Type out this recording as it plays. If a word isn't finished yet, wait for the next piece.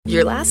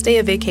Your last day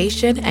of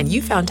vacation and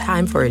you found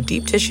time for a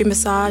deep tissue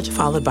massage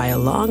followed by a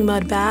long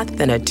mud bath,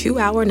 then a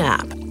 2-hour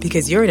nap.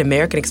 Because you're an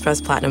American Express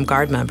Platinum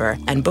Card member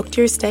and booked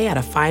your stay at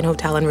a fine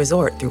hotel and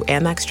resort through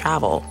Amex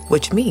Travel,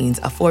 which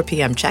means a 4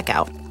 p.m.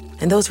 checkout.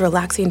 And those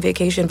relaxing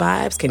vacation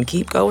vibes can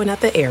keep going at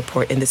the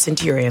airport in the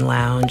Centurion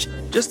Lounge.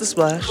 Just a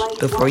splash.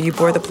 Before you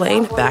board the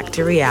plane, back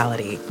to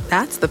reality.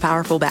 That's the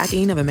powerful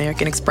backing of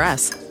American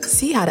Express.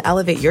 See how to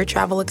elevate your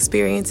travel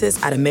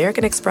experiences at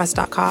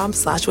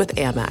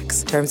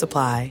americanexpress.com/withAmex. Terms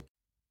apply.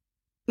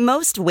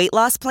 Most weight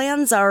loss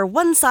plans are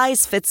one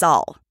size fits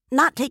all,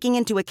 not taking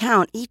into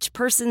account each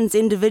person's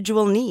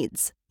individual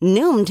needs.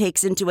 Noom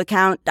takes into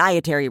account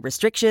dietary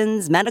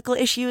restrictions, medical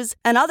issues,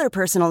 and other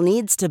personal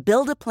needs to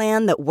build a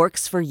plan that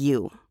works for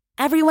you.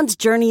 Everyone's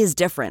journey is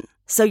different,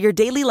 so your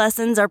daily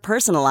lessons are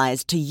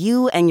personalized to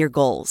you and your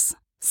goals.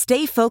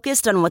 Stay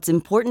focused on what's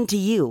important to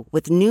you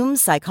with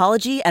Noom's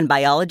psychology and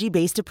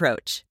biology-based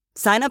approach.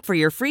 Sign up for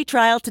your free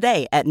trial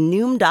today at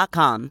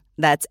Noom.com.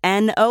 That's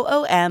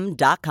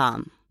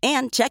Noom.com.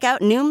 And check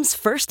out Noom's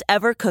first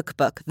ever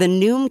cookbook, The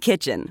Noom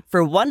Kitchen,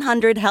 for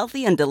 100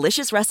 healthy and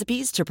delicious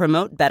recipes to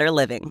promote better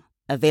living.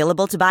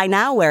 Available to buy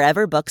now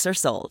wherever books are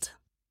sold.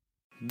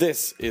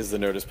 This is the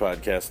Nerdist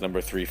Podcast number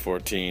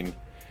 314.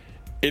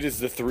 It is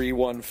the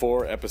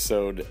 314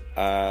 episode.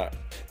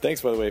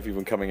 Thanks, by the way, if you've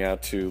been coming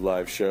out to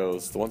live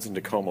shows. The ones in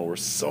Tacoma were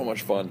so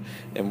much fun,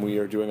 and we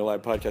are doing a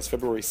live podcast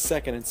February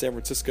 2nd in San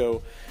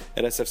Francisco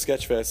at SF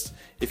Sketchfest.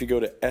 If you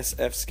go to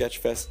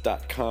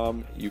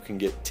sfsketchfest.com, you can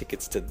get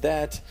tickets to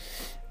that.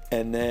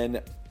 And then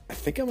I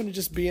think I'm going to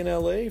just be in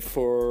LA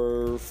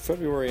for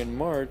February and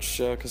March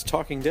because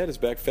Talking Dead is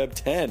back Feb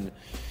 10.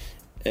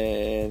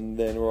 And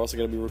then we're also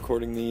going to be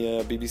recording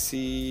the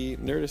BBC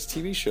Nerdist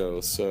TV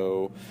show.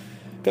 So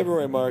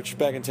February, March,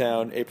 back in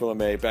town. April and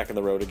May, back on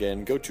the road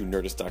again. Go to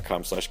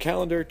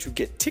nerdist.com/calendar to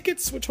get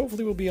tickets, which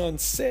hopefully will be on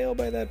sale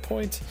by that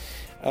point.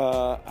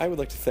 I would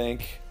like to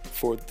thank,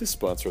 for this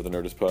sponsor of the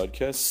Nerdist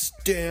Podcast,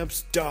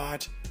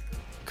 Stamps.com.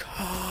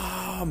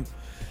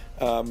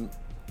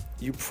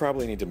 You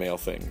probably need to mail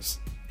things.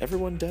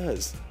 Everyone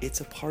does. It's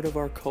a part of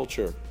our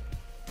culture.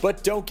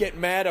 But don't get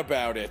mad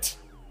about it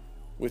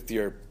with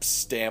your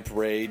stamp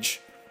rage.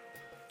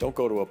 Don't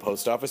go to a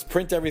post office.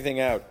 Print everything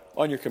out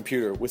on your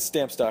computer with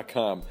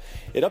Stamps.com.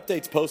 It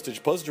updates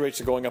postage. Postage rates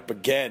are going up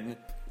again.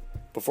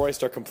 Before I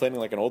start complaining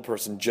like an old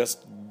person,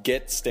 just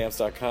get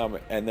Stamps.com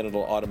and then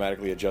it'll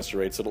automatically adjust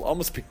your rates. It'll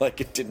almost be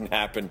like it didn't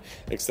happen,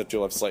 except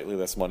you'll have slightly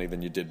less money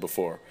than you did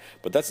before.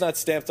 But that's not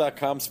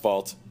Stamps.com's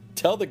fault.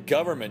 Tell the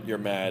government you're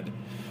mad.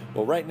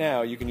 Well, right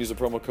now, you can use the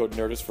promo code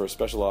NERDIST for a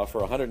special offer,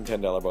 a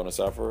 $110 bonus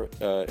offer.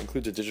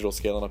 Includes a digital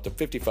scale and up to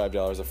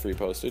 $55 of free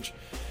postage.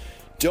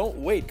 Don't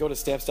wait. Go to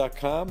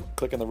Stamps.com,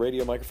 click on the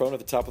radio microphone at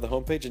the top of the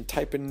homepage, and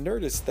type in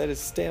Nerdist. That is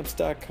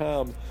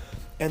Stamps.com,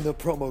 and the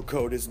promo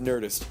code is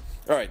Nerdist.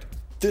 All right,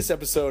 this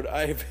episode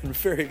I have been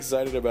very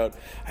excited about.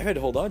 I've had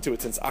to hold on to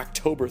it since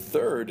October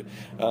 3rd.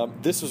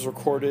 This was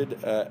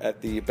recorded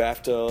at the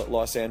BAFTA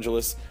Los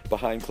Angeles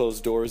Behind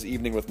Closed Doors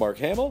Evening with Mark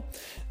Hamill.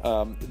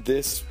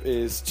 This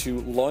is to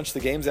launch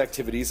the games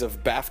activities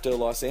of BAFTA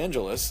Los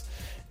Angeles.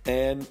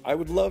 And I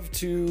would love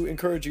to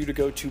encourage you to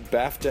go to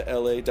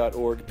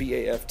BAFTALA.org,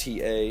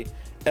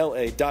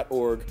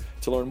 BAFTA.LA.org,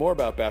 to learn more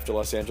about BAFTA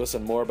Los Angeles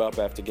and more about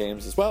BAFTA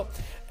Games as well.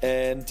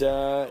 And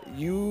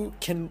you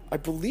can, I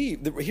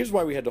believe, here's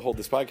why we had to hold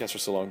this podcast for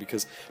so long,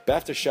 because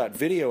BAFTA shot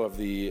video of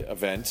the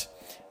event.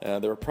 There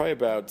were probably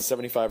about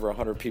 75 or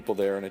 100 people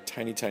there in a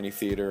tiny, tiny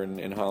theater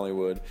in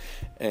Hollywood.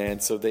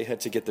 And so they had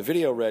to get the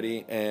video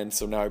ready. And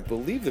so now I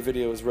believe the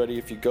video is ready.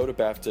 If you go to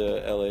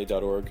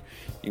BAFTALA.org,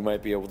 you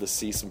might be able to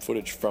see some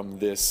footage from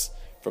this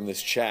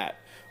chat,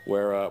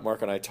 where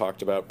Mark and I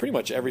talked about pretty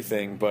much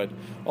everything, but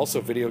also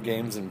video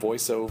games and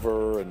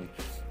voiceover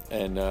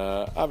and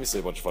obviously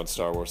a bunch of fun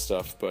Star Wars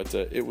stuff. But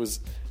it was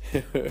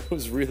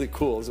really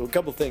cool. So a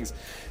couple things.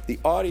 The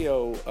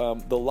audio,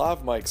 the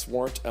lav mics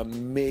weren't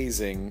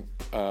amazing.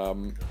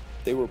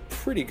 They were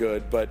pretty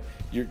good, but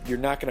you're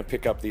not going to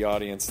pick up the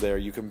audience there.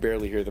 You can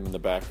barely hear them in the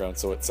background,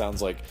 so it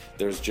sounds like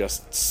there's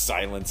just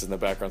silence in the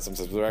background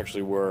sometimes. There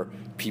actually were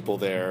people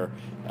there,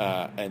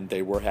 and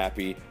they were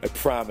happy, I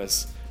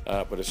promise,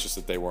 but it's just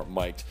that they weren't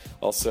mic'd.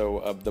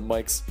 Also, the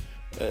mics,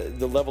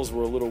 the levels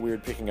were a little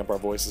weird picking up our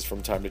voices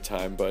from time to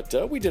time,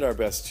 but we did our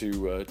best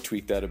to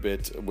tweak that a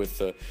bit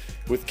with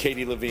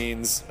Katie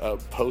Levine's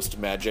post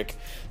magic.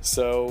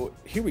 So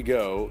here we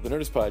go, the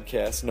Nerdist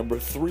Podcast number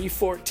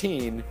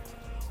 314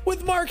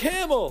 with Mark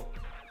Hamill.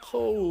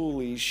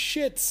 Holy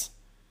shits.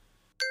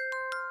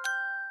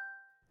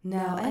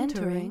 Now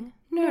entering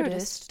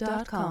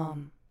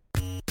Nerdist.com.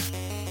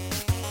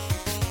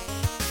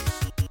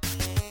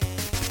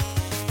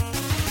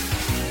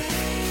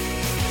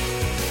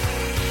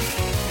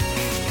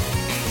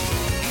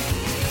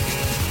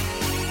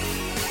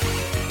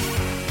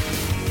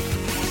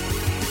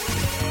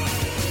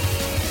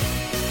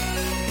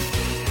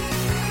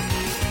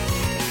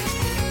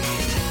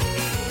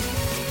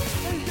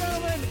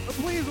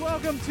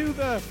 Welcome to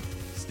the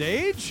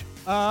stage,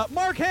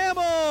 Mark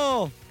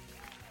Hamill.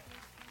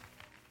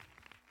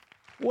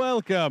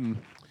 Welcome.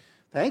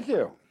 Thank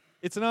you.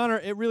 It's an honor.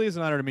 It really is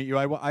an honor to meet you.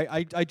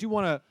 I do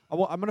want to.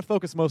 I'm going to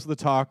focus most of the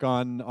talk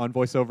on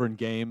voiceover and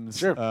games,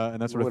 Sure.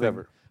 And that sort of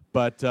Whatever.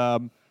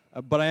 thing.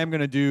 But I am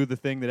going to do the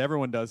thing that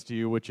everyone does to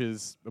you, which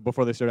is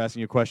before they start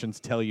asking you questions,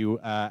 tell you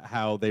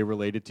how they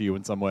related to you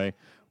in some way.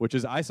 Which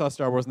is, I saw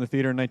Star Wars in the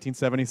theater in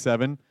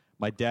 1977.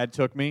 My dad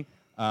took me.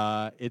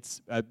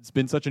 It's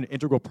been such an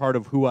integral part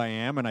of who I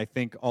am, and I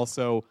think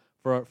also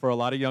for a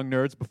lot of young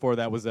nerds, before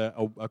that was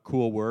a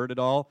cool word at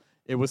all.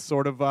 It was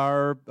sort of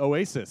our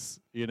oasis,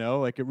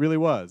 like it really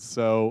was.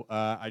 So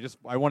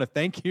I want to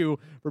thank you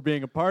for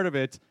being a part of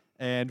it,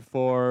 and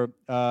for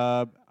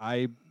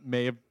I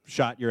may have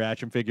shot your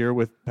action figure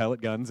with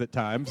pellet guns at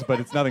times, but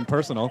it's nothing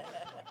personal.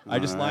 I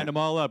just lined them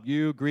all up.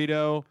 You,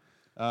 Greedo.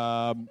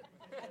 I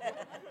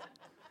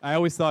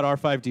always thought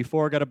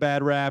R5-D4 got a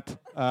bad rap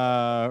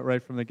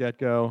right from the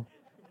get-go,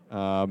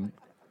 and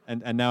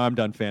now I'm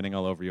done fanning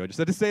all over you. I just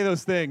had to say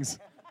those things.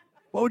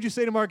 What would you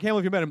say to Mark Hamill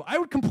if you met him? I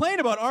would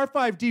complain about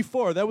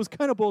R5-D4. That was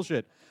kind of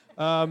bullshit.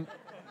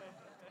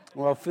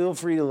 Well, feel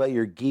free to let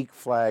your geek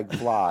flag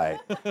fly.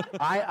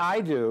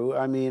 I do.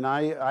 I mean,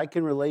 I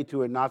can relate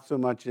to it not so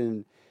much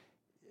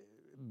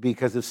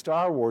because of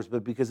Star Wars,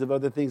 but because of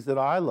other things that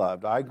I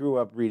loved. I grew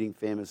up reading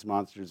Famous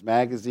Monsters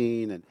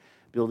magazine and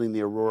building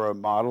the Aurora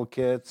model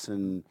kits,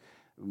 and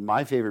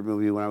my favorite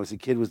movie when I was a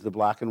kid was the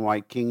black and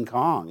white King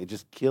Kong. It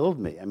just killed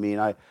me. I mean,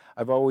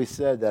 I've always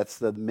said that's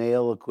the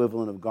male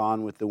equivalent of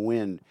Gone with the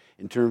Wind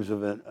in terms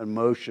of an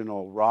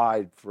emotional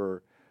ride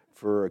for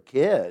a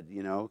kid,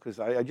 because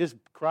I just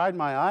cried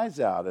my eyes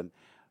out. And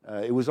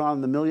it was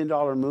on the $1 Million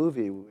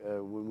Movie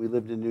when we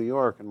lived in New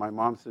York, and my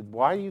mom said,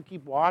 "Why do you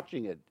keep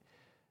watching it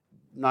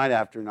night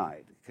after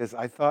night?" Because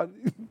I thought,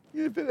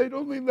 if they'd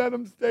only let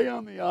him stay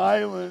on the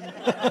island,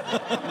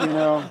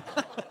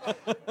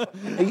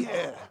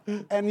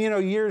 And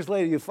years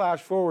later, you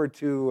flash forward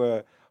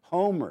to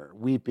Homer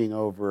weeping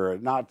over,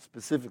 not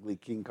specifically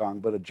King Kong,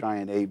 but a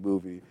giant ape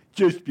movie,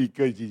 just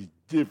because he's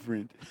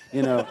different,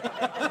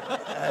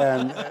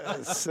 And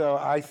so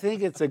I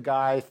think it's a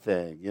guy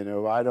thing,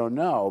 I don't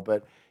know,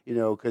 but,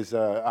 because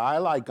I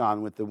like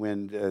Gone with the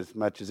Wind as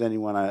much as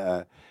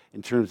anyone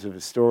in terms of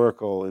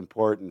historical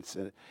importance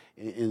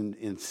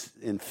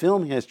in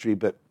film history,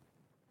 but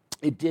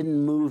it didn't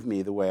move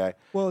me the way I...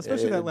 Well,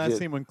 especially that last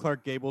scene when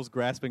Clark Gable's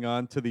grasping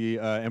on to the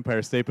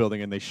Empire State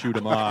Building and they shoot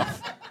him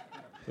off.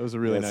 That was a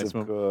really nice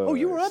moment. Oh,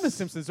 you were on The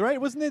Simpsons, right?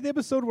 Wasn't it the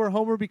episode where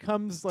Homer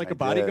becomes like a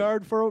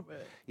bodyguard for...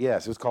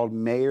 Yes, it was called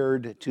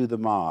Mayored to the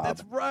Mob.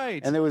 That's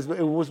right. And it was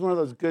one of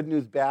those good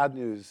news, bad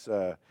news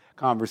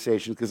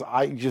conversations, because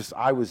I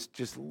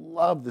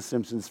loved The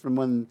Simpsons from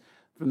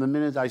the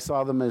minute I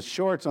saw them as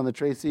shorts on the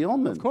Tracy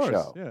Ullman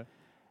show. Yeah.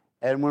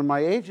 And when my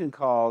agent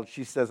called,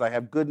 she says, "I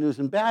have good news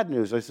and bad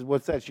news." I said,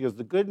 "What's that?" She goes,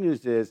 "The good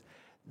news is,"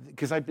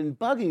 because I've been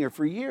bugging her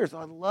for years,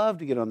 "I'd love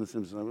to get on The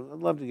Simpsons. I'd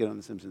love to get on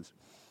The Simpsons."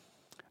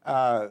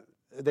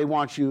 They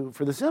want you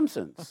for The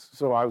Simpsons.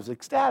 So I was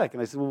ecstatic.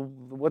 And I said, "Well,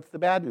 what's the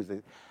bad news?"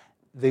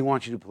 They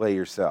want you to play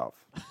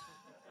yourself,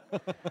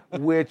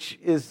 which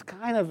is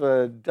kind of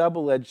a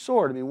double-edged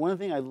sword. I mean, one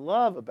thing I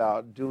love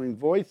about doing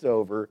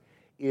voiceover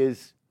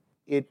is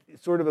it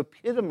sort of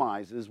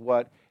epitomizes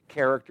what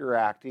character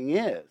acting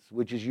is,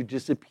 which is you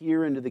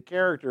disappear into the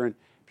character and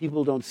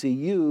people don't see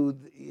you.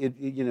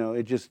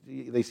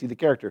 They see the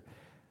character.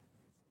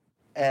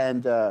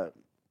 And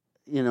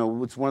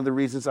it's one of the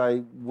reasons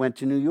I went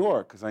to New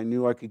York, because I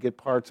knew I could get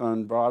parts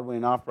on Broadway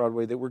and off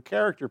Broadway that were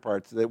character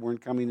parts that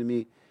weren't coming to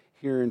me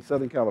here in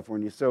Southern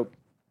California. So,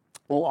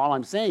 all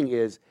I'm saying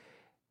is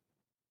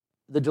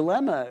the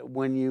dilemma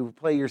when you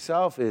play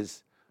yourself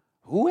is,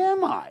 who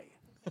am I?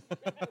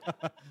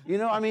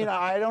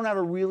 I don't have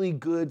a really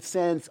good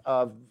sense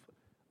of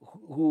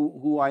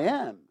who I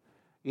am,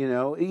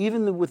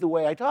 even with the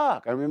way I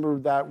talk. I remember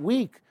that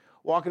week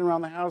walking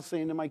around the house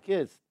saying to my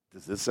kids,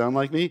 "Does this sound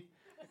like me?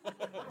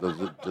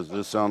 Does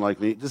this sound like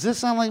me? Does this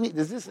sound like me?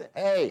 Does this,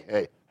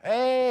 hey.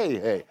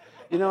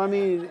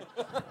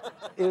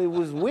 It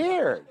was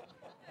weird.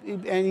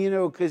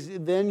 And, because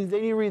then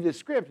you read the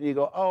script and you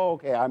go, oh,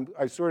 okay,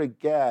 I sort of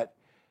get,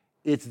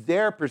 it's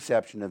their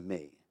perception of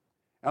me.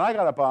 And I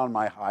got up on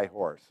my high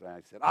horse and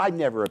I said, I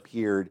never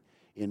appeared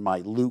in my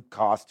Luke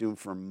costume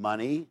for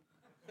money.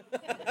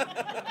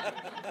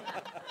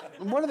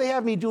 And what do they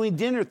have me doing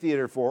dinner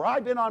theater for?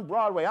 I've been on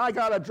Broadway. I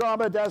got a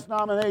Drama Desk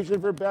nomination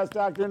for Best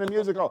Actor in a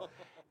Musical.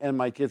 And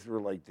my kids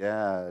were like,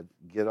 Dad,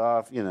 get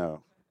off,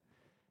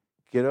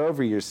 get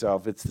over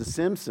yourself. It's The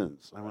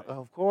Simpsons. I went, oh,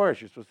 of course,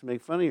 you're supposed to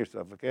make fun of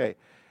yourself. Okay.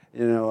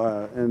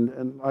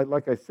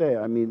 Like I say,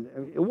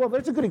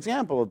 that's a good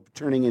example of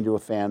turning into a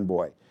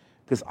fanboy.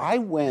 Because I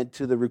went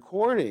to the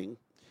recording,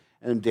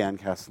 and Dan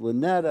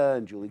Castellaneta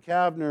and Julie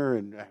Kavner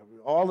and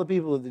all the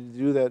people that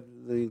do the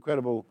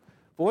incredible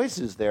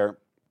voices there.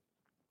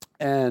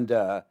 And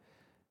I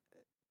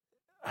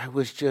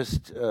was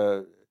just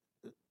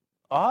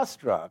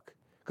awestruck,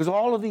 because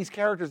all of these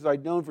characters that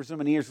I'd known for so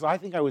many years, because I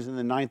think I was in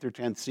the 9th or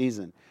 10th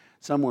season,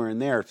 somewhere in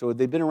there. So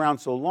they've been around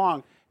so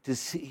long, to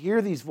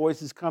hear these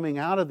voices coming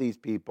out of these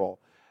people,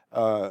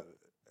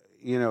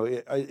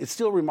 it's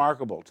still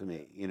remarkable to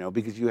me,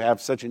 because you have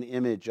such an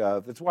image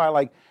of. That's why I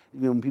like,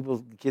 when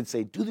kids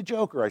say, "Do the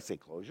Joker," I say,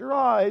 "Close your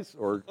eyes,"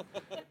 or,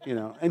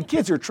 and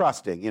kids are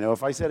trusting.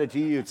 If I said it to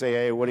you, you'd say,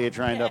 "Hey, what are you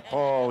trying to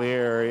pull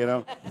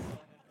here?"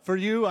 For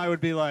you, I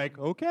would be like,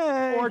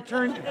 okay. Or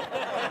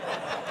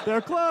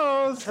They're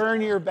closed.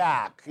 Turn your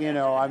back,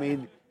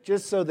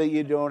 just so that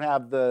you don't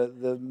have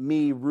the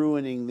me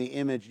ruining the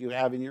image you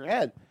have in your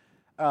head.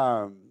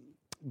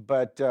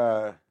 But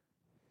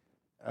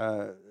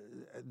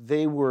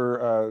they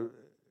were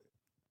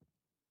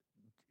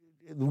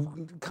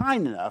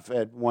kind enough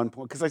at one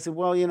point, because I said,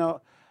 well,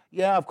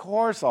 yeah, of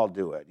course I'll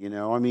do it,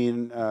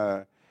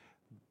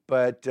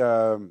 but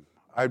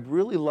I'd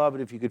really love it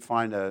if you could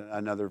find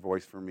another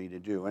voice for me to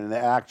do. And they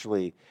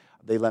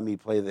let me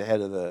play the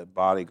head of the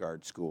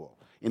bodyguard school.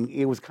 And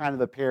it was kind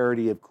of a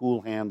parody of Cool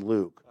Hand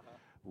Luke,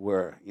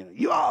 where,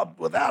 you are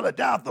without a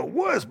doubt the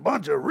worst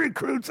bunch of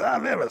recruits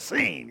I've ever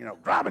seen.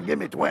 Drop and give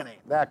me 20.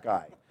 That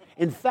guy.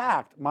 In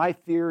fact, my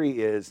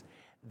theory is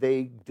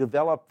they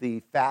developed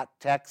the Fat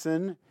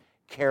Texan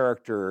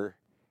character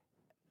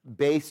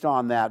based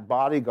on that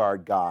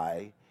bodyguard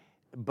guy,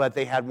 but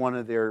they had one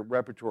of their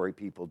repertory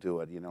people do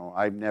it.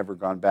 I've never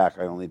gone back.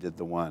 I only did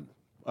the one.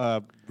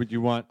 Would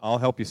you want? I'll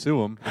help you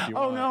sue him.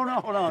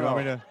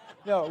 No.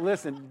 No,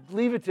 listen,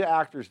 leave it to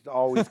actors to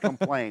always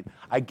complain.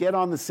 I get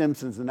on The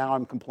Simpsons, and now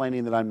I'm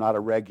complaining that I'm not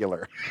a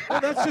regular. Well,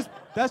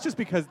 that's just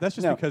because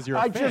you're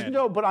a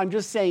fan. But I'm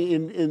just saying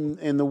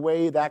in the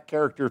way that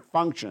character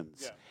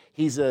functions. Yeah.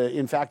 He's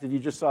in fact, if you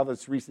just saw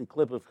this recent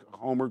clip of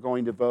Homer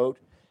going to vote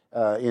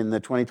in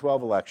the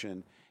 2012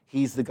 election,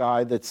 he's the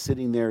guy that's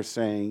sitting there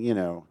saying,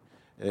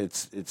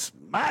 it's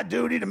my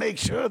duty to make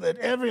sure that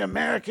every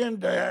American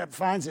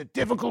finds it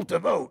difficult to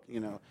vote.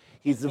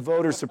 He's the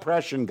voter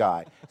suppression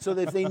guy. So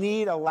that if they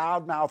need a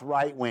loudmouth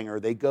right-winger,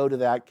 they go to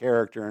that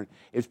character, and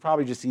it's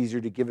probably just easier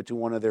to give it to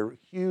one of their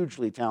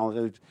hugely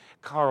talented,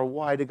 Carl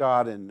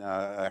Weidegott and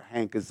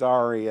Hank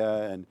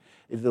Azaria, and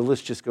the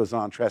list just goes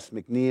on, Tress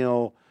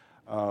MacNeille,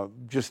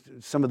 just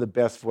some of the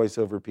best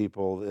voiceover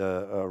people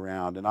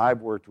around. And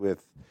I've worked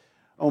with,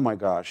 oh my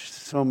gosh,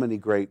 so many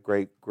great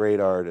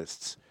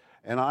artists.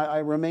 And I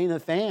remain a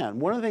fan.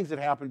 One of the things that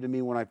happened to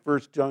me when I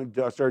first started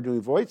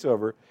doing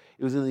voiceover,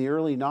 it was in the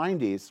early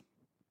 90s.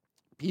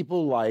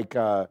 People like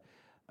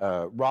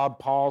Rob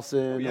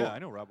Paulson. Oh, yeah, I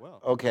know Rob well.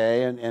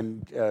 Okay,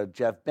 and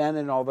Jeff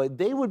Bennett and all that.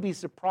 They would be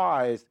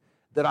surprised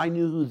that I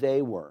knew who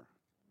they were,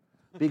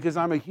 because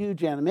I'm a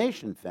huge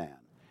animation fan.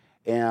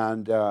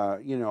 And,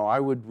 I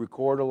would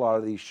record a lot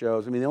of these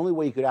shows. I mean, the only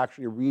way you could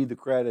actually read the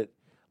credit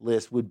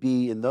list would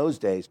be, in those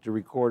days, to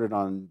record it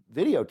on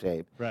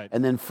videotape, right,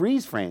 and then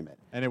freeze frame it.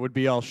 And it would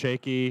be all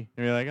shaky.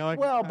 And you're like, oh,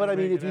 well, but I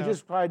mean, if you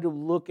just tried to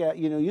look at,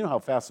 you know how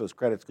fast those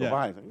credits go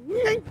by.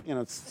 It's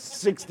like,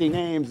 60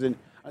 names, and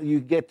you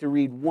get to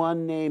read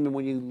one name, and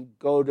when you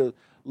go to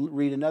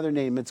read another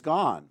name, it's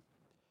gone.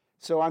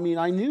 So, I mean,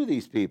 I knew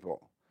these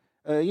people.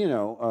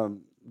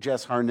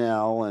 Jess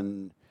Harnell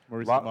and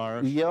Maurice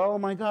Marsh. Yeah, oh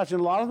my gosh,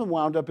 and a lot of them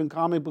wound up in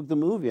Comic Book the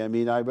Movie. I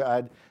mean, I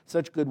had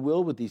such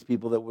goodwill with these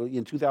people that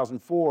in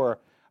 2004,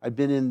 I'd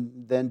been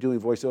then doing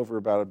voiceover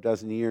about a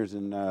dozen years,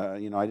 and I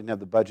didn't have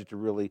the budget to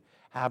really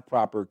have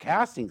proper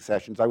casting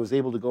sessions. I was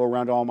able to go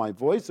around to all my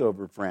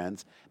voiceover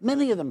friends.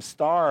 Many of them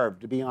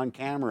starved to be on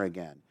camera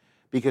again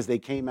because they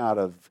came out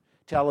of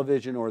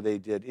television, or they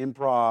did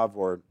improv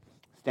or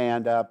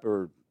stand-up,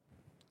 or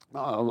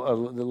a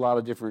lot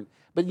of different.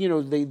 But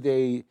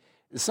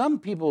some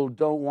people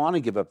don't want to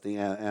give up the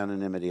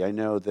anonymity. I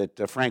know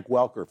that Frank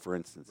Welker, for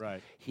instance,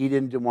 right, he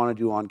didn't want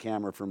to do on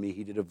camera for me.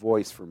 He did a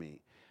voice for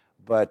me.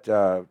 But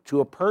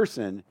to a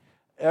person,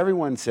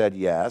 everyone said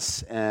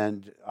yes.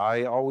 And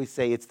I always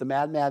say it's the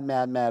mad, mad,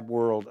 mad, mad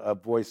world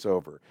of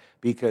voiceover.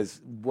 Because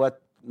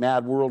what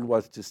Mad World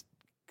was to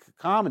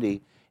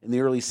comedy in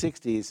the early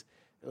 60s,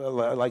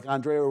 like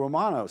Andrea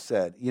Romano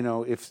said,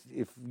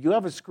 if you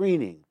have a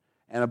screening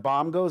and a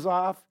bomb goes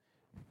off,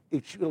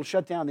 it'll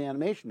shut down the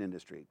animation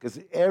industry, because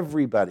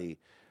everybody,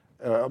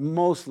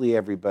 mostly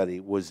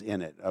everybody, was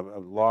in it. A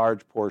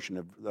large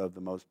portion of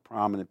the most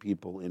prominent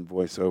people in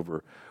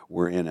voiceover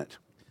were in it.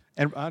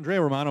 And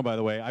Andrea Romano, by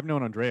the way, I've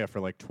known Andrea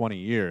for like 20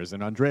 years,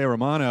 and Andrea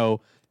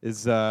Romano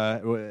is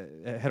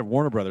head of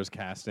Warner Brothers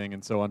casting,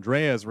 and so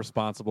Andrea is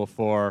responsible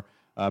for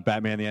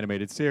Batman the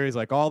Animated Series,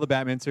 like all the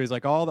Batman series,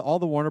 like all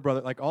the Warner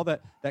Brothers, like all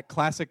that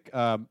classic.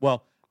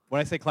 When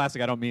I say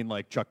classic, I don't mean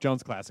like Chuck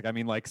Jones classic. I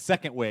mean like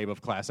second wave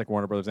of classic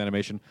Warner Brothers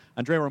animation.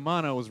 Andrea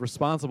Romano was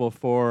responsible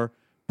for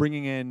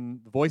bringing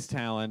in voice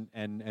talent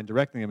and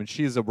directing them, and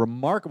she's a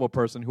remarkable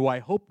person who I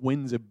hope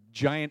wins a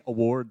giant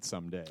award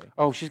someday.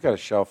 Oh, she's got a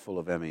shelf full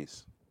of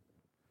Emmys.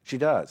 She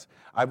does.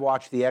 I've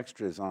watched the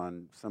extras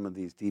on some of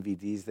these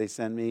DVDs they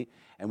send me,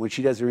 and when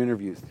she does her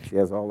interviews, she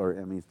has all her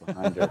Emmys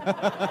behind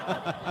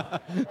her.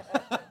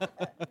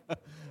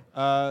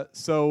 You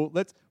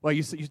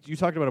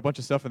talked about a bunch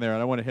of stuff in there,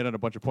 and I want to hit on a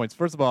bunch of points.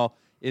 First of all,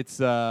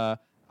 it's I've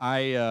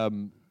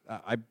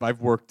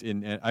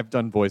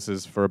done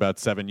voices for about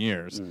 7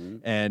 years,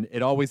 and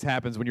it always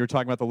happens when you were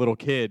talking about the little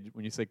kid,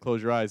 when you say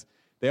close your eyes,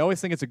 they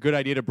always think it's a good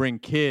idea to bring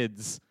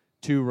kids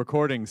 2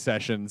 recording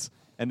sessions,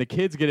 and the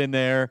kids get in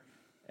there,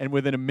 and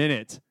within a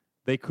minute,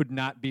 they could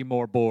not be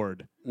more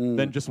bored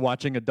than just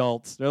watching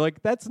adults. They're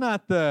like, that's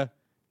not the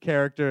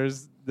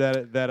characters that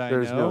I know.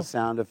 There's no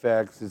sound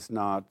effects. It's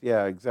not.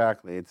 Yeah,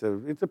 exactly. It's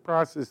a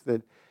process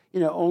that,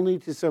 only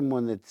to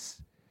someone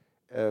that's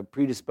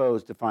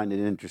predisposed to find it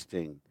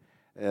interesting.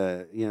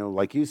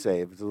 Like you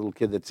say, if it's a little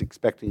kid that's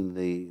expecting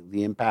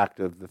the impact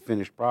of the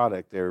finished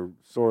product, they're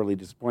sorely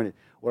disappointed.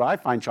 What I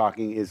find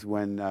shocking is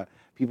when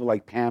people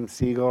like Pamela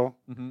Siegel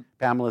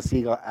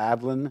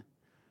Adlon,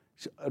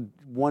 a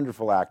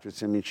wonderful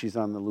actress. I mean, she's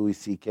on the Louis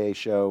C.K.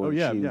 show.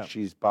 And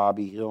she's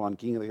Bobby Hill on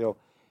King of the Hill.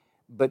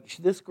 But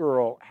this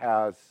girl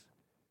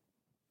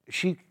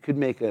she could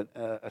make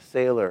a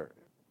sailor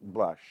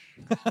blush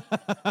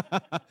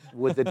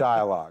with the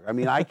dialogue. I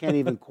mean, I can't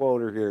even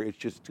quote her here. It's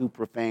just too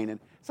profane. And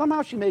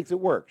somehow she makes it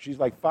work. She's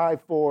like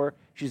 5'4",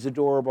 she's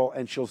adorable,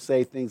 and she'll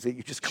say things that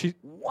you just go,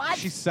 what?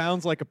 She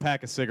sounds like a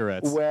pack of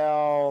cigarettes.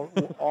 Well,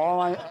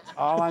 all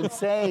I'm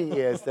saying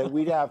is that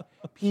we'd have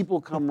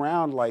people come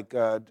around like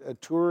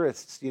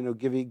tourists,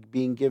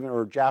 being given,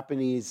 or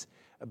Japanese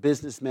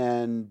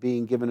businessmen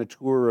being given a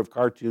tour of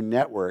Cartoon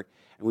Network,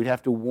 and we'd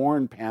have to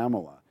warn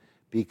Pamela.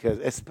 Because,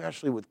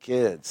 especially with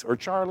kids, or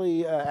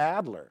Charlie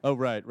Adler. Oh,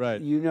 right.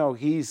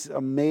 He's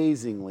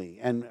amazingly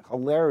and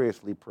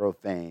hilariously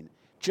profane,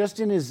 just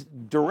in his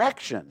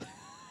direction.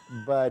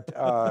 But,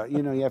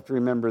 you have to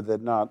remember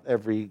that not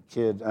every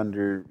kid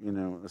under,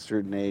 a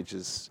certain age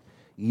is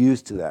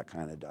used to that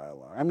kind of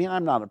dialogue. I mean,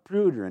 I'm not a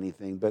prude or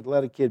anything, but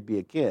let a kid be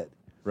a kid.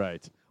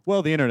 Right.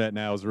 Well, the internet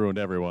now has ruined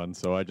everyone,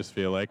 so I just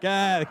feel like,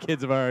 the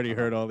kids have already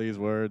heard all these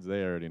words.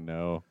 They already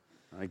know.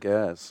 I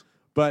guess.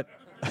 But...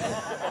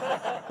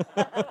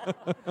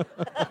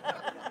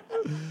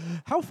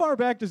 How far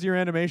back does your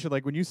animation,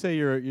 like when you say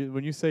you're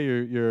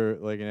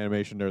like an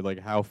animation nerd, like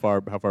how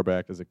far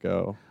back does it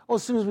go? Well,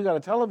 as soon as we got a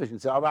television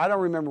set. I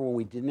don't remember when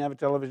we didn't have a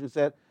television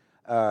set,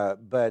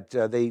 but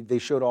they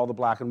showed all the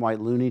black and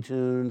white Looney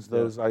Tunes.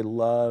 Those I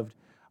loved.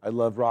 I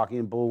loved Rocky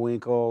and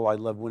Bullwinkle. I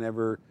loved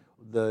whenever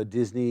the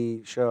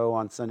Disney show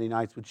on Sunday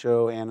nights would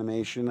show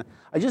animation.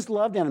 I just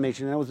loved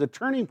animation, and it was a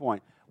turning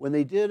point when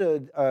they did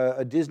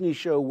a Disney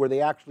show where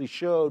they actually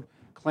showed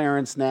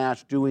Clarence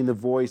Nash doing the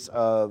voice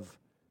of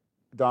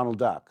Donald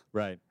Duck.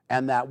 Right.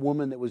 And that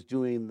woman that was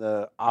doing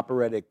the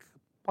operatic,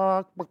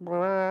 I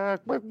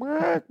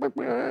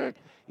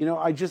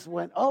just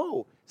went,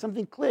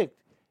 something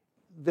clicked,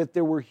 that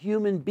there were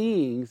human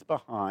beings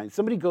behind.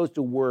 Somebody goes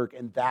to work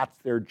and that's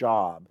their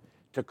job,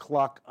 to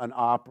cluck an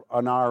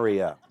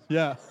aria.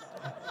 Yeah.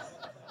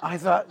 I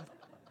thought,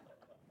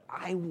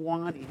 I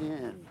want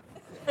in.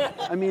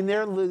 I mean,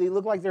 they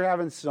look like they're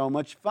having so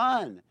much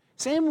fun.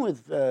 Same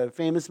with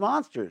Famous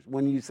Monsters.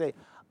 When you say,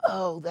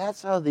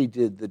 that's how they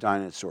did the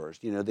dinosaurs.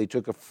 They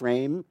took a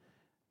frame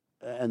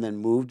and then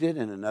moved it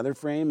in another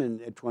frame,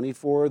 and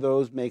 24 of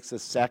those makes a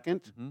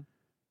second. Mm-hmm.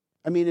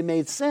 I mean, it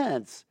made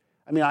sense.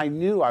 I mean, I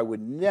knew I would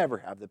never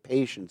have the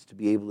patience to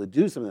be able to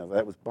do something like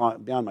that. Was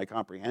beyond my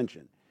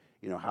comprehension.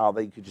 How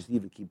they could just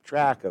even keep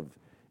track of,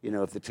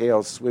 if the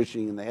tail's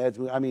swishing and the head's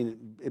moving. I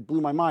mean, it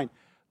blew my mind.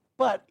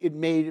 But it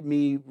made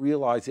me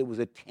realize it was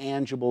a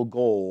tangible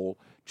goal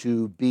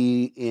to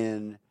be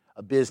in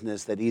a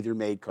business that either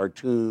made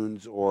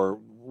cartoons or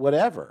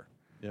whatever.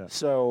 Yeah.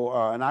 So,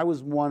 and I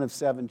was one of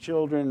 7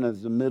 children.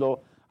 As the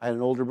middle, I had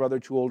an older brother,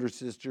 2 older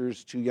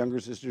sisters, 2 younger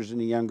sisters,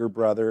 and a younger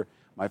brother.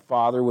 My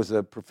father was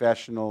a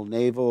professional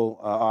naval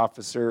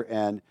officer,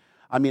 and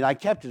I mean, I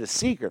kept it a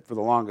secret for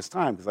the longest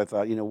time because I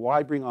thought,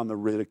 why bring on the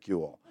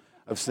ridicule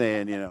of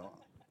saying,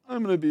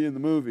 I'm going to be in the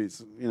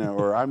movies,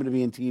 or I'm going to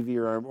be in TV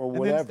or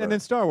whatever. And then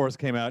Star Wars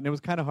came out, and it was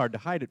kind of hard to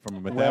hide it from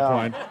him at that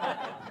point.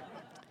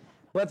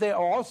 But they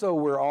also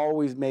were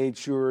always made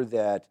sure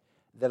that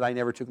I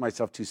never took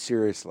myself too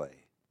seriously.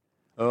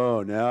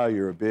 Oh, now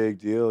you're a big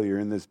deal. You're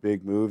in this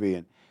big movie.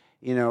 And,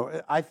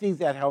 I think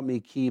that helped me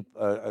keep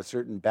a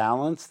certain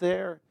balance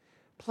there.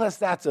 Plus,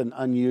 that's an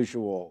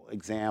unusual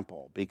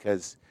example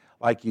because,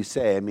 like you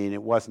say, I mean,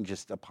 it wasn't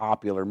just a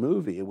popular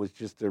movie. It was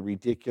just a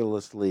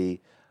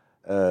ridiculously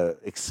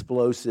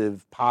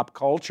explosive pop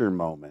culture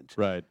moment.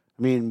 Right.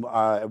 I mean,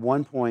 at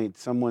one point,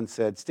 someone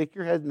said, stick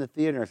your head in the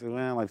theater. I said,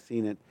 well, I've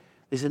seen it.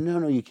 They said,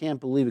 no, you can't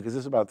believe it, because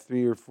this is about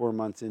 3 or 4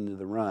 months into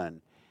the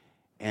run.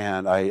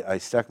 And I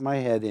stuck my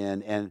head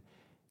in, and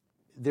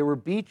there were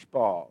beach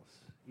balls,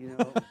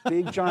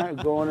 big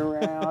giant going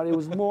around. It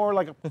was more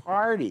like a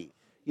party,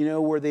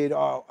 where they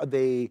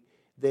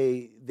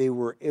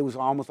were, it was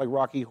almost like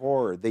Rocky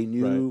Horror. They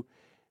knew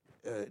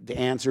to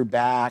answer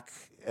back.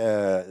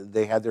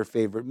 They had their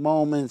favorite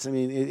moments. I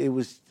mean, it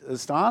was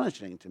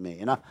astonishing to me.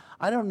 And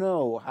I don't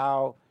know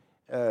how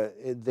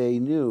they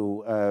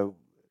knew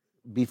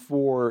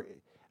before.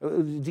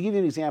 To give you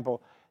an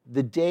example,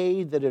 the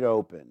day that it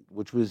opened,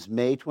 which was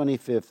May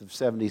 25th of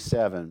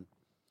 77,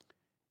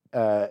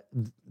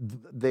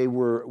 we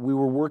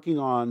were working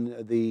on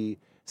the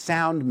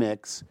sound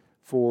mix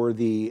for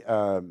the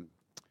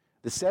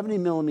 70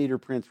 millimeter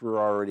prints were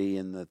already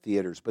in the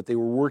theaters, but they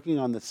were working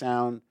on the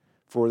sound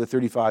for the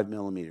 35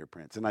 millimeter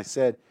prints. And I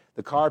said,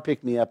 the car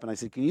picked me up, and I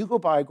said, can you go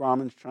buy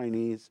Grauman's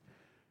Chinese?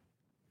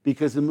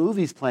 Because the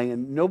movie's playing,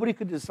 and nobody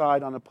could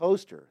decide on a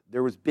poster.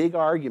 There was big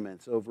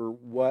arguments over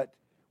what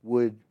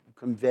would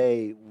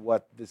convey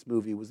what this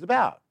movie was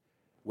about.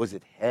 Was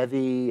it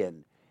heavy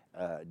and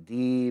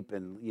deep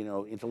and,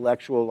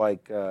 intellectual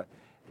like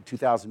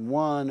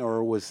 2001,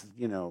 or was,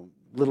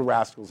 Little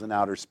Rascals in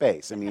Outer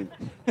Space? I mean,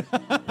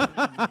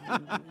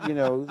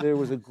 there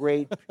was a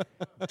great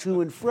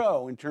to and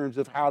fro in terms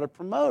of how to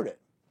promote it.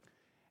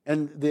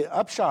 And the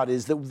upshot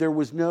is that there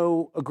was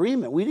no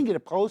agreement. We didn't get a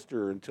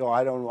poster until,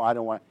 I don't want,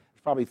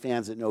 there's probably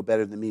fans that know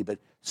better than me, but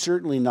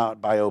certainly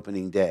not by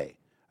opening day.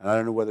 And I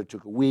don't know whether it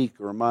took a week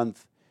or a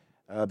month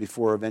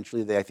before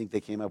eventually I think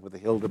they came up with a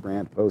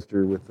Hildebrandt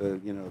poster with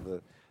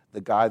the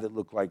guy that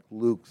looked like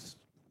Luke's,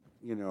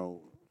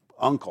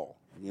 uncle,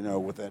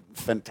 with that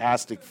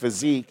fantastic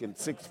physique and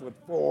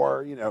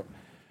 6'4",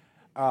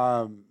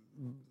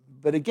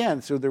 But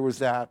again, so there was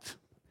that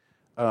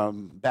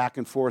back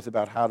and forth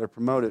about how to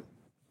promote it.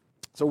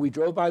 So we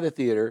drove by the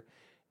theater,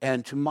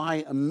 and to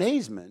my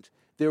amazement,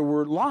 there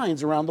were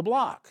lines around the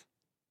block.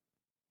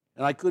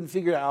 And I couldn't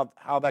figure out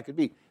how that could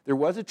be. There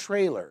was a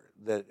trailer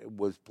that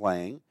was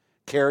playing.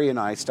 Carrie and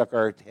I stuck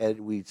our head.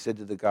 We said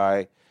to the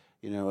guy,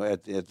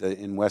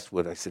 in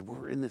Westwood, I said,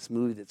 we're in this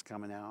movie that's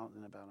coming out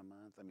in about a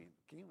month. I mean,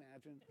 can you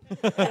imagine?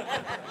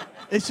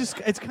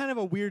 It's kind of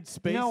a weird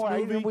space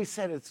movie. We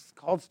said it's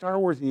called Star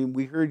Wars, and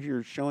we heard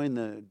you're showing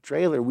the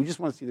trailer. We just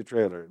want to see the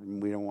trailer,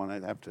 and we don't want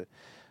to have to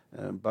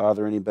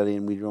bother anybody,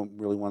 and we don't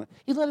really want to.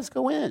 He let us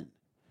go in.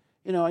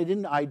 I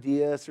didn't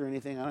ID us or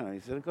anything. I don't know. He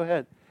said, go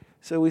ahead.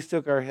 So we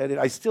stuck our head in.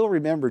 I still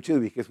remember, too,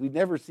 because we'd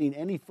never seen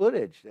any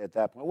footage at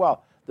that point.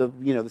 Well, the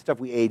stuff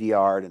we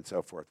ADR'd and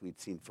so forth, we'd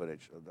seen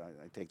footage. So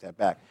I take that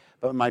back.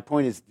 But my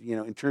point is,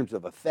 in terms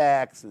of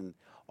effects and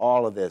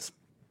all of this,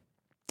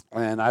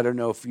 and I don't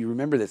know if you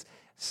remember this,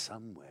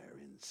 somewhere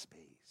in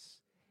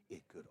space,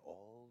 it could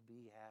all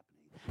be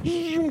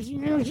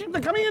happening.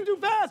 They're coming in too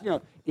fast.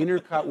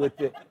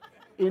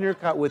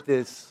 Intercut with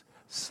this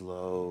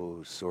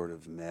slow sort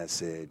of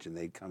message, and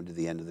they'd come to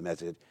the end of the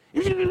message,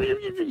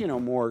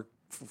 more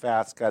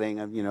fast cutting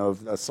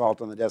of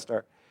assault on the Death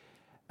Star,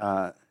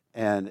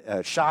 and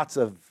shots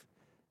of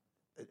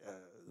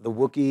the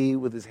Wookiee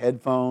with his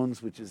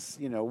headphones, which is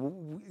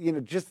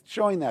just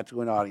showing that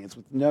to an audience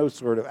with no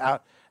sort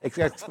of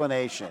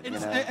explanation.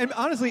 And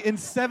honestly, in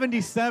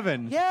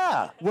 '77,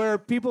 yeah, where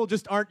people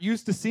just aren't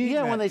used to seeing.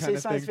 Yeah, that when they kind say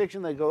of science thing.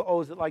 fiction, they go,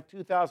 "Oh, is it like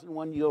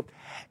 2001?" You go,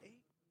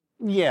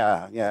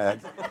 "Yeah."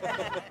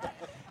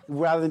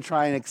 Rather than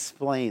try and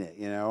explain it,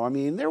 I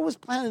mean, there was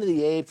Planet of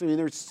the Apes. I mean,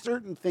 there's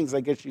certain things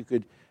I guess you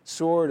could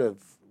sort of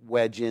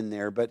wedge in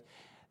there, but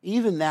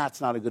even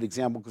that's not a good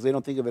example because they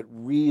don't think of it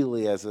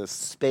really as a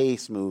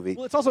space movie.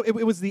 Well, it's also it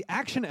was the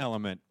action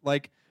element,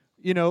 like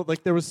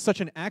there was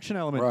such an action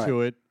element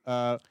to it.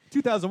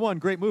 2001,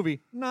 great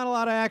movie, not a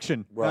lot of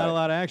action, not a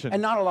lot of action,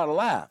 and not a lot of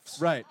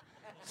laughs. Right.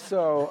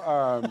 So,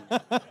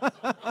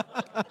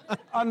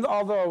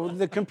 although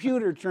the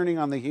computer turning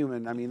on the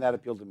human, I mean, that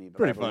appealed to me. But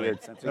Pretty I have funny. a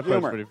weird sense of That humor.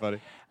 part's pretty funny.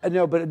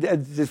 No, but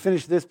to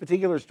finish this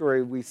particular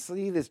story, we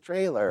see this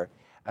trailer.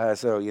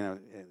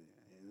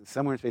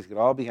 Somewhere in space could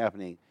all be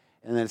happening.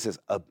 And then it says,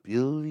 1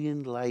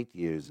 billion light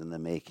years in the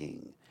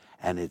making,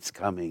 and it's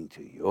coming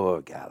to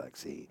your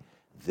galaxy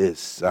this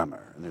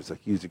summer. And there's a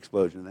huge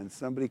explosion. And then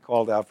somebody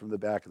called out from the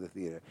back of the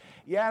theater,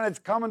 yeah, and it's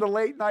coming to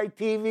late night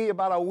TV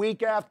about a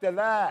week after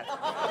that.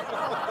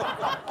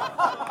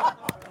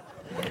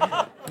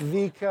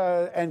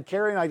 And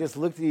Carrie and I just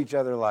looked at each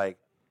other like,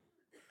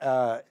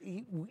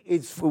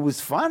 it was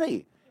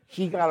funny.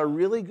 He got a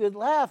really good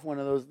laugh, one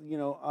of those,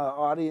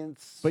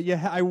 audience. But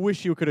yeah, I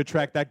wish you could have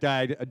tracked that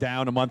guy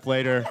down a month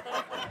later.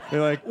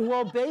 They're like,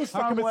 well, how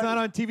come it's not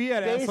on TV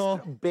yet, asshole?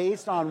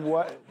 Based on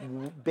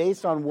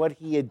what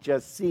he had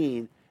just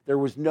seen, there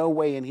was no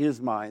way in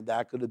his mind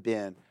that could have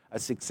been a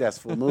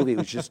successful movie. It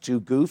was just too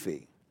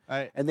goofy.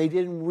 And they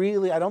didn't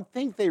really, I don't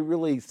think they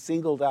really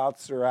singled out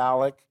Sir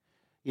Alec,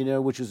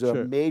 which is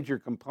a major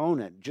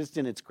component just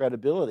in its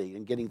credibility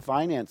and getting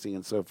financing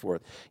and so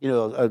forth.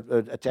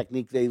 A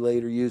technique they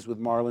later used with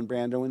Marlon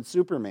Brando in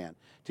Superman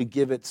to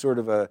give it sort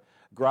of a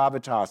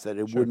gravitas that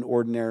it wouldn't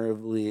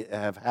ordinarily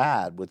have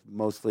had with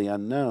mostly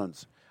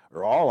unknowns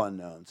or all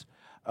unknowns.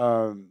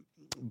 Again,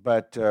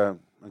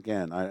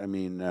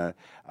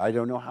 I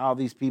don't know how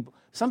these people.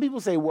 Some people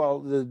say, well,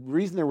 the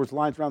reason there was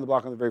lines around the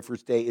block on the very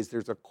first day is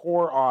there's a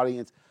core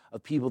audience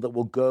of people that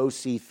will go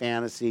see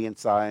fantasy and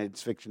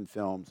science fiction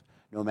films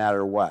no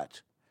matter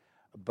what.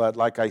 But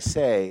like I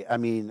say, I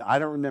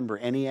don't remember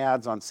any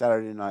ads on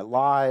Saturday Night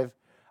Live.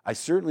 I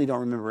certainly don't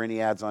remember any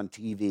ads on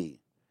TV.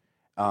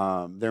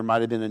 There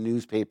might have been a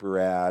newspaper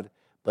ad,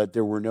 but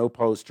there were no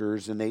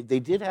posters, and they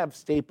did have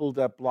stapled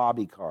up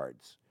lobby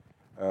cards.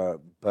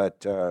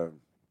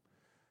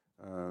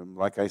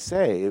 Like I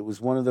say, it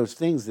was one of those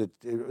things that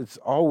it's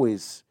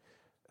always,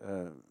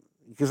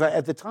 because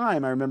at the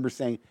time I remember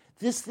saying,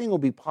 this thing will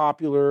be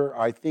popular.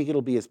 I think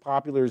it'll be as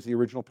popular as the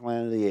original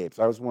Planet of the Apes.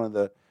 I was one of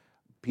the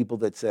people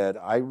that said,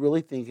 I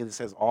really think this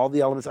has all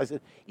the elements. I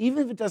said,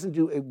 even if it doesn't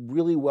do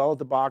really well at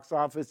the box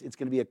office, it's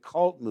going to be a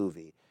cult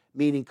movie,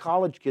 meaning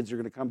college kids are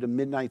going to come to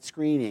midnight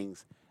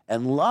screenings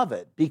and love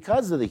it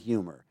because of the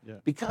humor,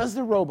 because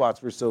the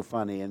robots were so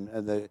funny, and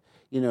the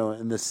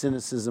and the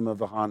cynicism of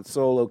the Han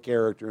Solo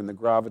character, and the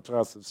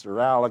gravitas of Sir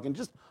Alec, and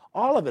just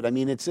all of it. I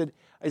mean, I said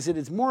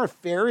it's more a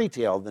fairy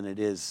tale than it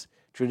is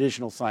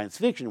traditional science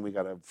fiction. We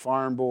got a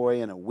farm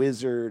boy and a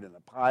wizard and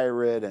a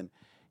pirate and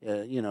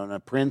and a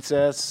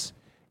princess.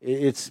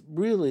 It's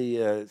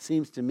really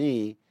seems to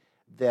me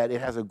that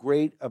it has a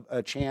great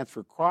a chance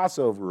for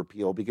crossover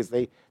appeal, because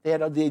they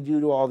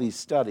do all these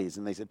studies,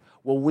 and they said,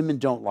 well, women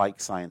don't like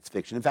science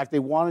fiction. In fact, they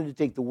wanted to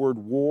take the word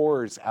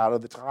wars out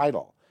of the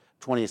title.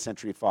 20th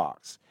Century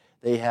Fox.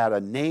 They had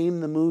a name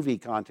the movie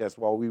contest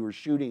while we were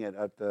shooting it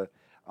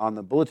on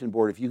the bulletin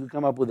board. If you could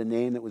come up with a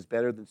name that was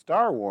better than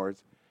Star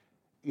Wars,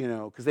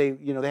 because they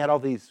had all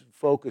these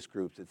focus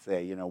groups that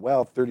say,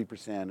 well,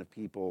 30% of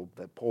people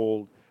that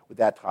polled with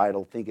that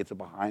title think it's a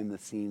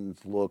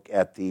behind-the-scenes look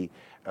at the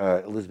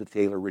Elizabeth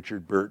Taylor,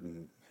 Richard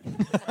Burton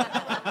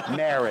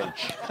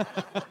marriage.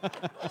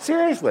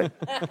 Seriously.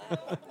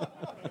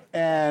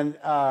 And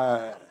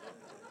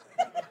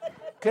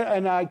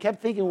I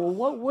kept thinking, well,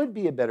 what would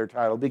be a better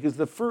title? Because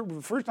the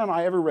first time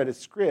I ever read a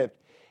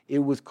script, it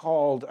was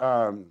called,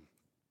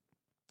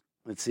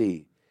 let's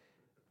see,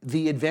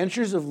 The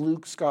Adventures of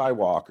Luke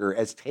Skywalker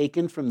as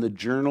taken from the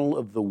Journal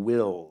of the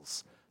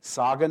Whills,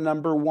 Saga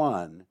number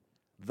 1,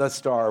 The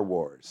Star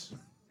Wars.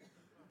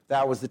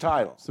 That was the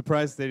title.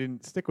 Surprised they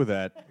didn't stick with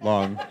that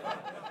long.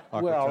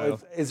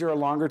 Well, is there a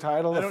longer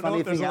title? A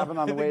funny thing happened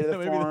on the way to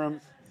the forum.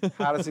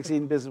 How to Succeed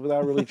in Business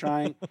Without Really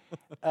Trying.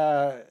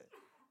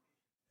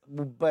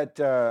 But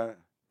the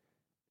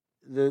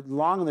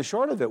long and the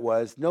short of it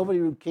was,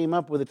 nobody came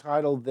up with a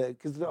title that,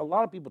 because a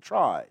lot of people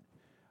tried.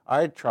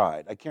 I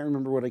tried. I can't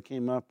remember what I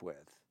came up with.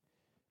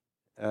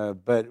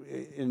 But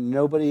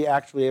nobody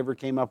actually ever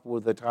came up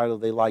with a title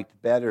they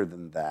liked better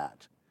than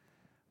that.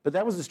 But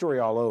that was the story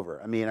all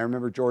over. I mean, I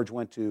remember George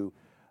went to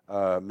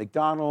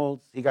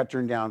McDonald's. He got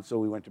turned down, so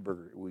we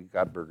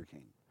got Burger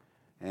King.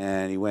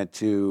 And he went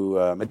to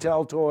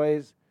Mattel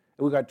Toys,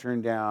 and we got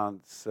turned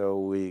down, so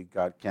we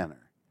got Kenner.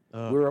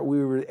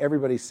 We were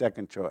everybody's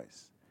second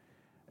choice.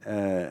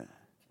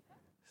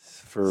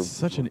 For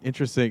such an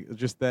interesting,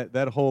 just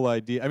that whole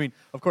idea. I mean,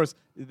 of course,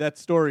 that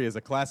story is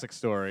a classic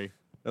story.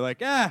 They're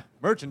like,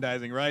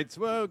 merchandising rights.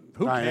 Well,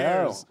 who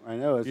cares? I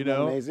know. Isn't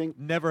that amazing?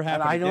 Never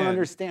happened. And I again. don't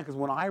understand, because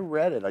when I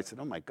read it, I said,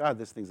 oh my God,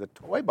 this thing's a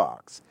toy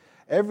box.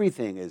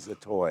 Everything is a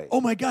toy.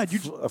 Oh my God,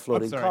 a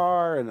floating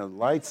car and a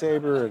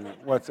lightsaber and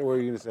what were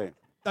you going to say?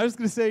 I was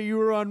going to say you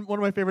were on one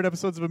of my favorite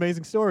episodes of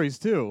Amazing Stories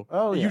too.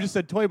 Oh, yeah. You just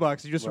said toy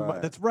box. You just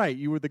that's right.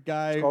 You were the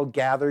guy. It's called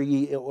Gather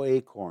Ye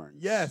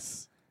Acorns.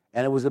 Yes.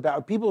 And it was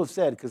about, people have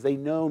said, because they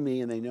know me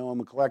and they know I'm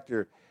a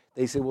collector,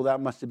 they say, well, that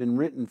must have been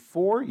written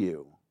for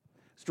you.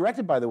 It's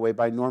directed, by the way,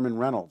 by Norman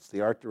Reynolds,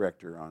 the art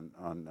director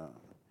on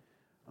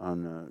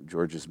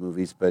George's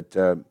movies. But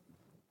no,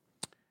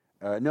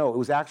 it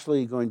was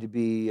actually going to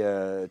be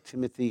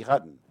Timothy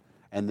Hutton.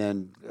 And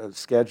then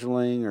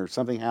scheduling or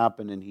something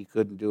happened and he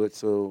couldn't do it,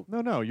 so...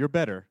 No, you're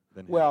better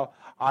than him. Well,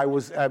 I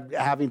was,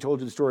 having told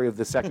you the story of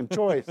the second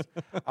choice,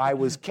 I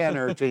was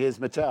Kenner to his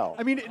Mattel.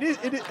 I mean, it is...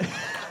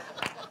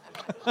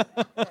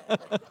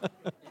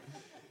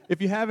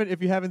 If you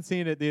haven't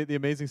seen it, the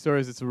Amazing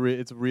Stories, it's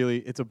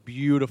a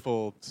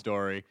beautiful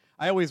story.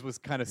 I always was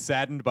kind of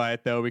saddened by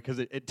it though, because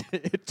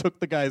it took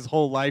the guy's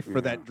whole life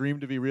for that dream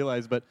to be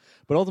realized. But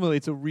ultimately,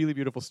 it's a really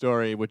beautiful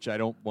story, which I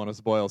don't want to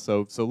spoil.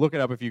 So look it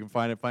up if you can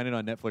find it. Find it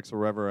on Netflix or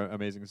wherever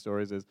Amazing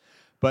Stories is.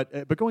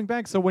 But going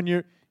back, so when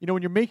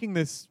you're making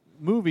this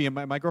movie, and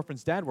my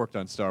girlfriend's dad worked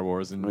on Star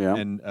Wars,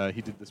 and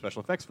he did the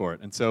special effects for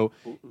it, and so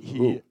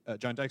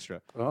John Dykstra.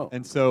 Oh.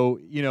 And so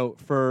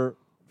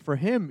for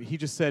him, he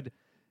just said,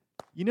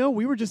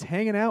 we were just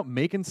hanging out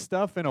making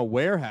stuff in a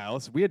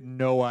warehouse. We had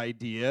no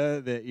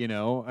idea that,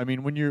 I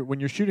mean, when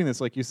you're shooting this,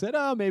 like you said,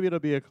 maybe it'll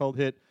be a cult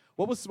hit.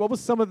 What was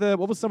some of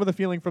the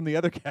feeling from the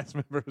other cast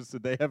members?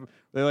 They're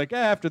like,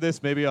 after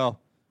this, maybe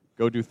I'll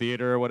go do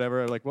theater or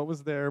whatever. Like, what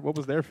was their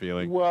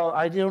feeling? Well,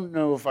 I don't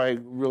know if I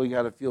really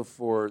got a feel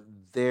for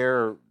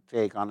their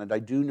take on it. I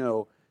do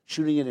know,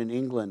 shooting it in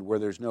England, where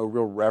there's no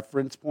real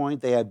reference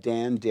point, they have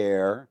Dan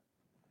Dare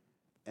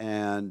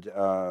and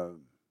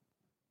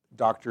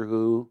Doctor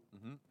Who.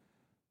 Mm-hmm.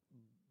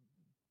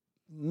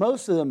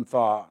 Most of them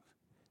thought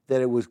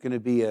that it was going to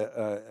be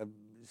a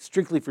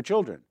strictly for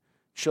children,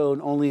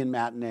 shown only in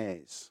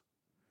matinees,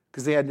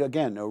 because they had,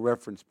 again, no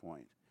reference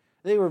point.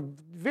 They were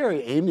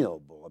very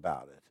amiable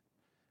about it,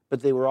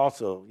 but they were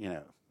also,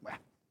 well,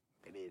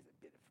 maybe it's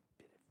a bit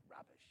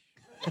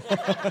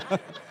of rubbish.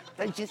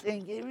 Don't you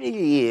think it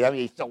really? I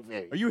mean, it's so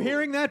very. Are you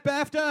hearing that,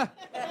 BAFTA?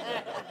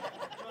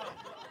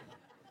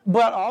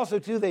 But also,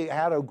 too, they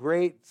had a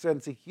great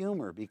sense of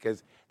humor,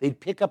 because they'd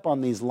pick up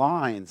on these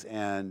lines.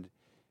 And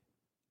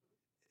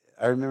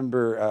I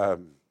remember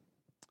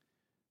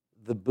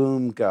the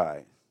boom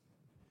guy.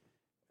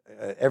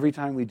 Every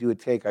time we do a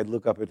take, I'd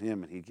look up at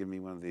him, and he'd give me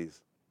one of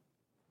these.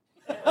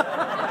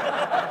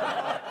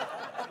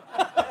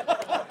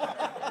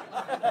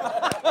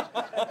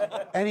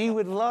 And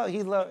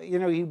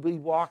he'd be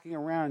walking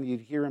around,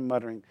 you'd hear him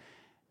muttering,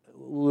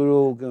 "We're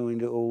all going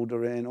to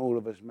Alderaan, all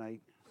of us,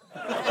 mate."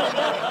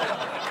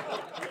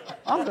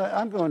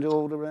 I'm going to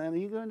Alderaan. Are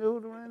you going to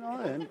Alderaan?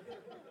 I am.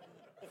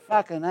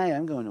 Fucking A,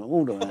 I'm going to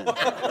Alderaan.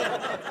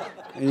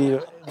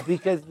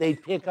 Because they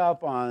pick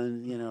up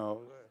on,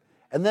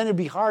 and then it'd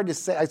be hard to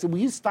say. I said, will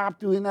you stop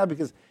doing that?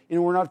 Because,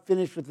 we're not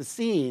finished with the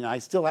scene. I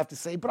still have to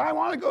say, but I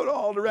want to go to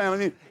Alderaan. I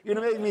mean, you're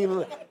going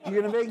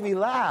to make me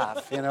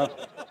laugh,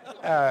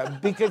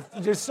 because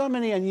there's so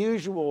many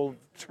unusual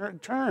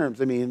terms.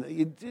 I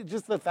mean,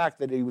 just the fact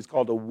that he was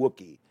called a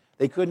Wookiee.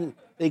 They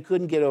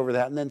couldn't get over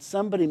that. And then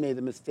somebody made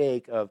the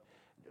mistake of,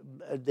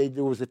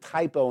 there was a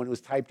typo and it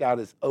was typed out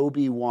as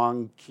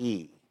Obi-Wan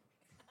Key,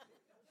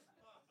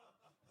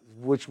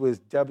 which was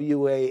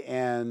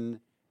WAN-KI.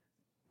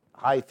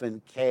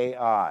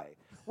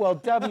 Well,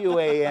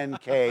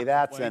 WANK,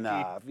 that's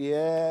enough.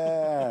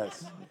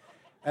 Yes.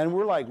 And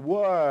we're like,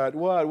 what?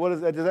 What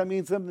is that? Does that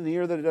mean something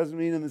here that it doesn't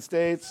mean in the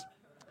States?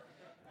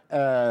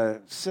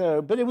 But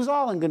it was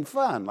all in good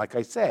fun, like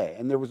I say.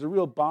 And there was a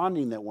real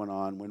bonding that went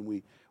on when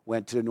we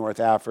went to North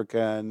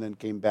Africa and then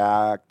came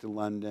back to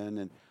London.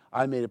 And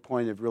I made a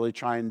point of really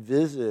trying to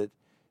visit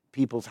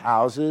people's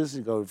houses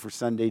and go for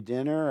Sunday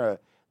dinner.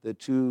 The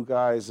two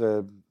guys,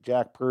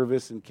 Jack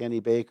Purvis and Kenny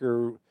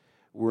Baker,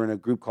 were in a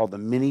group called the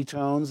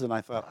Minitones, and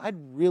I thought, I'd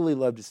really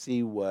love to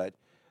see what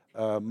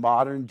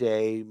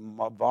modern-day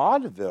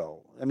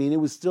vaudeville. I mean, it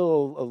was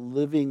still a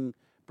living,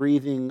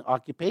 breathing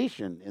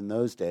occupation in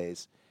those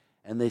days.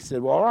 And they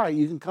said, well, all right,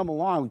 you can come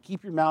along.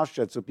 Keep your mouth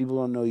shut so people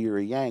don't know you're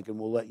a Yank, and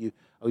we'll let you.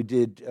 We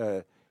did,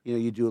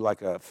 you do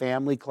like a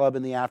family club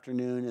in the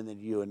afternoon, and then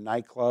you do a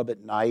nightclub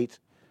at night.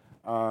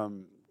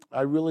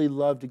 I really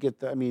love to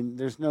get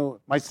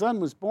my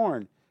son was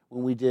born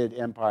when we did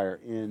Empire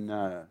in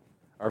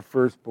our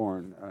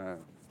firstborn.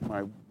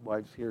 My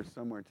wife's here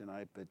somewhere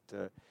tonight, but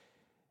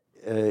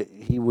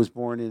he was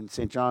born in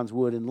St. John's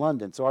Wood in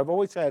London. So I've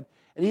always had,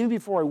 and even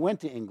before I went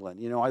to England,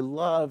 I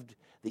loved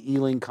the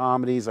Ealing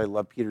comedies. I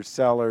loved Peter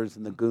Sellers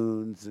and the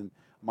Goons and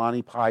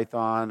Monty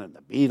Python and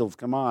the Beatles.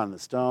 Come on, the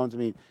Stones. I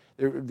mean,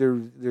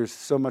 there's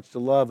so much to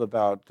love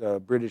about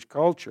British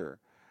culture.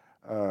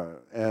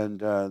 And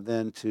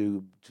then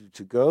to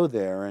go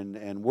there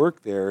and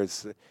work there,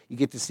 you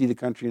get to see the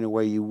country in a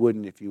way you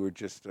wouldn't if you were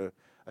just a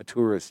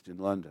tourist in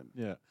London.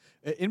 Yeah.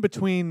 In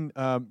between,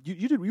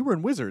 you were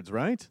in Wizards,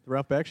 right? The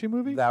Ralph Bakshi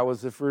movie? That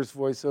was the first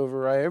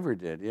voiceover I ever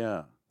did,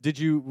 yeah.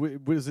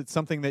 Was it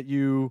something that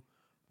you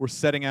were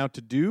setting out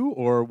to do,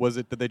 or was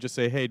it that they just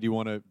say, hey, do you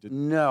want to?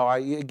 No,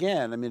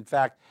 in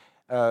fact,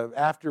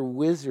 after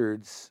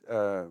Wizards,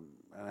 and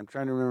I'm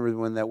trying to remember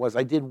when that was,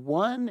 I did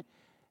one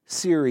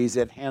series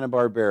at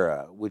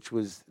Hanna-Barbera, which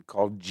was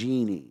called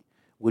Genie,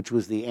 which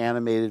was the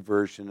animated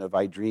version of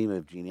I Dream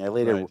of Jeannie. I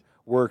later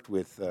worked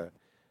with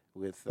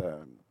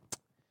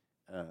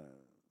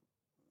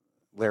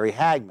Larry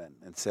Hagman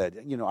and said,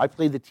 I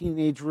played the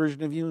teenage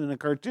version of you in a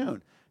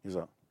cartoon. He's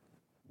like,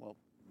 well,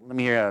 let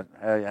me hear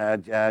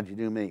how'd you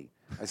do me.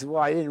 I said,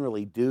 well, I didn't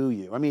really do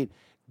you. I mean,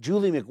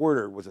 Julie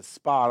McWhirter was a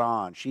spot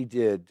on. She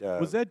did.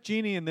 Was that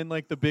Genie and then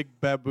like the big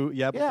baboon?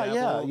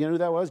 Yeah. You know who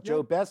that was? Yep.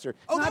 Joe Besser.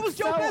 Oh, that was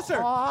Joe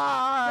Besser.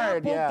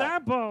 Hard.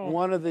 Dabble.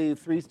 One of the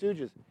Three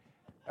Stooges.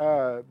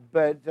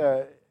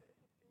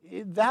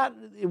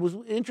 It was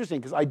interesting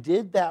because I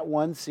did that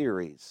one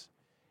series,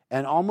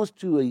 and almost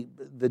to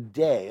the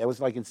day, I was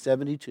like in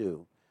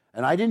 72,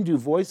 and I didn't do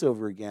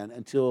voiceover again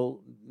until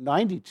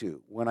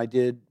 92 when I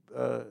did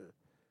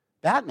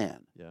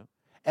Batman. Yeah.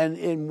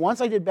 And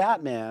once I did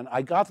Batman,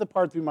 I got the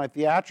part through my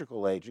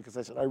theatrical agent because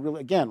I said,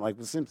 again, like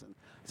The Simpsons,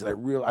 I said,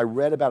 I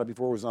read about it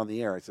before it was on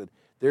the air. I said,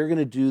 they're going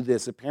to do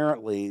this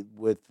apparently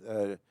with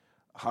a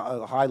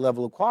high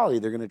level of quality.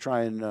 They're going to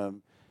try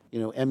and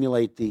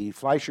emulate the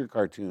Fleischer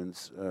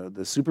cartoons,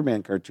 the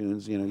Superman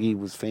cartoons. He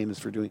was famous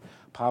for doing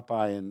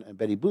Popeye and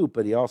Betty Boop,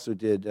 but he also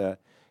did,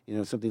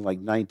 something like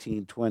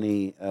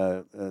 1920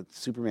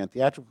 Superman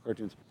theatrical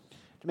cartoons.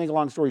 To make a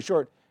long story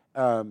short,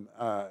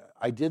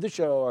 I did the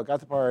show, I got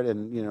the part,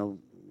 and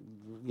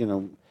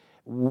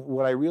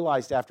what I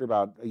realized after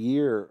about a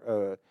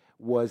year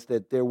was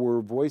that there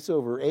were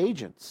voiceover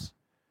agents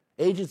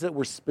that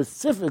were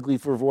specifically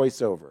for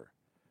voiceover.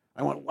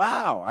 I went,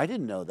 wow, I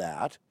didn't know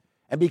that.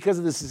 And because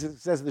of the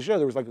success of the show,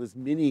 there was like this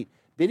mini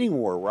bidding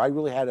war where I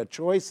really had a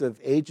choice of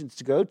agents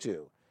to go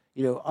to.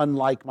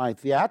 Unlike my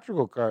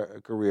theatrical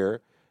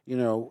career,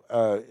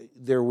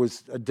 there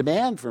was a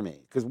demand for me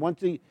because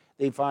once they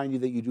find you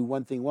that you do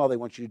one thing well, they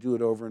want you to do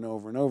it over and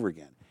over and over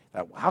again.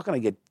 How can I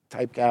get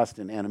typecast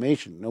in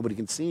animation? Nobody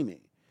can see me.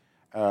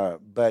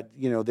 But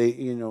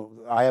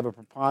I have a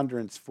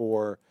preponderance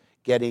for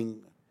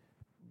getting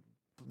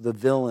the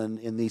villain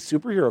in these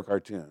superhero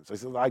cartoons. I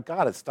said, I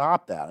got to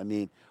stop that. I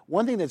mean,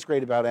 one thing that's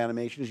great about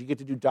animation is you get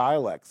to do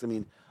dialects. I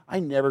mean, I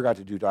never got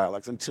to do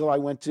dialects until I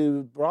went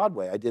to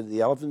Broadway. I did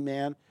The Elephant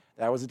Man.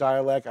 That was a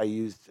dialect. I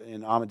used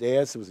in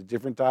Amadeus. It was a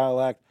different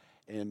dialect.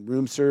 and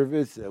Room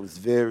Service. That was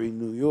very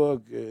New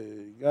York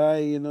guy,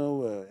 you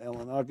know.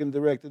 Alan Arkin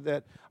directed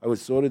that. I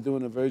was sort of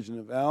doing a version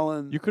of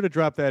Alan. You could have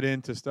dropped that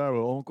in to start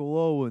with Uncle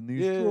Owen,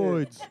 these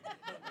droids.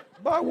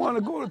 But I want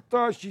to go to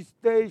Tashi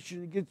Station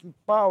and get some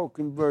power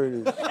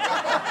converters.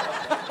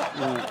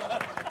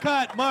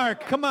 Cut,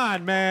 Mark. Come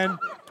on, man.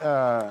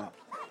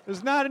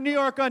 There's not a New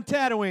York on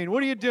Tatooine.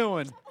 What are you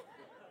doing?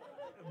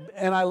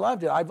 And I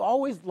loved it. I've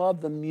always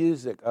loved the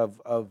music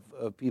of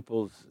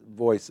people's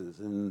voices.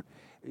 And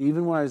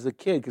even when I was a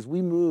kid, because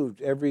we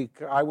moved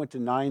I went to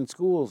 9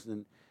 schools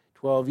in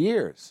 12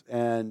 years.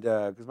 And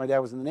because my dad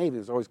was in the Navy, it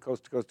was always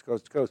coast to coast to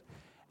coast to coast.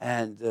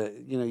 And,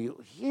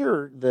 you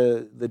hear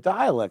the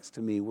dialects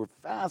to me were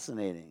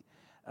fascinating.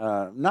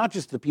 Not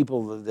just the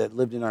people that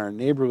lived in our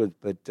neighborhood,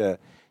 but,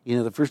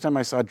 the first time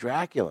I saw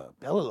Dracula,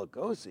 Bela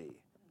Lugosi,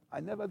 I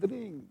never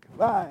drink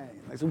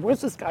wine. I said, where's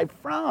this guy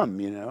from,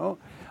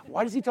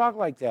 Why does he talk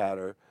like that?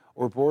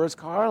 Or Boris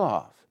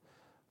Karloff.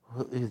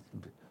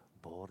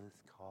 Boris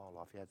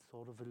Karloff, he had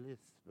sort of a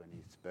lisp when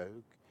he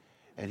spoke.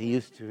 And he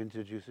used to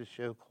introduce a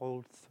show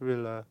called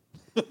Thriller.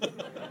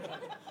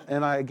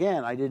 And I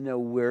didn't know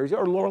where he's,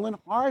 or Laurel and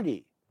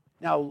Hardy.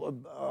 Now,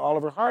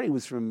 Oliver Hardy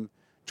was from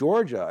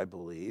Georgia, I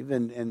believe,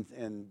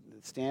 and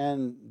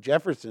Stan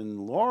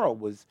Jefferson Laurel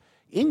was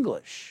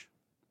English,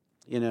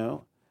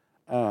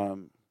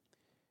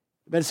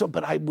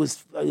 But I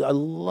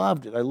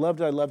loved it. I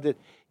loved it.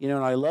 And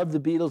I loved the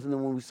Beatles. And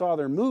then when we saw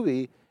their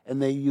movie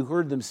and you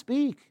heard them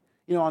speak,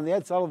 on the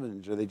Ed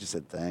Sullivan show, they just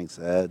said, thanks,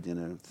 Ed,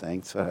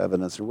 thanks for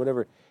having us or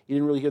whatever. You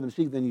didn't really hear them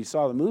speak. Then you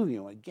saw the movie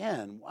and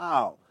again,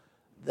 wow,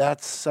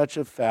 that's such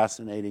a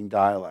fascinating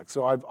dialect.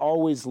 So I've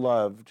always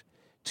loved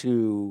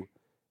to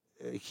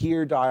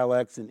hear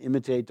dialects and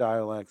imitate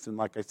dialects. And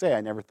like I say,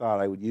 I never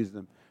thought I would use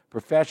them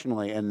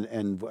professionally.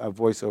 And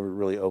voiceover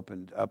really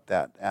opened up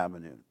that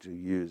avenue to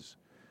use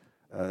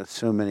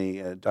so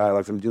many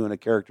dialects. I'm doing a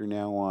character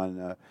now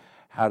on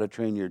How to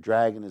Train Your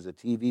Dragon as a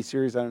TV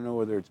series. I don't know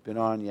whether it's been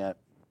on yet.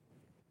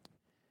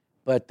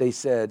 But they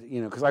said,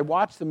 because I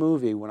watched the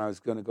movie when I was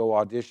going to go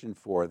audition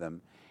for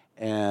them,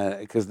 and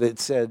because it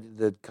said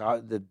the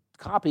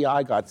copy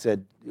I got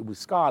said it was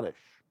Scottish,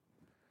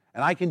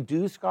 and I can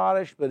do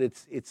Scottish, but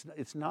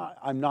it's not.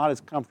 I'm not as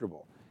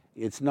comfortable.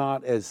 It's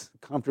not as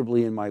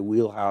comfortably in my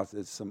wheelhouse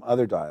as some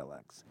other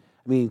dialects.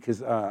 I mean,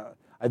 because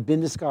I've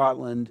been to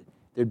Scotland.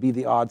 There'd be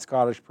the odd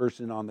Scottish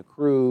person on the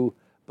crew,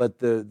 but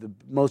the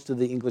most of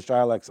the English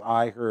dialects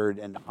I heard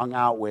and hung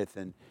out with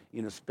and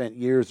spent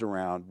years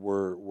around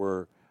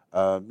were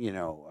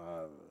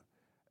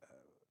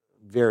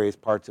various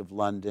parts of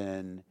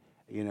London,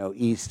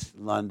 East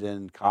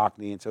London,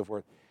 Cockney, and so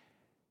forth.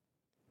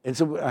 And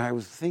so I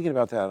was thinking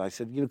about that. I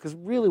said, because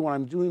really when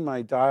I'm doing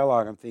my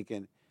dialogue, I'm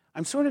thinking,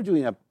 I'm sort of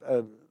doing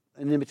an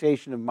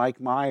imitation of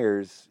Mike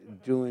Myers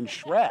doing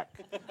Shrek,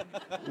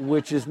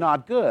 which is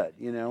not good.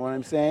 You know what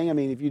I'm saying? I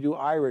mean, if you do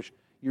Irish,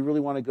 you really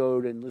want to go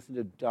and listen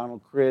to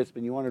Donald Crisp,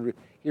 and you want to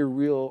hear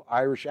real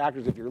Irish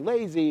actors. If you're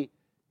lazy,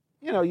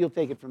 you'll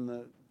take it from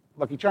the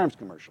Lucky Charms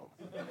commercial.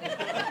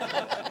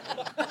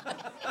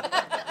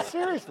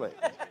 Seriously.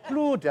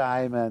 Blue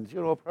diamonds,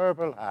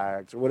 purple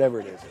hearts, or whatever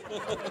it is.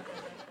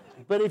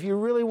 But if you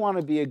really want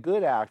to be a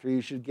good actor,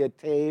 you should get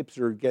tapes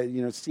or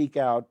seek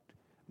out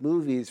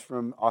movies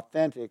from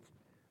authentic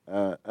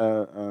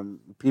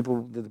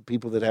people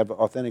that have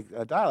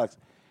authentic dialects.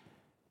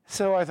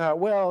 So I thought,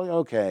 well,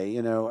 okay,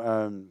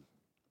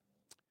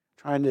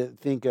 trying to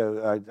think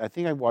of, I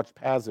think I watched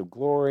Paths of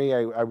Glory.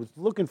 I was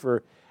looking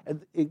for,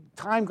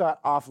 time got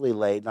awfully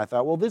late, and I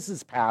thought, well, this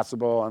is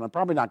passable, and I'm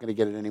probably not going to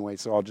get it anyway,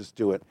 so I'll just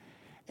do it.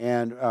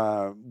 And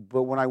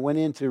but when I went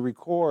in to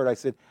record, I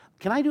said,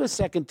 can I do a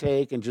second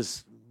take and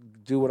just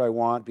do what I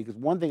want? Because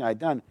one thing I'd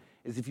done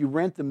is if you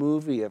rent the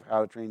movie of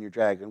How to Train Your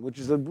Dragon, which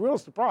is a real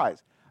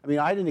surprise. I mean,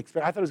 I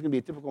thought it was going to be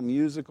a typical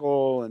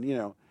musical,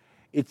 and,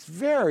 it's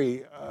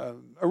very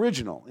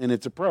original in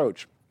its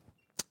approach,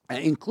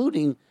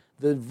 including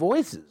the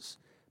voices,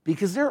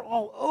 because they're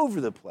all over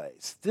the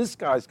place. This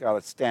guy's got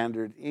a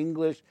standard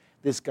English.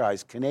 This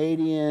guy's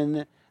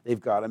Canadian.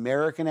 They've got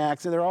American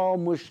accent. They're all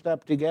mushed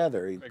up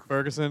together. Like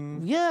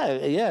Ferguson?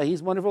 Yeah,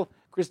 he's wonderful.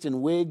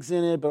 Kristen Wiig's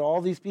in it, but all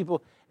these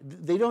people,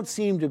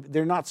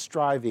 they're not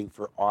striving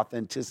for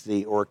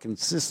authenticity or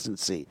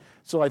consistency.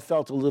 So I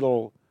felt a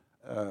little,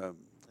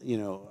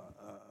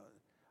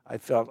 I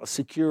felt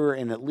secure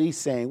in at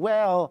least saying,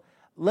 well,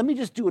 let me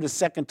just do it a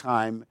second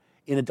time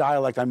in a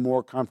dialect I'm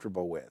more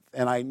comfortable with.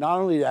 And not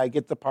only did I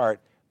get the part,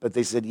 but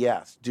they said,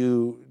 yes,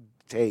 do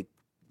take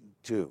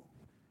 2.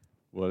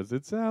 What does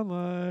it sound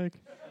like?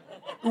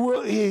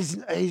 Well, his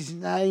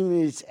name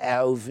is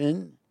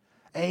Alvin.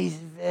 He's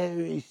a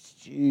very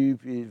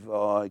stupid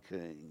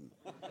Viking.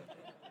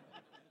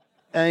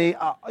 And,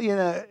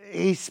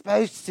 he's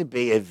supposed to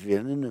be a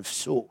villain of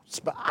sorts,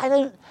 but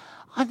I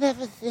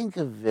never think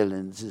of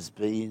villains as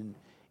being,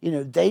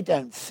 they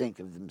don't think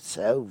of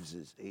themselves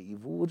as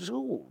evil at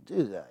all,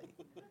 do they?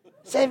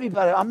 It's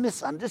everybody, I'm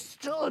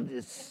misunderstood.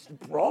 It's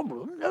a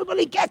problem.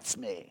 Nobody gets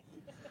me.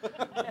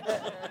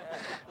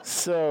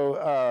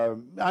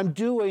 So I'm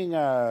doing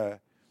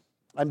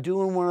I'm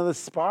doing one of the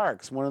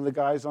Sparks, one of the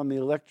guys on the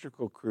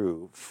electrical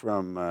crew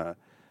from the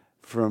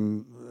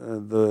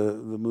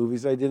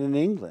movies I did in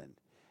England.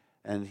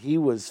 And he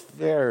was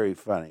very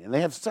funny. And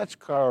they have such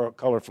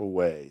colorful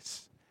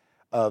ways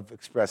of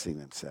expressing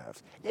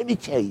themselves. Let me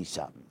tell you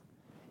something.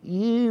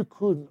 You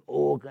couldn't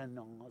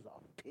organize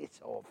a piss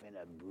off in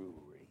a brewery.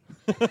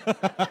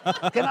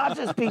 Can I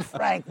just be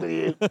frank with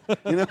you?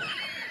 You know,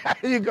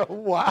 you go,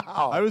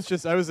 wow. I was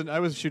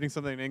shooting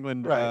something in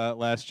England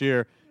last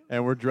year,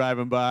 and we're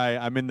driving by.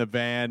 I'm in the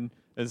van.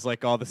 It's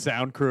like all the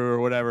sound crew or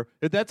whatever.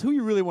 That's who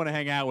you really want to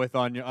hang out with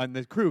on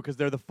the crew because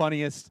they're the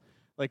funniest.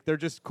 Like, they're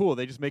just cool.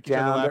 They just make each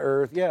other laugh. Down to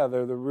earth. Yeah,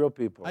 they're the real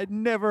people. I'd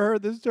never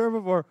heard this term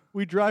before.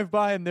 We drive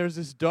by, and there's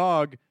this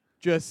dog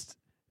just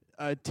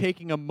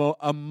taking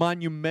a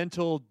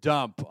monumental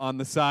dump on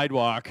the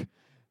sidewalk.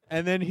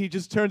 And then he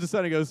just turns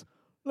aside and goes,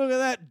 "Look at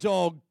that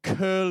dog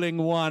curling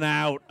one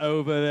out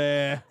over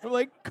there." I'm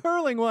like,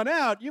 curling one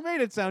out? You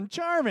made it sound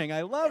charming.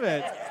 I love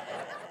it.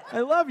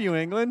 I love you,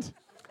 England.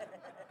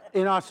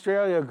 In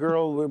Australia, a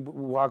girl would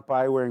walk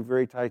by wearing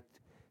very tight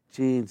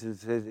jeans and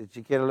says, "Did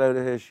you get a load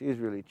of her? She's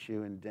really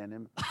chewing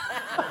denim."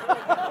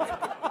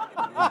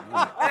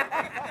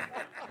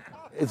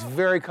 It's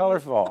very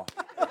colorful,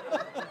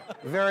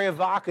 very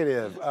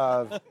evocative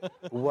of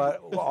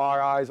what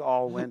our eyes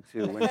all went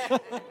to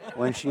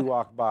when she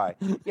walked by.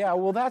 Yeah,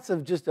 well, that's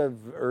just a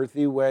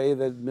earthy way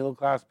that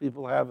middle-class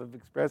people have of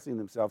expressing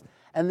themselves.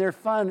 And they're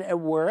fun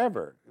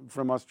wherever,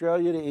 from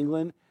Australia to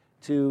England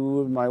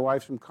to my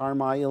wife's from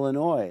Carmi,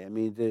 Illinois. I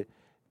mean,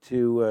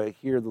 to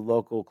hear the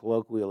local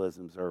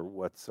colloquialisms are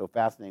what's so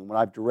fascinating. When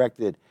I've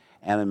directed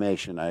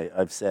animation,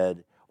 I've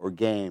said, or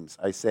games,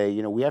 I say,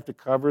 we have to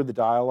cover the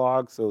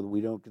dialogue so that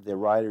we don't get the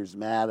writers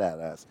mad at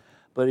us.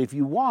 But if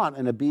you want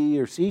in a B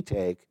or C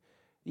take,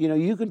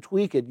 you can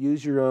tweak it,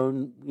 use your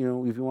own,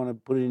 if you want to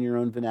put it in your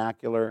own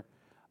vernacular,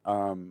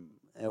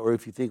 or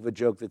if you think of a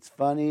joke that's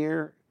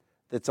funnier,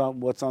 that's on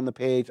what's on the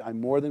page, I'm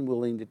more than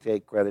willing to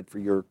take credit for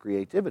your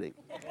creativity.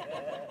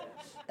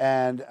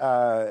 And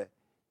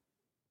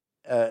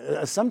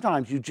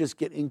sometimes you just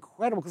get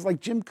incredible, because like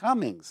Jim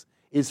Cummings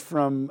is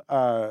from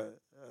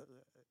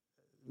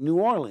New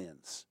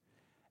Orleans,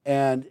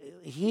 and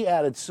he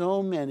added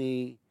so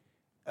many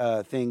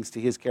things to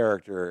his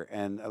character.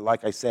 And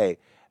like I say,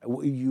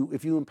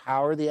 if you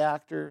empower the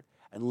actor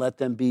and let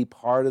them be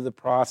part of the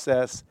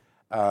process,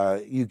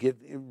 you get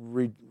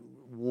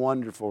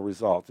wonderful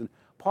results. And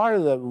part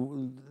of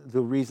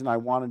the reason I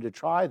wanted to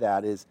try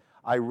that is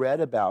I read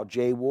about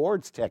Jay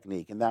Ward's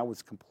technique, and that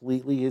was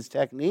completely his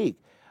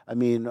technique. I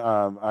mean,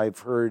 I've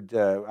heard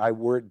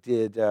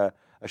did a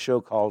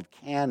show called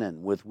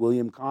Canon with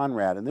William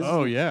Conrad, and this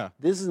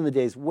is in the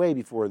days way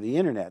before the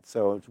internet,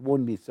 so it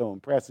wouldn't be so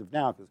impressive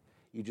now because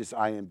you just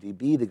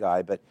IMDb the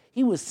guy. But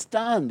he was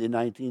stunned in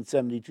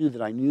 1972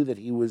 that I knew that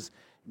he was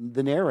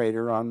the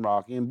narrator on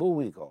Rocky and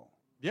Bullwinkle.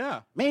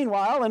 Yeah.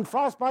 Meanwhile, in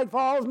Frostbite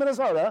Falls,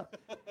 Minnesota.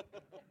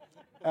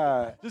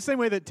 The same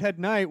way that Ted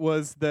Knight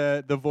was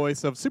the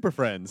voice of Super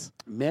Friends.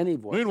 Many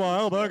voices.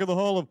 Meanwhile, back at the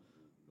Hall of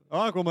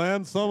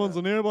Aquaman summons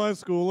a nearby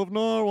school of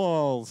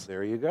narwhals.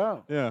 There you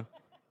go. Yeah.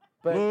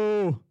 But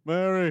Blue,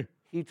 Mary.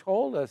 He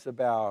told us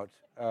about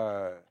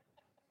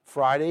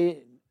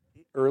Friday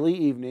early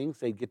evenings.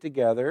 They'd get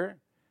together.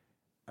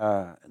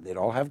 And they'd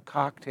all have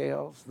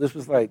cocktails. This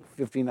was like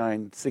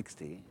 59,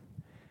 60.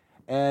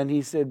 And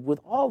he said, with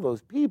all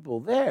those people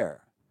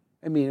there,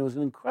 I mean, it was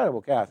an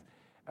incredible cast.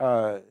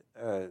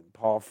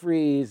 Paul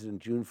Frees and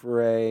June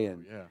Foray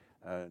and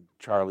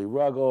Charlie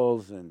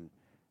Ruggles and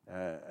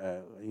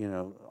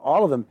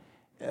all of them.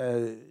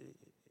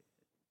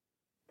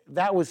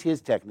 That was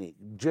his technique.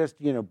 Just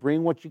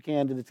bring what you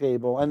can to the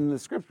table. And the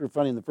scripts were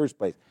funny in the first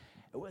place.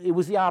 It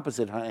was the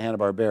opposite,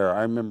 Hanna-Barbera.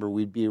 I remember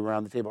we'd be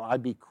around the table.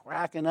 I'd be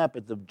cracking up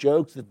at the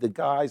jokes that the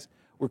guys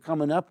were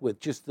coming up with,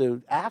 just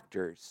the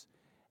actors.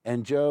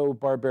 And Joe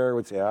Barbera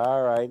would say,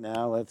 "All right,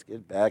 now let's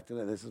get back to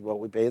that. This is what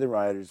we pay the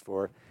writers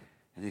for."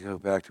 And you go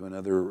back to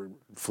another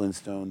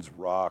Flintstones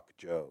rock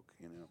joke,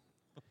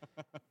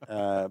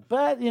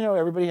 But,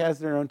 everybody has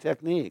their own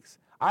techniques.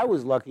 I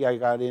was lucky I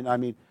got in. I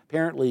mean,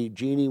 apparently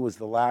Jeannie was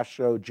the last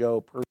show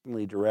Joe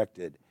personally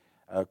directed.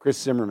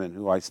 Chris Zimmerman,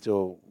 who I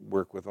still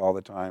work with all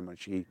the time, and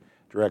she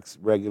directs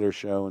regular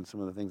show and some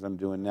of the things I'm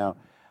doing now.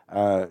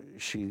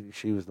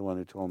 She was the one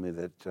who told me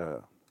that,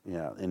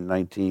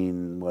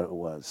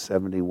 in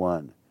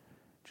 71,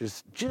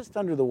 just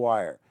under the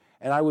wire.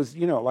 And I was,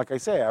 like I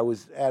say, I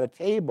was at a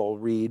table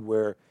read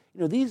where,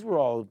 these were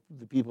all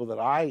the people that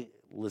I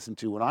listened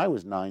to when I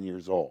was 9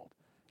 years old.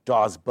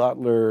 Dawes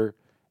Butler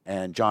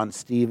and John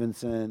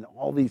Stevenson,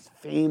 all these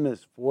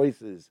famous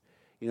voices,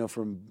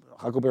 from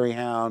Huckleberry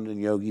Hound and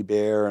Yogi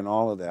Bear and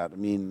all of that. I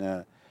mean,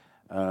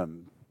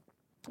 I'm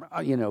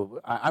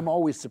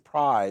always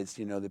surprised,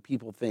 that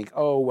people think,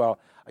 oh, well,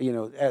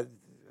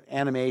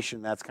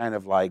 animation, that's kind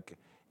of like,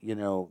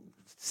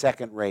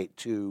 second rate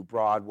to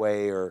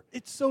Broadway or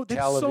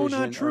television so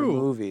not true.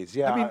 Or movies.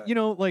 Yeah, I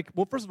mean,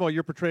 first of all,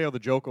 your portrayal of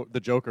the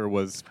Joker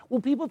was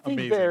people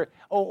think amazing. they're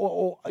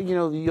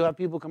you have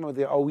people come up with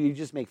you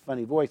just make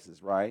funny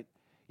voices, right?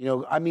 You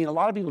know, I mean, a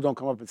lot of people don't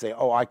come up and say,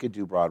 "Oh, I could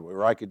do Broadway,"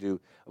 or "I could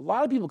do." A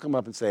lot of people come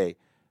up and say,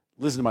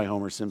 "Listen to my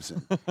Homer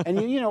Simpson,"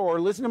 and you know,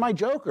 or listen to my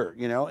Joker.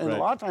 You know, and Right.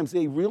 a lot of times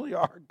they really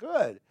are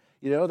good.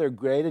 You know, they're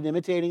great at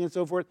imitating and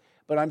so forth.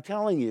 But I'm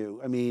telling you,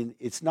 I mean,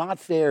 it's not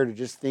fair to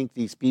just think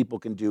these people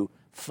can do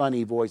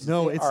funny voices.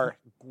 No, they are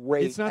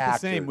great. It's not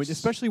actors. the same,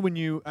 especially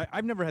when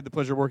I've never had the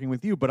pleasure of working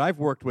with you, but I've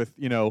worked with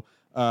D.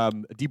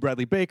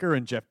 Bradley Baker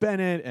and Jeff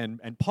Bennett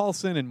and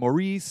Paulson and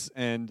Maurice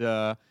and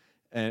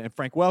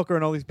Frank Welker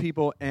and all these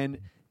people, and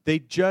they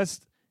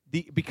just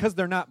because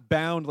they're not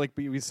bound, like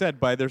we said,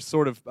 by their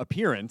sort of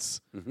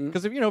appearance.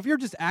 Because if you're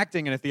just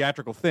acting in a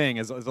theatrical thing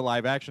as a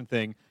live action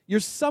thing, you're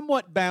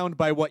somewhat bound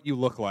by what you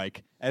look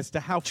like as to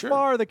how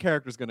far the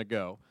character's going to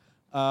go.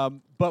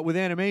 But with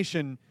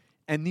animation,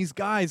 and these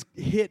guys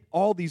hit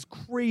all these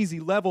crazy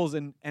levels,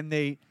 and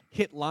they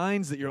hit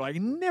lines that you're like,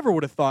 never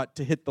would have thought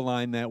to hit the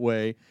line that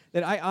way.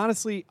 That I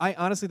honestly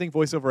think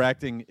voiceover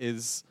acting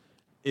is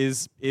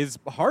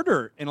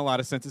harder in a lot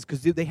of senses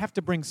because they have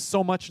to bring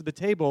so much to the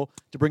table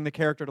to bring the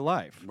character to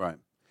life. Right.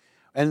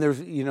 And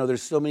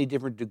there's so many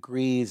different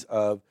degrees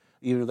of,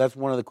 that's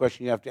one of the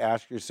questions you have to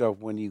ask yourself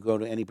when you go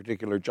to any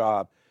particular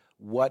job.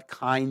 What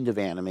kind of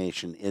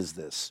animation is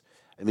this?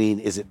 I mean,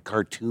 is it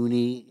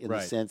cartoony in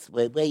the sense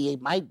where you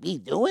might be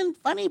doing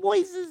funny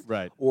voices?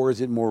 Right. Or is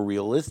it more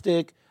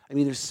realistic? I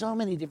mean, there's so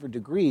many different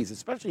degrees,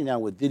 especially now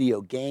with video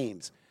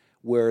games,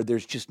 where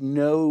there's just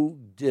no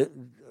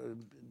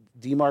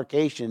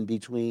demarcation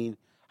between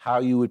how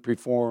you would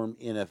perform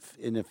in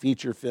a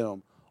feature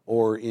film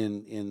or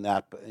in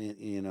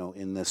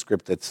the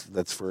script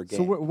that's for a game.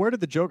 So where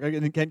did the joke?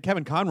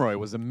 Kevin Conroy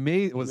was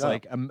amazing.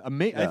 Like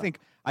amazing. Yeah. I think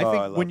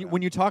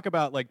when you talk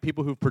about like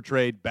people who've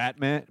portrayed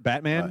Batman,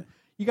 Right.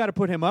 you got to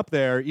put him up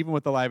there even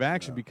with the live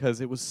action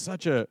because it was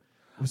such a.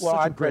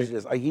 I'm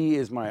prejudiced. He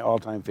is my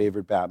all-time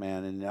favorite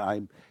Batman,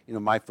 and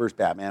my first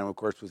Batman, of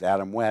course, was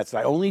Adam West.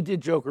 I only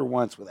did Joker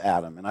once with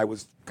Adam, and I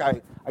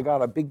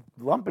got a big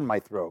lump in my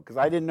throat because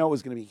I didn't know it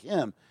was going to be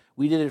him.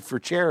 We did it for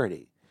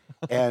charity,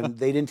 and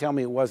they didn't tell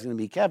me it wasn't going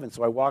to be Kevin.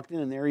 So I walked in,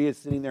 and there he is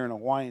sitting there in a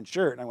Hawaiian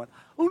shirt, and I went,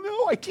 "Oh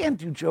no, I can't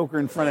do Joker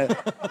in front of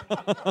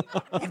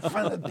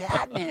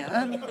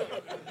Batman.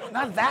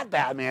 Not that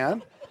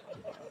Batman.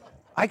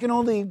 I can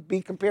only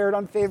be compared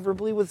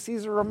unfavorably with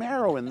Cesar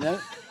Romero in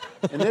this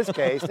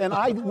case, and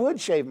I would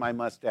shave my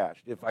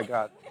mustache if I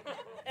got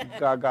an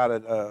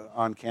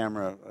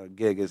on-camera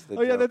gig as the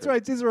Joker. That's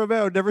right. Cesar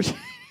Romero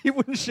he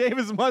wouldn't shave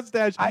his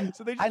mustache,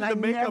 so they just did the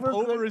makeup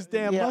over his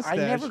damn mustache. I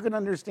never could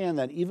understand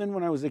that. Even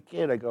when I was a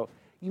kid, I go,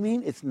 "You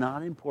mean it's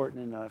not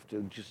important enough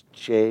to just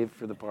shave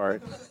for the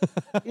part?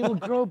 It'll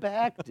grow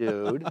back,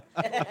 dude."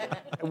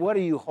 What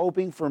are you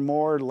hoping for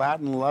more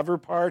Latin lover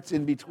parts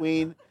in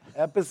between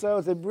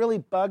episodes? It really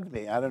bugged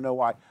me. I don't know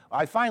why.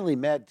 I finally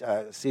met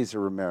Cesar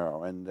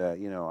Romero, and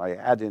I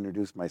had to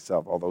introduce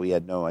myself, although he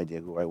had no idea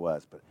who I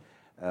was. But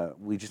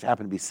we just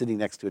happened to be sitting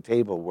next to a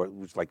table where it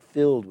was like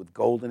filled with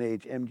Golden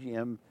Age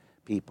MGM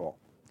people.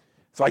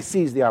 So I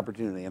seized the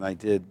opportunity, and I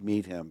did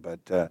meet him.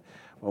 But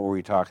what were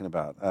we talking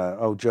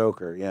about?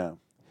 Joker, yeah.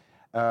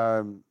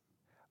 The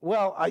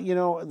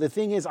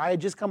thing is, I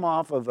had just come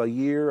off of a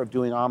year of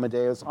doing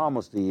Amadeus,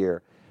 almost a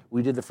year.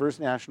 We did the first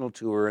national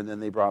tour, and then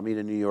they brought me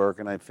to New York,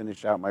 and I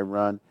finished out my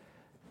run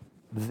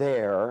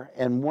there.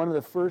 And one of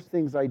the first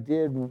things I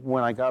did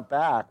when I got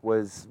back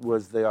was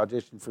the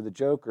audition for the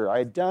Joker. I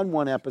had done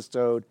one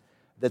episode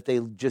that they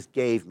just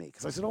gave me,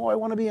 because I said, I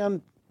want to be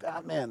on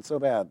Batman so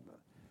bad.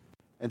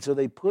 And so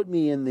they put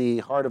me in the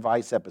Heart of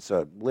Ice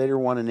episode, later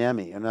won an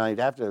Emmy. And I'd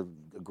have to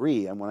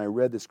agree, and when I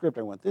read the script,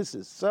 I went, this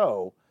is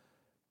so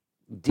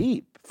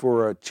deep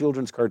for a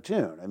children's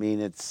cartoon. I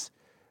mean, it's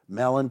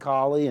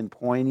melancholy and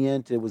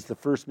poignant. It was the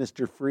first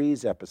Mr.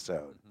 Freeze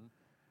episode.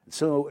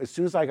 So as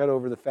soon as I got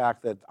over the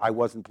fact that I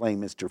wasn't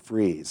playing Mr.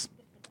 Freeze,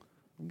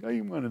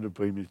 I wanted to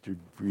play Mr.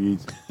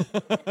 Freeze.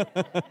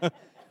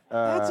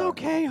 That's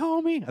okay,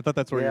 homie. I thought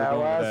that's where you were going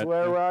with that.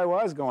 Where I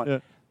was going. Yeah.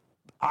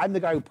 I'm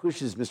the guy who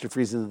pushes Mr.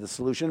 Freeze into the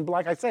solution. But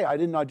like I say, I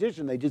didn't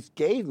audition. They just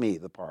gave me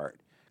the part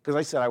because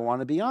I said I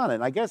want to be on it.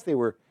 And I guess they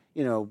were,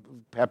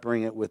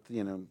 peppering it with,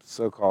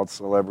 so-called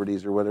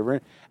celebrities or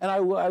whatever. And I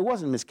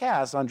wasn't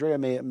miscast. Andrea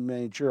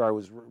made sure I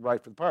was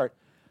right for the part.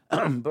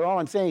 But all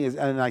I'm saying is,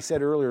 and I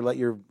said earlier, let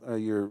your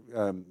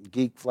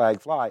geek flag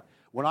fly.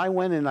 When I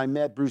went and I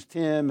met Bruce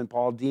Timm and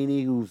Paul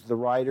Dini, who's the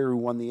writer who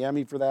won the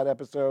Emmy for that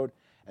episode,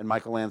 and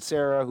Michael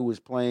Ansara, who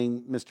was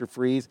playing Mr.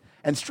 Freeze,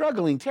 and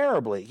struggling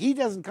terribly. He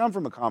doesn't come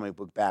from a comic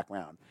book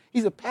background.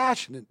 He's a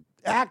passionate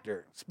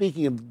actor.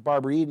 Speaking of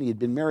Barbara Eden, he had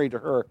been married to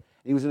her.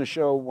 He was in a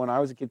show when I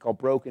was a kid called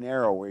Broken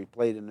Arrow, where he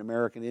played an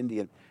American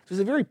Indian. So he's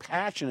a very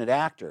passionate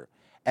actor.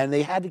 And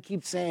they had to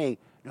keep saying,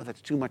 no,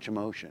 that's too much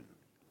emotion.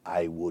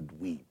 I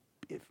would weep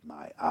if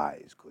my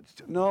eyes could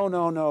still. No.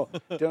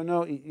 Don't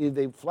know.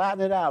 They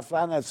flatten it out.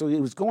 So he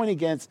was going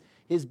against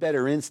his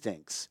better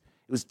instincts.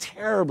 It was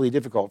terribly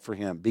difficult for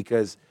him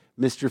because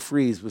Mr.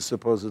 Freeze was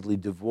supposedly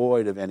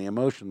devoid of any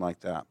emotion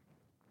like that.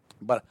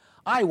 But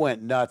I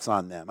went nuts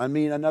on them. I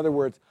mean, in other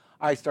words,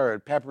 I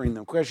started peppering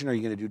them question, are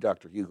you going to do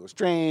Dr. Hugo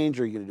Strange?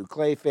 Are you going to do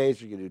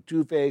Clayface? Are you going to do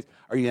Two-Face?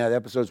 Are you going to have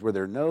episodes where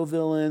there are no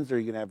villains? Are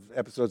you going to have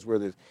episodes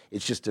where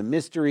it's just a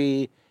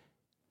mystery?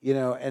 You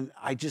know, and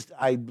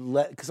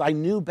because I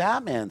knew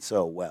Batman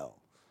so well.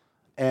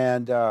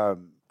 And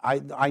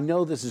I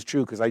know this is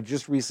true because I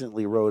just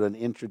recently wrote an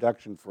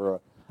introduction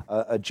for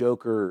a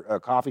Joker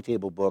coffee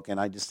table book, and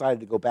I decided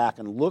to go back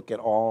and look at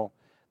all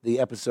the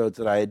episodes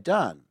that I had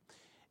done.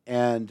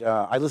 And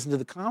I listened to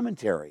the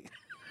commentary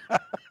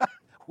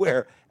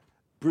where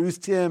Bruce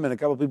Timm and a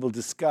couple people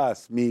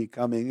discuss me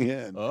coming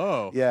in.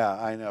 Oh. Yeah,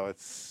 I know.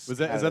 Is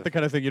that the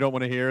kind of thing you don't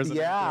want to hear?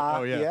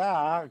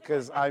 Yeah,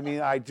 because I mean,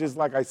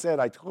 like I said,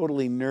 I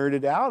totally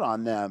nerded out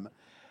on them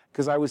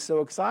because I was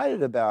so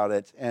excited about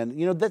it. And,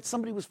 you know, that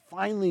somebody was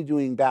finally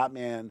doing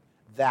Batman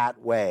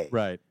that way.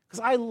 Right. Because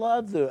I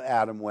love the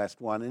Adam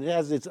West one, and it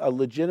has a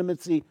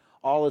legitimacy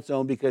all its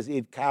own because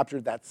it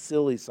captured that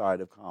silly side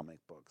of comic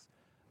books.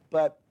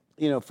 But,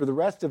 you know, for the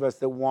rest of us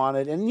that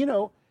wanted, and, you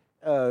know,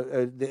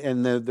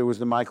 there was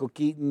the Michael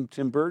Keaton,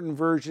 Tim Burton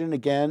version,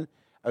 again,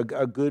 a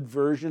good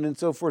version and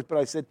so forth. But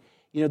I said,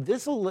 you know,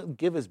 this will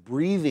give us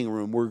breathing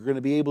room. We're going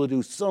to be able to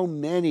do so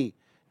many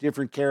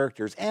different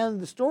characters. And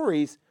the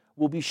stories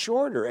will be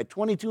shorter. At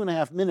 22 and a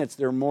half minutes,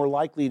 they're more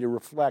likely to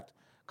reflect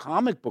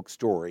comic book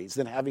stories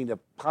than having to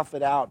puff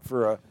it out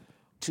for a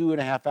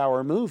 2.5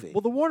 hour movie.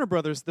 Well, the Warner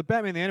Brothers, the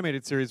Batman the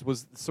Animated Series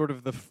was sort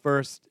of the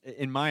first,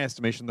 in my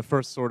estimation, the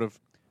first sort of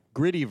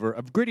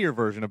grittier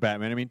version of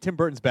Batman. I mean, Tim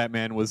Burton's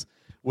Batman was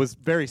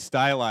very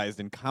stylized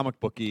and comic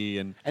booky,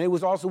 and it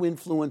was also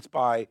influenced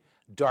by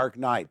Dark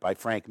Knight by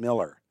Frank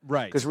Miller.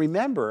 Right. Because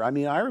remember,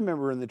 I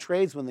remember in the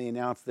trades when they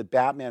announced that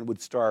Batman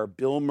would star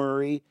Bill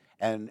Murray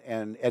and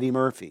Eddie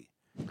Murphy.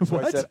 So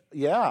What?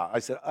 I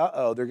said,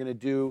 uh-oh, they're going to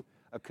do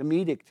a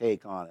comedic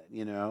take on it,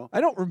 you know?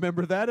 I don't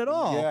remember that at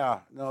all.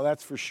 Yeah, no,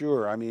 that's for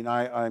sure. I mean,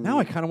 now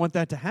I kind of want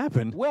that to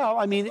happen. Well,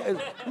 I mean,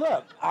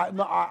 look,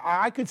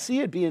 I could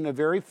see it being a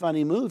very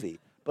funny movie,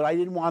 but I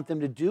didn't want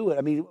them to do it.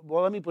 I mean,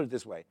 well, let me put it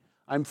this way.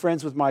 I'm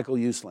friends with Michael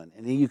Uslan,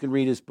 and you can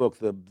read his book,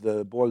 The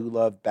Boy Who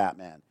Loved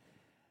Batman.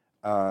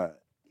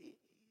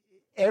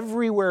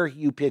 Everywhere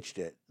you pitched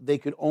it, they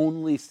could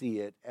only see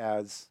it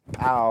as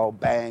pow,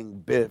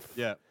 bang, biff.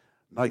 Yeah.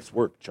 Nice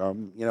work,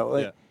 chum. You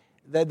know,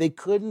 that they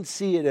couldn't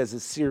see it as a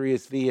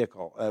serious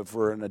vehicle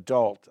for an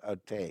adult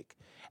take.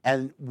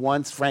 And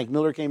once Frank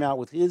Miller came out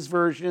with his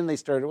version, they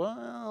started,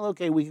 well,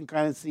 okay, we can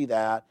kind of see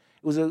that.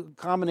 It was a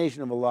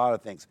combination of a lot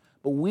of things.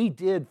 But we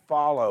did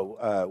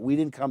follow, we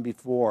didn't come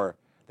before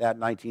that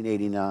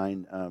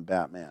 1989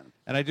 Batman.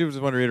 And I do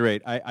just want to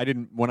reiterate, I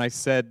didn't, when I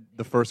said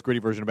the first gritty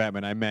version of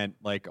Batman, I meant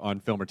like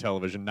on film or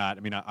television, not, I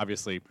mean,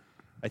 obviously,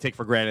 I take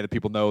for granted that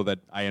people know that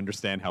I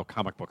understand how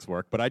comic books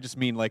work, but I just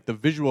mean like the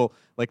visual,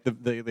 like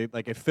the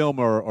like a film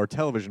or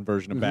television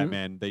version of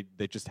Batman,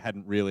 they just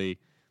hadn't really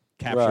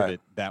captured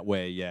it that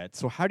way yet.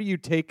 So how do you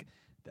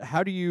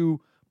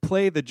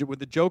play with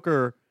the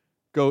Joker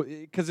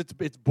because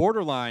it's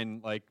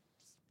borderline like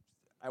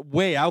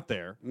way out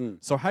there.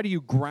 So how do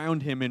you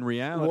ground him in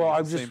reality? Well,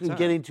 I'm just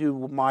getting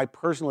to my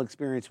personal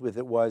experience with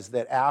it was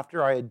that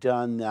after I had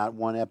done that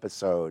one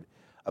episode,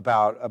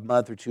 about a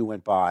month or two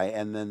went by,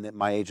 and then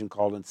my agent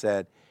called and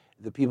said,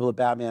 the people at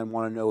Batman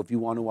want to know if you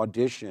want to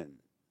audition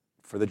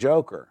for the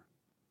Joker.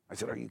 I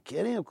said, are you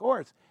kidding? Of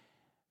course.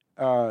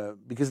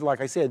 Because like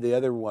I said, the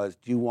other was,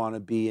 do you want to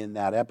be in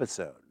that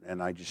episode?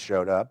 And I just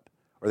showed up,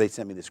 or they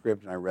sent me the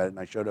script and I read it and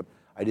I showed up.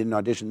 I didn't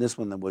audition. This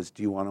one that was,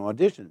 do you want to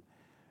audition?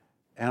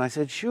 And I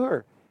said,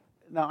 sure.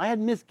 Now, I had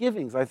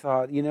misgivings. I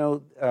thought, you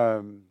know,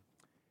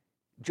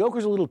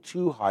 Joker's a little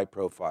too high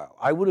profile.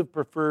 I would have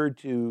preferred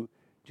to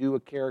do a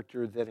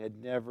character that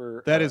had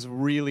never... That is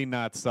really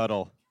not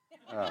subtle.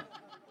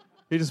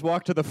 He just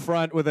walked to the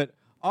front with it,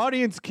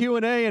 audience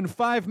Q&A in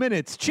 5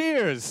 minutes.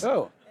 Cheers!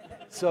 Oh,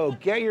 so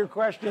get your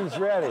questions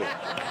ready.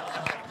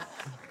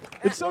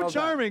 It's so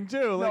charming,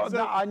 too.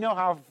 No, I know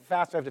how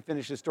fast I have to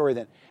finish the story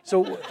then.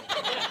 So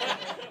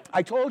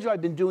I told you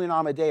I'd been doing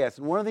Amadeus,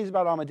 and one of the things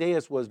about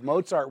Amadeus was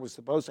Mozart was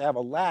supposed to have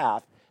a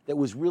laugh that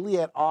was really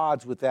at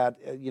odds with that,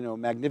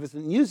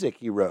 magnificent music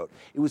he wrote.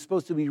 It was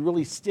supposed to be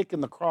really stick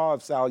in the craw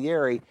of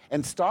Salieri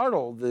and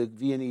startle the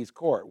Viennese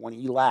court when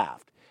he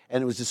laughed.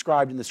 And it was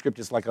described in the script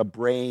as like a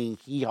braying,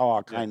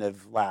 hee-haw kind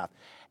of laugh.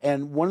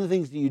 And one of the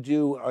things that you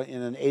do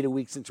in an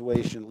 8-a-week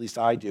situation, at least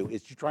I do,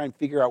 is you try and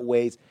figure out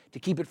ways to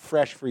keep it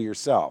fresh for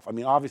yourself. I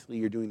mean, obviously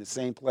you're doing the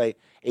same play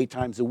 8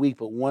 times a week,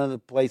 but one of the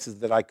places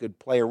that I could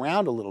play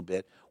around a little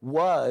bit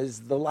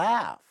was the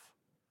laugh.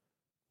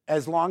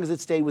 As long as it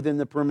stayed within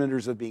the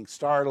perimeters of being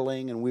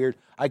startling and weird,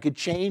 I could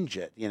change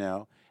it,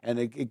 And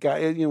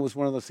it was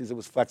one of those things that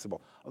was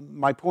flexible.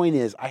 My point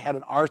is, I had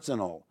an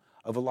arsenal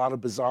of a lot of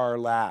bizarre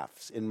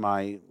laughs in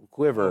my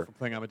quiver from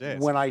playing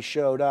Amadeus. When I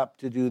showed up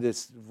to do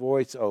this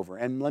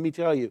voiceover. And let me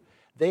tell you,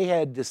 they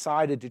had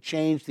decided to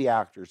change the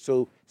actors.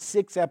 So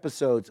 6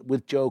 episodes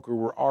with Joker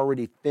were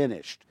already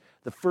finished.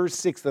 The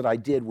first 6 that I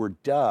did were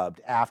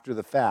dubbed after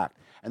the fact.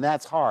 And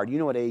that's hard. You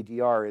know what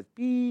ADR is?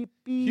 Beep,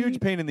 beep. Huge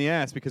pain in the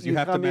ass because you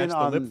have to match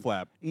the lip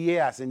flap.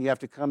 Yes, and you have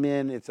to come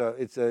in. It's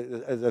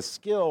a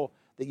skill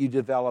that you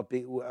develop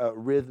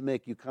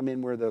rhythmic. You come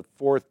in where the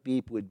fourth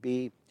beep would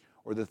be,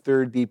 or the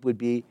third beep would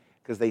be,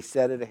 because they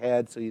set it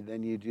ahead. So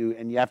then you do,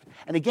 and you have to,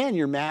 and again,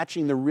 you're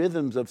matching the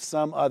rhythms of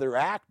some other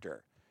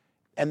actor.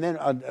 And then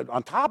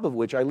on top of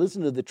which, I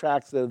listened to the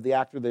tracks of the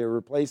actor they were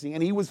replacing,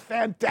 and he was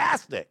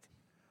fantastic.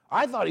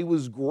 I thought he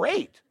was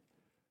great.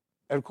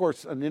 And of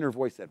course, an inner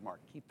voice said, "Mark,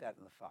 keep that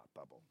in the thought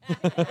bubble.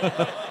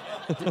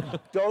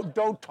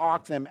 don't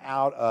talk them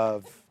out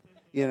of,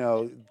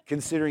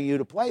 considering you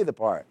to play the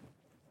part."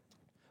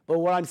 But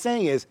what I'm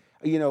saying is,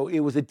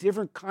 it was a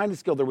different kind of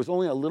skill. There was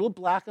only a little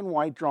black and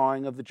white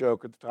drawing of the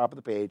Joker at the top of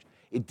the page.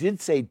 It did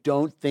say,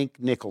 "Don't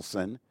think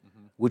Nicholson,"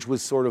 which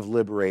was sort of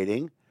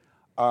liberating.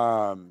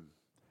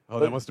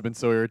 That must have been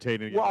so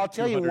irritating. Well, I'll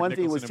tell you one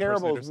thing that was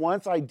terrible.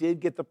 Once I did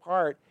get the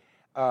part,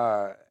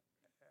 I've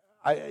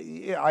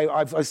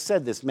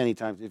said this many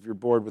times. If you're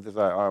bored with this,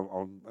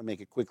 I'll make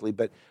it quickly.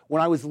 But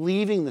when I was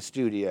leaving the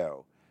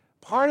studio,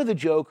 part of the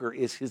Joker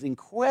is his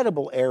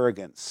incredible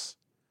arrogance.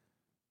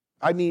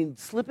 I mean,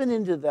 slipping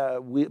into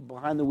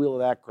behind the wheel of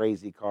that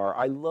crazy car.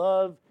 I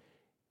love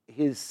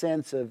his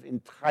sense of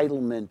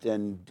entitlement,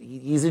 and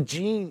he's a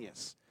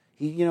genius.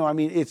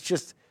 It's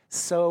just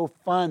so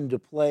fun to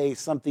play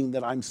something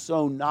that I'm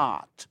so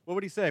not. What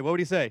would he say?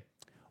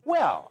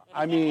 Well,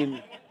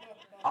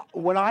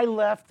 when I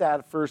left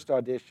that first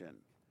audition,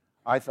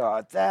 I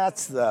thought,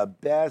 that's the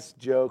best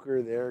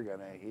Joker they're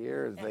going to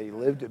hear as they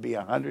live to be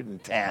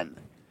 110.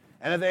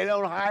 And if they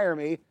don't hire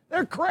me,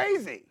 they're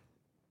crazy.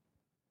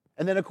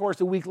 And then, of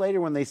course, a week later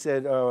when they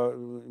said,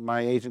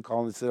 my agent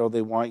called and said,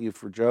 they want you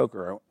for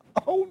Joker. I went,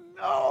 oh,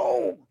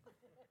 no,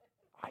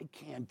 I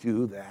can't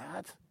do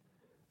that.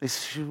 They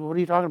said, what are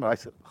you talking about? I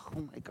said,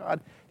 oh, my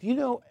God. Do you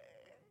know,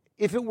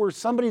 if it were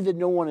somebody that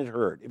no one had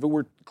heard, if it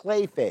were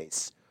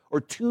Clayface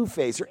or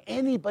Two-Face or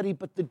anybody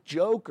but the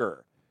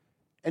Joker,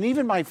 and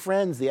even my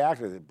friends, the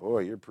actors, said, boy,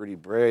 you're pretty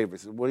brave. I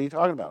said, what are you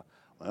talking about?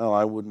 Well,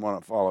 I wouldn't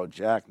want to follow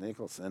Jack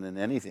Nicholson in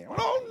anything.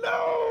 Oh, no!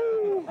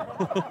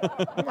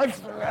 That's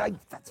right.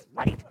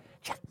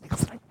 Jack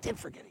Nicholson, I did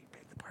forget he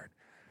played the part.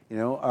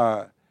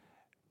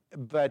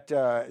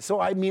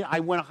 I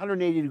went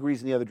 180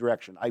 degrees in the other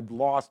direction. I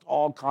lost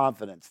all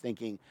confidence,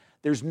 thinking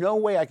there's no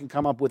way I can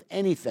come up with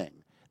anything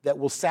that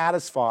will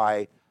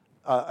satisfy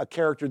a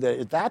character that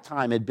at that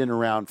time had been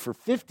around for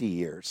 50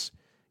 years,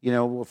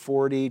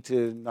 40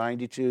 to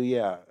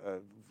 92,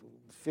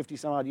 50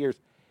 some odd years.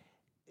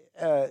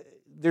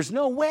 There's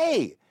no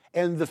way.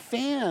 And the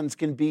fans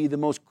can be the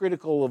most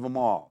critical of them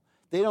all.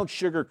 They don't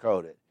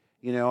sugarcoat it,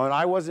 and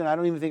I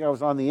don't even think I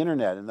was on the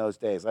internet in those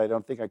days. I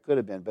don't think I could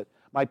have been. But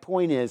my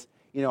point is,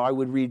 I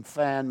would read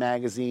fan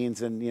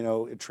magazines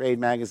and, trade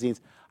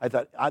magazines. I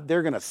thought,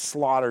 they're going to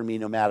slaughter me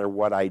no matter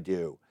what I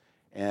do.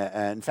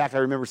 And in fact, I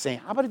remember saying,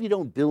 how about if you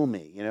don't bill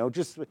me?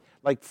 Just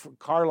like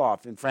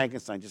Karloff in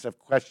Frankenstein, just have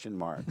question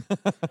mark.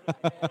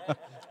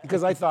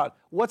 Because I thought,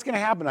 what's going to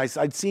happen?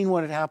 I'd seen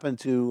what had happened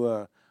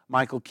to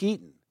Michael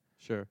Keaton.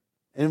 Sure.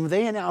 And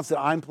they announced that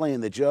I'm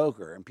playing the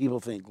Joker, and people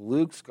think,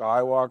 Luke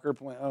Skywalker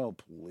playing, oh,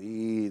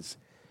 please.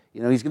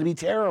 He's going to be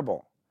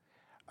terrible.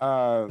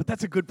 But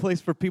that's a good place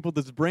for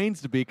people's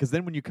brains to be, because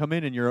then when you come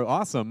in and you're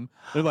awesome,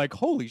 they're like,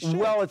 holy shit.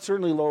 Well, it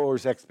certainly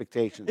lowers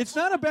expectations. It's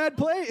not a bad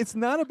play. It's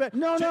not a bad...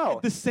 No.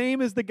 The same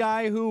as the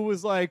guy who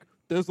was like,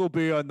 this will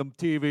be on the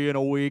TV in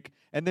a week,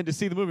 and then to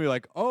see the movie, you're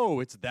like, oh,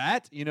 it's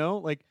that?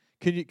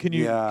 Can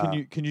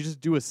you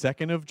just do a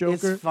second of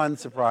Joker? It's fun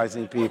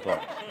surprising people.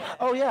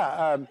 Oh,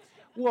 yeah.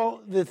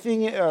 Well, the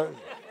thing...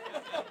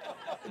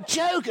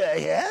 Joker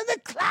here, the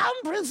clown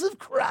prince of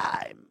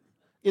crime.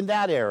 In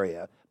that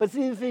area. But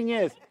see, the thing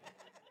is,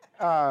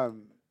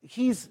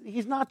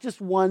 he's not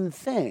just one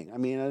thing.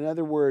 In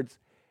other words,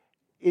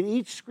 in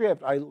each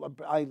script, I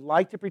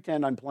like to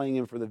pretend I'm playing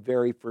him for the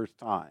very first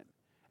time.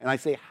 And I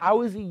say,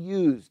 how is he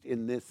used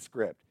in this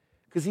script?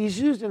 Because he's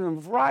used in a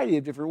variety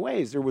of different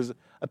ways. There was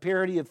a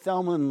parody of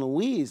Thelma and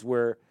Louise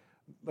where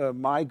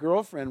my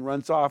girlfriend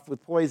runs off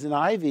with poison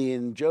ivy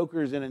and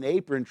Joker's in an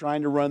apron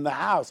trying to run the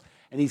house.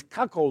 And he's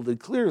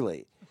cuckolded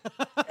clearly.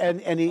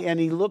 and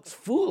he looks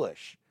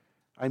foolish.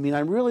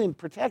 I'm really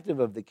protective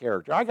of the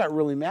character. I got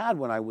really mad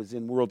when I was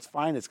in World's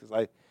Finest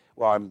because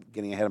I'm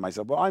getting ahead of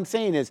myself. What I'm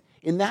saying is,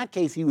 in that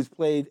case, he was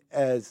played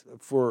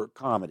for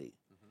comedy.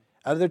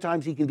 Other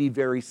times he can be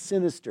very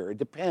sinister. It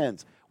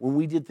depends. When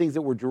we did things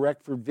that were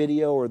direct for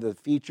video or the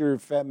feature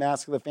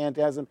Mask of the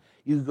Phantasm,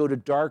 you could go to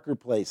darker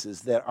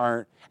places that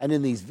aren't, and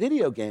in these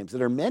video games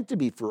that are meant to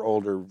be for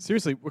older.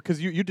 Seriously,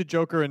 because you did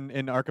Joker in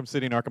Arkham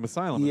City and Arkham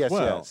Asylum as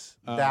well. Yes.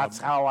 That's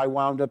how I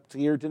wound up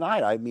here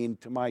tonight.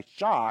 To my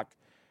shock,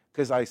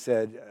 because I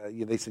said,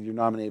 they said, you're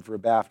nominated for a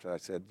BAFTA. I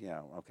said, yeah,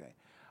 okay.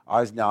 I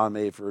was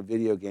nominated for a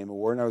video game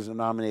award, and I was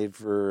nominated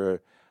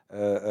for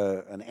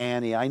an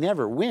Annie. I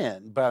never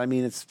win, but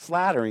it's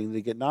flattering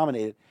to get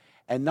nominated.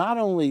 And not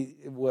only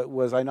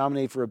was I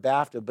nominated for a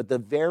BAFTA, but the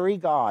very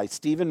guy,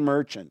 Stephen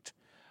Merchant,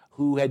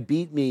 who had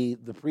beat me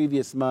the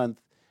previous month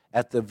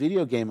at the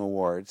Video Game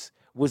Awards,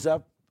 was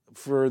up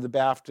for the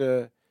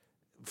BAFTA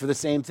for the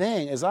same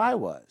thing as I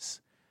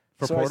was.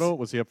 For So Portal?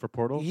 Was he up for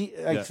Portal?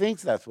 I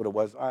think that's what it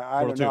was.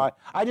 I don't Portal know. 2.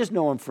 I just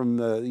know him from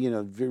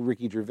the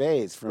Ricky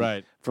Gervais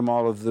from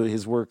all of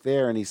his work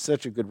there, and he's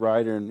such a good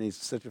writer and he's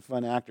such a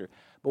fun actor.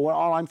 But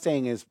all I'm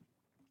saying is,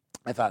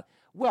 I thought,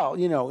 well,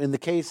 in the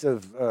case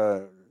of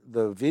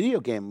the video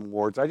game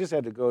awards, I just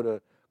had to go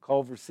to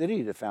Culver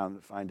City to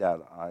find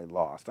out I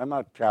lost. I'm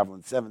not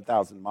traveling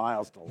 7,000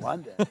 miles to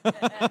London.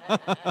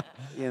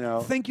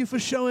 Thank you for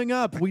showing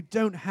up. We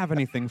don't have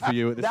anything for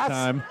you at this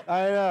time.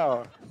 I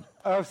know.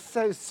 I'm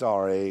so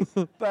sorry.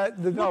 But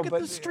Look at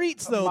the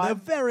streets, though. They're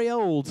very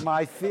old.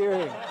 My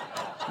theory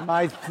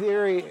is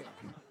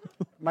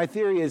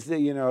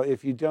that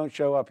if you don't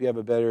show up, you have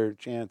a better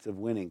chance of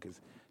winning.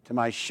 Because to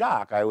my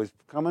shock, I was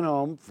coming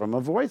home from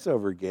a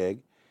voiceover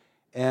gig,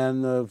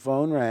 and the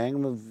phone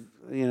rang.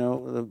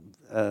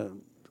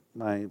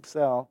 My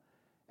cell,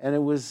 and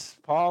it was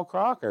Paul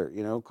Crocker,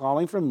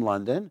 calling from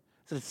London.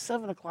 I said, it's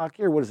 7:00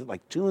 here. What is it,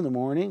 like 2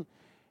 a.m?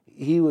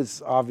 He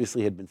was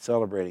obviously had been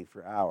celebrating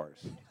for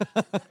hours.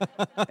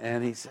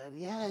 And he said,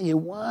 yeah, you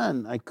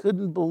won. I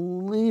couldn't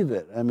believe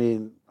it. I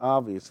mean,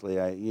 obviously,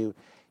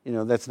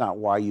 that's not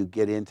why you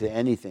get into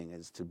anything,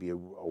 is to be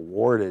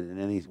awarded in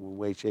any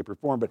way, shape, or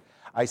form. But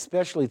I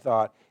especially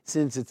thought,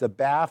 since it's a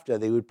BAFTA,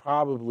 they would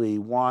probably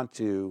want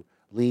to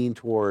lean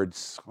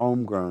towards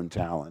homegrown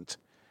talent.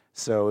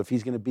 So if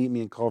he's going to beat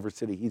me in Culver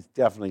City, he's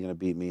definitely going to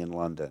beat me in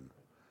London.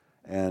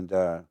 And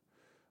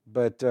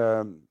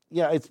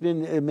yeah, it's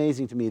been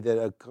amazing to me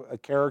that a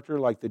character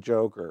like the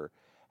Joker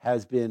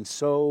has been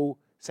so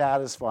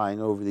satisfying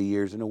over the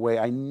years in a way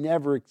I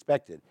never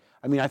expected.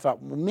 I mean, I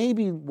thought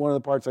maybe one of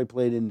the parts I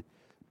played in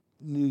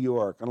New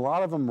York, and a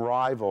lot of them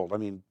rivaled. I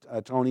mean,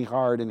 Tony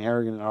Hart in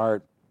Harrigan and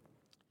Hart,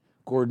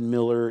 Gordon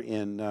Miller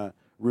in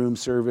Room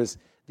Service.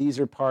 These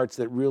are parts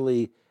that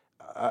really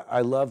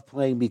I love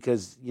playing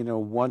because,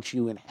 once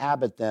you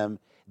inhabit them,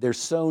 they're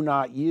so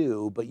not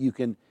you, but you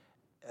can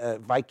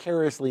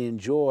vicariously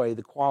enjoy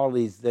the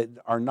qualities that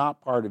are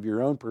not part of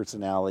your own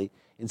personality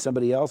in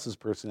somebody else's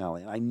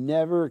personality. And I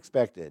never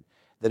expected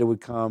that it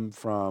would come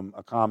from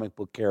a comic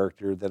book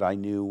character that I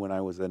knew when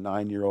I was a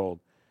 9-year-old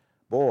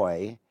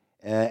boy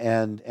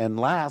and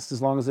last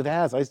as long as it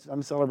has.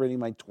 I'm celebrating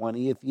my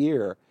 20th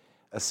year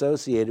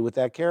associated with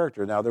that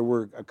character. Now, there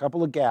were a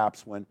couple of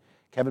gaps when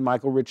Kevin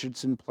Michael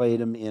Richardson played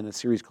him in a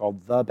series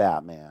called The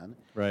Batman,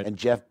 right, and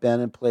Jeff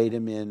Bennett played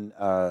him in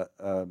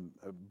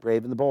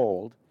Brave and the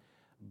Bold.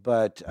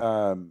 But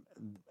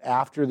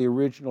after the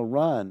original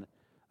run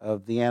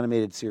of the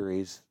animated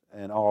series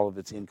and all of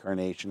its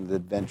incarnations, the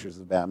adventures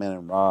of Batman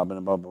and Robin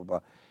and blah, blah, blah.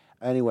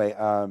 Anyway,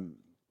 and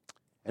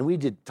we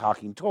did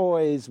talking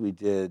toys, we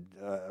did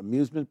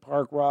amusement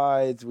park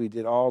rides, we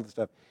did all the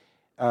stuff.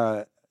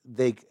 I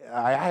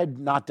had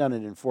not done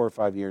it in 4 or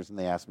 5 years, and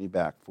they asked me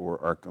back for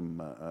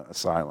Arkham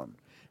Asylum.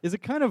 Is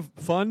it kind of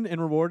fun and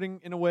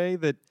rewarding in a way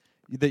that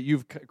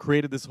you've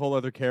created this whole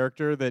other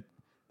character that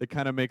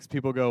kind of makes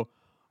people go,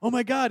 oh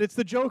my God, it's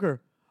the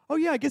Joker. Oh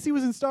yeah, I guess he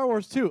was in Star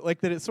Wars too. Like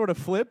that it sort of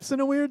flips in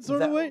a weird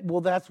sort of way?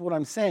 Well, that's what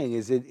I'm saying,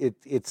 is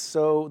it's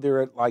so,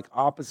 they're at like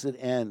opposite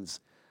ends.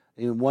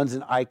 One's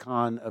an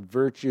icon of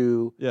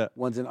virtue,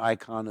 one's an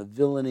icon of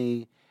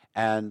villainy.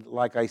 And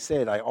like I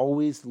said, I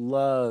always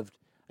loved,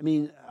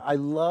 I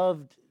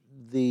loved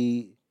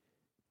the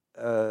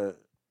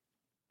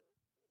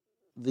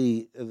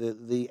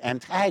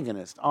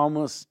antagonist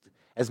almost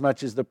as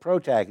much as the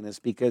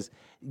protagonist, because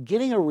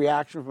getting a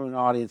reaction from an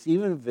audience,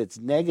 even if it's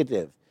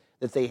negative,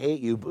 that they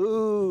hate you,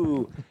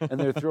 boo, and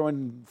they're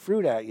throwing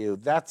fruit at you,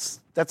 that's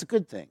a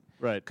good thing.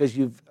 Right. Because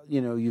you've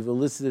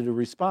elicited a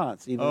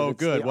response. Even oh,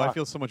 good. Well, I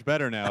feel so much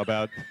better now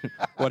about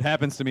what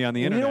happens to me on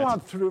the internet. You don't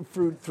want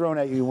fruit thrown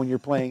at you when you're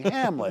playing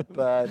Hamlet,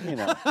 but,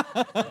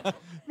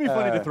 It'd be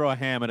funny to throw a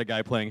ham at a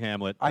guy playing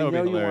Hamlet. That I would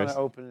know be you hilarious. want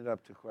to open it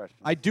up to questions.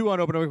 I do want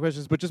to open up to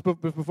questions, but just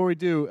before we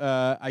do,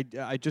 I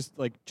just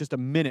a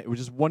minute,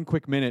 just one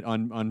quick minute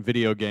on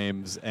video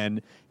games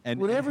and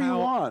whatever you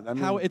want.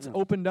 How it's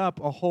opened up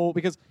a whole,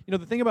 because the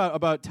thing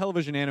about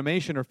television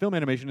animation or film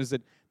animation is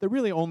that there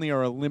really only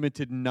are a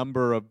limited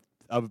number of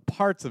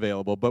parts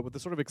available, but with the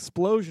sort of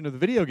explosion of the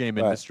video game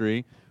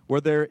industry,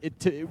 where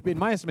in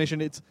my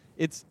estimation,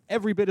 it's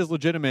every bit as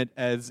legitimate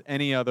as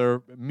any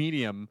other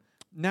medium.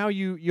 Now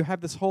you have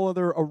this whole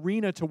other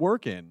arena to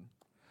work in.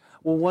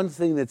 Well, one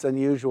thing that's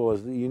unusual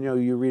is,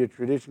 you read a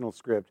traditional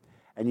script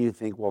and you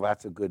think, well,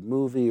 that's a good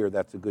movie, or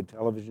that's a good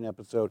television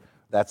episode,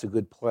 that's a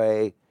good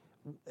play.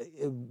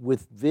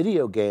 With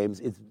video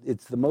games,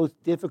 it's the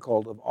most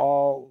difficult of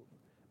all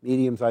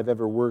mediums I've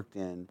ever worked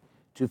in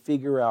to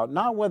figure out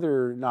not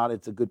whether or not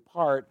it's a good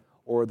part,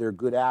 or they're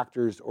good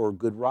actors or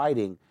good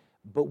writing,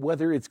 but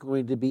whether it's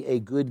going to be a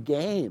good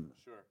game.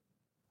 Sure.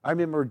 I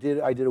remember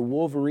I did a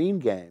Wolverine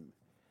game.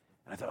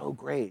 And I thought, oh,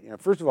 great.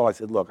 First of all, I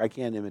said, look, I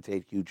can't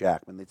imitate Hugh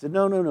Jackman. They said,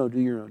 no, do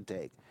your own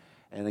take.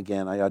 And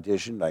again, I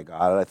auditioned, I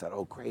got it. I thought,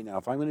 oh, great. Now,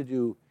 if I'm going to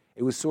do,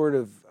 it was sort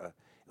of, it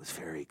was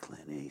very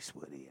Clint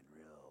Eastwoody and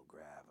real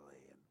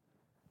gravelly. And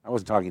I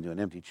wasn't talking to an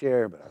empty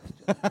chair, but I was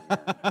doing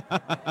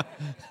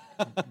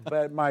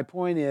But my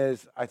point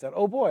is, I thought,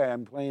 oh, boy,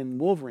 I'm playing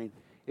Wolverine.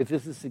 If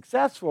this is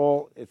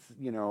successful, it's,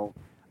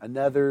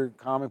 another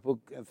comic book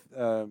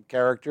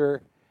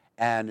character,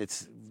 and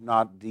it's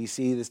not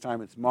DC this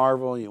time, it's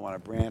Marvel. You want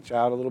to branch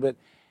out a little bit.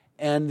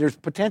 And there's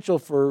potential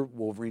for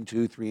Wolverine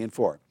 2, 3, and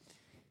 4.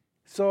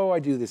 So I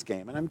do this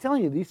game. And I'm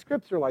telling you, these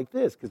scripts are like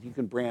this because you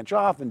can branch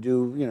off and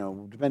do,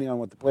 depending on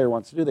what the player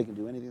wants to do, they can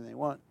do anything they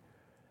want.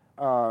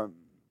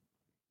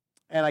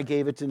 And I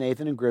gave it to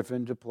Nathan and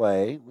Griffin to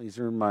play. These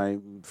are my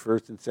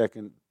first and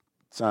second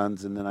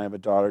sons, and then I have a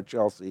daughter,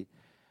 Chelsea.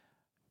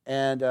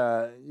 And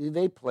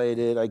they played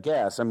it, I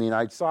guess. I mean,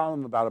 I saw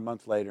them about a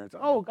month later and said,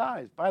 oh,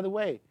 guys, by the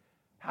way,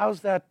 how's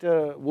that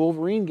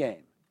Wolverine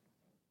game?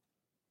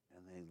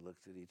 And they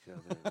looked at each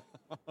other.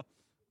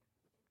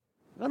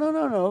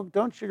 No,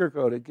 don't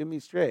sugarcoat it. Give me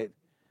straight.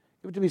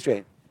 Give it to me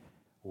straight.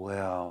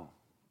 Well,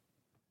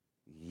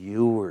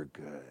 you were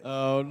good.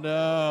 Oh,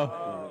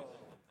 no.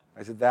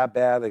 I said, that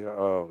bad? They go,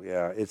 oh,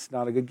 yeah, it's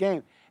not a good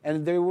game.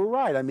 And they were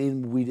right. I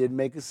mean, we did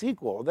make a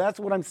sequel. That's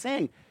what I'm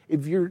saying.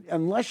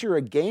 Unless you're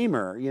a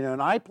gamer,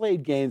 and I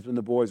played games when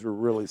the boys were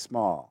really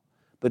small.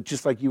 But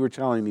just like you were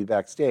telling me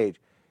backstage,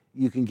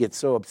 you can get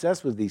so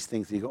obsessed with these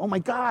things that you go, oh, my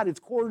God, it's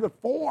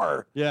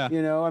 3:45. Yeah.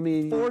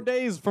 4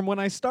 days from when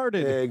I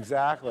started.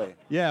 Exactly.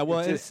 Yeah, well,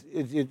 it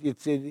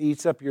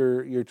eats up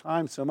your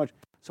time so much.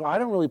 So I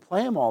don't really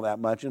play them all that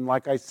much. And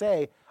like I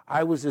say,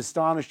 I was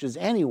astonished as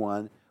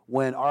anyone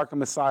when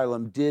Arkham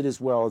Asylum did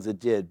as well as it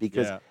did,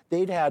 because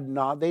they had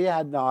not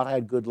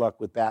had good luck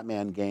with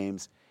Batman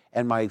games.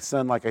 And my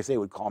son, like I say,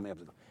 would call me up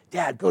and go,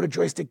 Dad, go to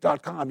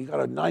joystick.com. You got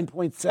a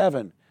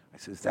 9.7. I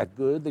said, is that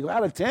good? They go,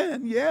 out of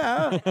 10,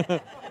 yeah.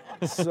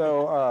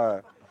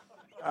 So,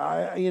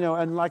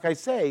 and like I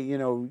say,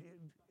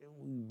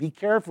 be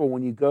careful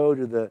when you go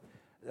to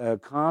the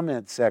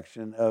comment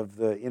section of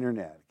the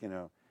internet.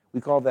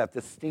 We call that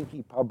the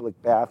stinky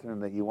public bathroom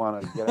that you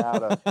want to get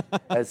out of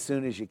as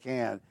soon as you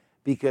can,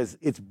 because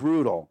it's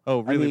brutal.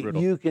 Oh, really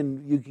brutal. You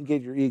can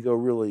get your ego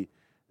really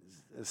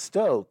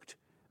stoked,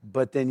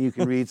 but then you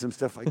can read some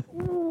stuff like,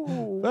 ooh,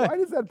 why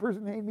does that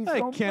person hate me so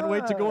much? I can't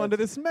wait to go onto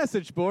this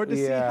message board to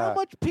see how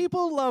much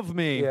people love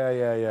me.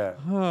 Yeah.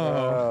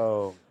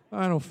 Oh,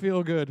 I don't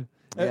feel good.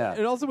 Yeah.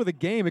 And also with a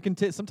game,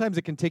 sometimes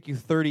it can take you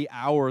 30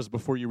 hours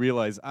before you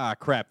realize,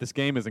 crap, this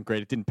game isn't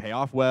great. It didn't pay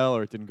off well,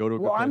 or it didn't go to a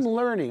good place. I'm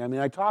learning. I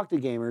mean, I talk to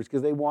gamers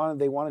because they want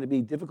it to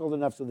be difficult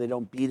enough so they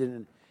don't beat it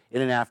in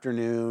an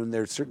afternoon.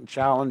 There's certain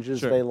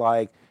challenges they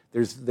like.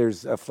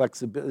 There's a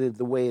flexibility,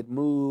 the way it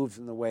moves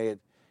and the way it.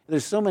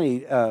 There's so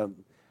many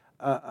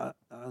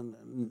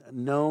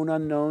known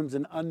unknowns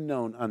and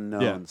unknown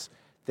unknowns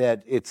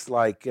that it's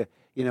like,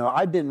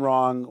 I've been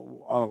wrong,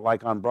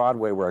 like on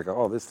Broadway, where I go,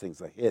 oh, this thing's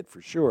a hit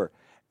for sure,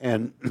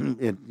 and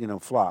it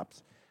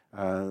flops.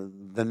 The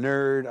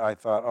Nerd, I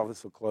thought, oh,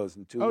 this will close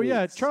in 2 weeks. Oh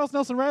yeah, Charles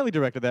Nelson Riley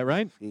directed that,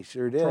 right? He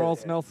sure did.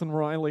 Charles Nelson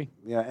Riley.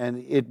 Yeah,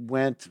 and it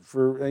ran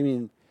for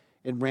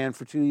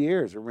 2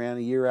 years. It ran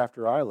a year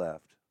after I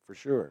left. For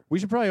sure. We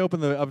should probably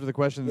open up to the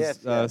questions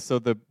so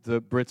the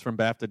Brits from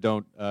BAFTA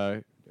don't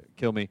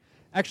kill me.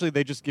 Actually,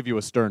 they just give you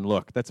a stern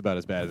look. That's about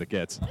as bad as it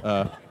gets.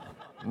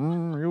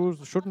 You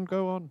shouldn't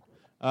go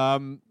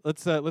on.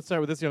 Let's start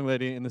with this young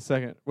lady in the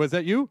second. Was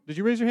that you? Did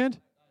you raise your hand?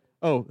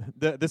 Oh,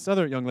 this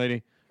other young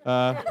lady.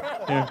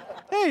 Here.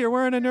 Hey, you're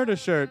wearing a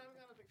Nerdist shirt. I'm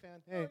kind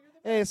of a big fan.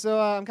 Hey, so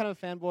I'm kind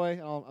of a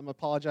fanboy. I'm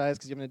apologize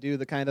because you're going to do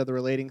the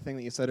relating thing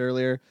that you said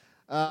earlier.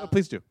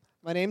 Please do.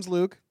 My name's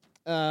Luke.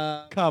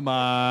 Come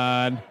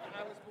on.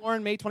 I was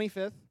born May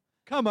 25th.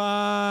 Come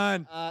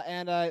on.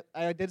 And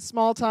I did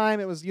small time.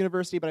 It was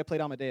university, but I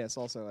played Amadeus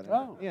also.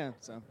 Oh. Yeah,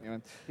 so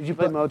anyway. Did you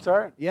play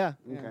Mozart? Yeah.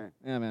 Okay.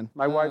 Yeah, man.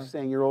 My wife's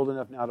saying you're old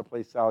enough now to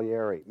play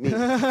Salieri. Me.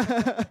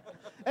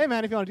 Hey,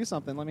 man, if you want to do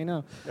something, let me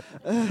know.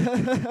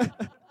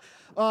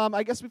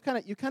 I guess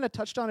you kind of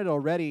touched on it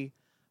already,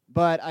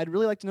 but I'd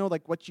really like to know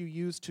what you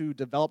used to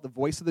develop the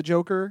voice of the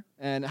Joker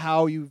and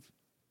how you've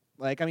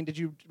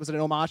was it an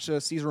homage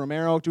to Cesar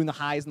Romero doing the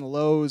highs and the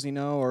lows,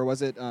 or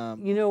was it?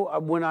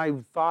 When I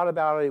thought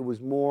about it, it was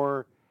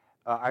more.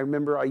 I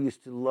remember I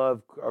used to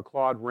love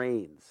Claude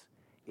Rains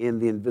in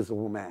The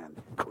Invisible Man.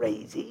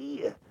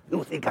 Crazy?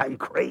 You think I'm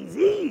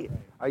crazy?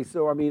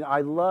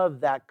 I love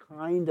that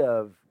kind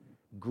of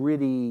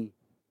gritty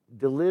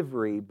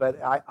delivery,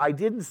 but I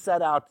didn't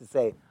set out to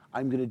say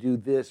I'm going to do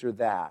this or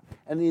that.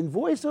 And in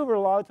voiceover, a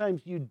lot of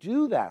times you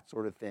do that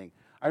sort of thing.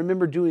 I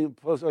remember I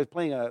was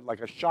playing a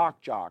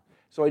shock jock,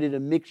 so I did a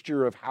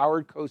mixture of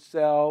Howard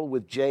Cosell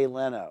with Jay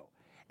Leno.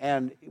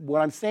 And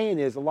what I'm saying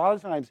is, a lot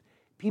of times,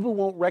 people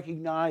won't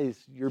recognize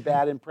your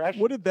bad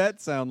impression. What did that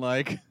sound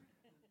like?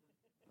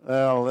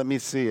 Well, let me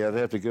see. I'd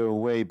have to go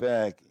way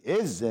back.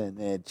 Isn't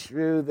it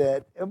true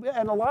that...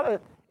 And a lot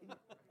of...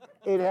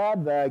 It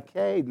had the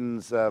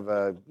cadence of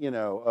a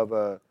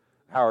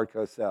Howard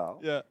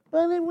Cosell. Yeah.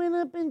 But it went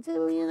up into,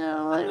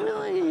 I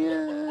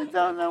really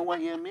don't know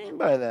what you mean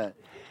by that.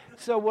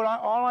 So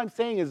all I'm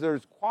saying is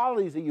there's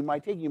qualities that you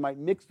might take. You might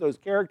mix those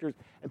characters,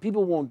 and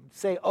people won't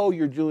say, "Oh,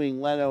 you're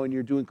doing Leno and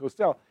you're doing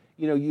Cosell."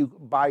 You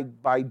by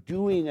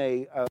doing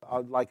a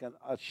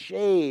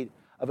shade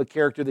of a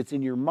character that's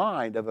in your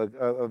mind of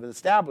an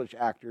established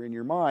actor in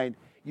your mind,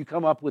 you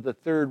come up with a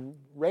third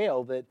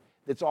rail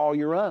that's all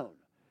your own.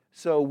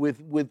 So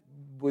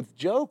with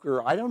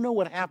Joker, I don't know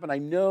what happened. I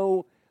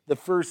know the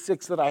first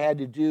 6 that I had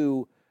to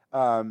do.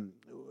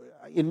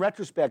 In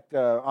retrospect,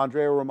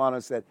 Andrea Romano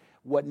said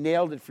what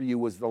nailed it for you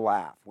was the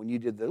laugh. When you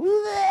did the,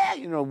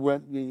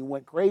 you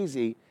went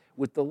crazy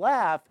with the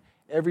laugh.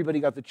 Everybody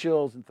got the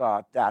chills and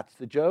thought that's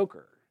the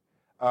Joker.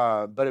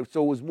 So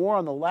it was more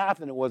on the laugh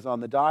than it was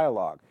on the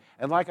dialogue.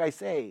 And like I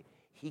say,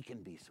 he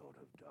can be sort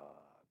of dark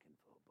and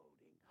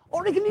foreboding,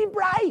 or he can be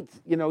bright.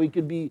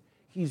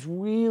 He's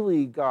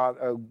really got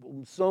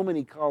so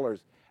many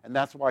colors, and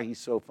that's why he's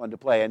so fun to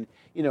play. And,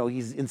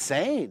 he's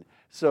insane.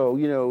 So,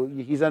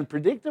 he's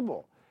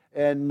unpredictable.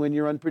 And when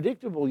you're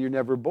unpredictable, you're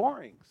never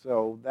boring.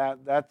 So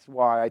that's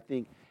why I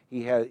think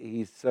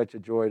he's such a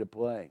joy to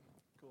play.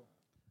 Cool.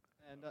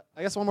 And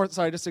I guess one more,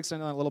 sorry, just to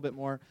extend on that a little bit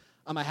more.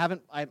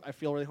 I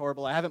feel really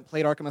horrible. I haven't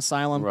played Arkham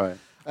Asylum. Right.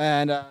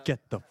 And Get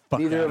the fuck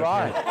neither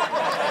out have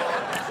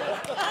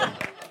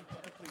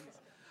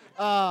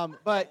of I.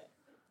 But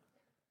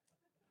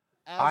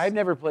I've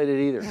never played it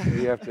either. So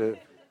you have to.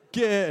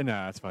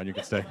 Nah, it's fine. You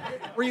can stay.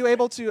 were you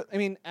able to? I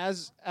mean,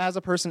 as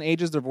a person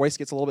ages, their voice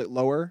gets a little bit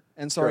lower.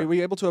 And so, Sure. were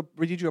you able to?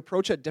 Did you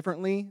approach it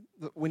differently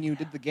when you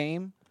did the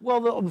game?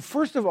 Well,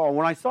 first of all,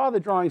 when I saw the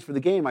drawings for the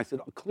game, I said,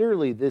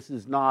 clearly this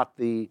is not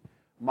the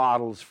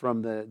models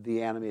from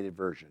the animated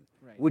version,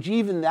 Right. which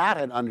even that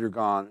had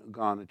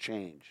undergone a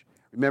change.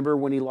 Remember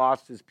when he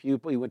lost his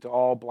pupil, he went to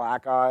all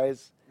black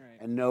eyes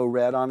Right. and no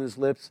red on his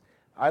lips?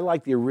 I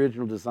like the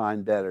original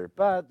design better,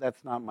 but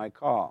that's not my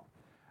call.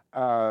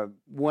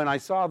 When I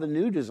saw the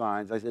new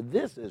designs, I said,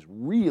 this is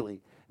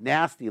really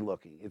nasty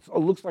looking. It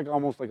looks like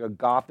almost like a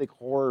gothic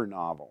horror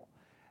novel.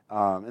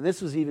 And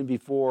this was even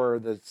before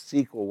the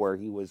sequel where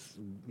he was,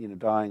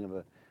 dying of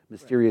a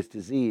mysterious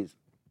disease.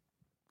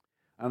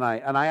 And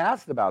I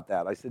asked about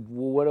that. I said,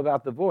 well, what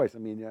about the voice? I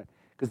mean,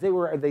 because they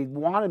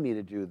wanted me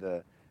to do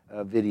the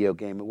video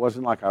game. It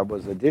wasn't like I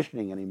was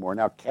auditioning anymore.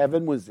 Now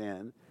Kevin was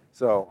in,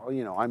 so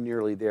I'm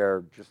nearly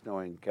there just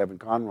knowing Kevin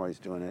Conroy's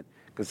doing it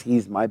because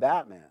he's my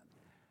Batman.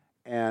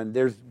 And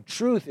there's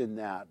truth in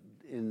that,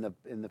 in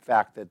the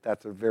fact that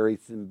that's a very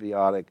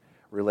symbiotic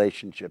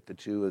relationship, the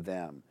two of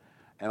them.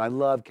 And I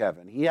love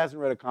Kevin. He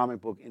hasn't read a comic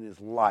book in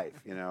his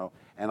life,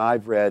 and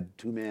I've read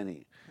too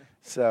many.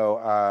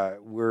 So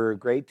we're a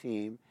great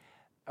team.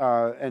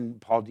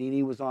 And Paul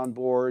Dini was on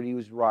board. He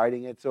was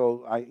writing it.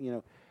 So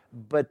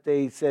but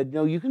they said,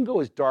 no, you can go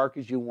as dark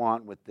as you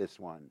want with this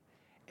one.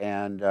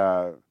 And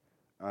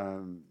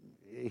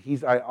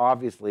he's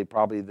obviously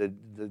probably the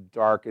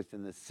darkest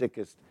and the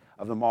sickest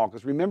of them all.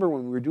 Because remember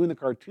when we were doing the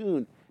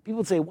cartoon, people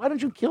would say, why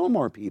don't you kill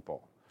more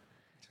people?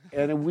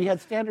 And we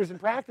had standards and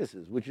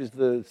practices, which is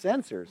the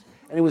censors.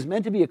 And it was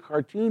meant to be a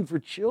cartoon for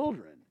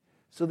children.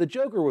 So the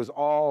Joker was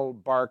all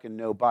bark and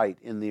no bite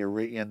in the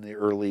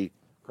early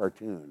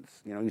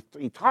cartoons.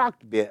 He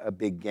talked a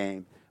big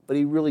game, but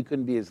he really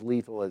couldn't be as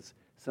lethal as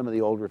some of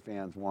the older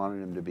fans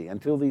wanted him to be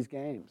until these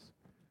games.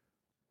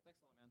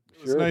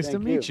 It's nice to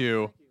meet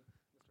you.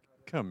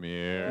 Come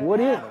here. What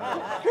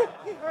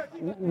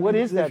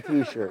is that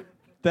T-shirt?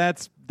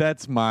 That's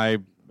my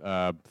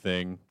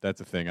thing. That's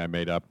a thing I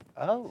made up.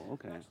 Oh,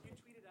 okay.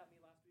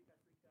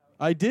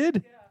 I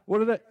did? What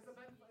did I?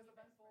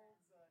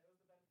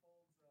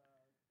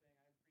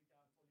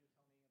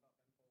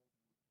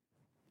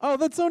 Oh,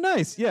 that's so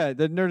nice. Yeah,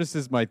 the Nerdist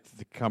is my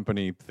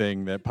company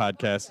thing, that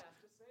podcast.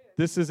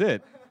 This is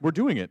it. We're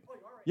doing it.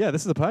 Yeah,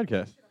 this is a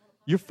podcast.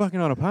 You're fucking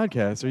on a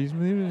podcast. Are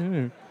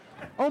you?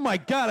 Oh, my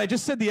God, I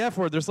just said the F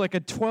word. There's like a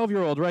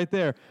 12-year-old right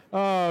there.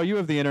 Oh, you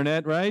have the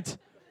internet, right?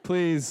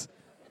 Please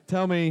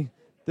tell me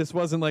this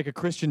wasn't like a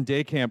Christian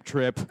day camp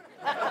trip.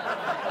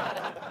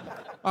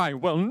 I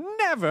will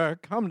never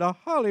come to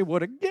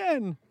Hollywood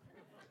again.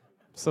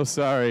 So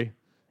sorry.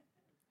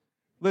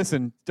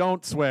 Listen,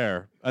 don't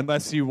swear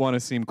unless you want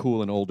to seem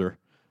cool and older.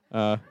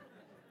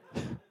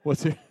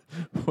 What's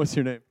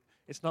your name?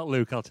 It's not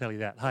Luke, I'll tell you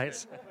that. Hi,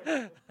 it's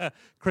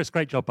Chris.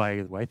 Great job by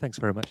you, the way. Thanks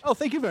very much. Oh,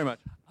 thank you very much.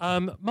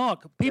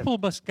 Mark, people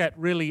must get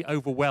really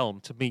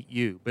overwhelmed to meet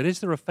you, but is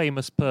there a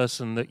famous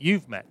person that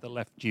you've met that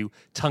left you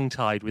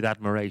tongue-tied with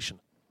admiration?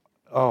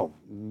 Oh,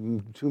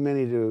 too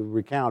many to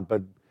recount,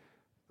 but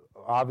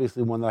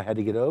obviously one that I had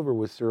to get over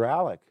was Sir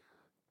Alec.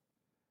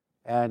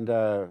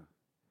 And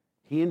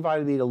he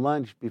invited me to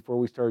lunch before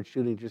we started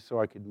shooting just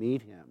so I could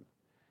meet him.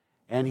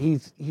 And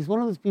he's one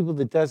of those people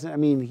that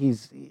doesn't,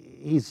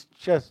 he's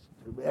just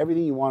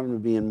everything you want him to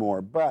be and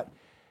more, but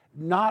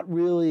not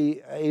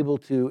really able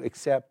to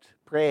accept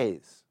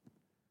praise.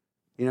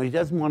 He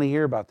doesn't want to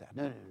hear about that.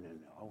 No.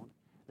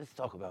 Let's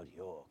talk about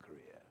your career.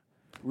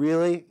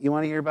 Really? You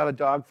want to hear about a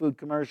dog food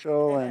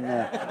commercial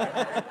and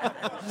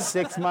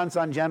 6 months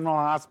on General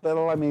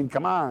Hospital? I mean,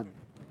 come on.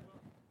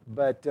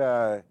 But,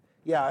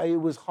 yeah, it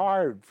was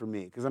hard for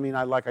me because,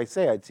 like I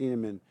say, I'd seen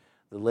him in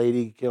The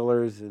Lady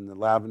Killers and the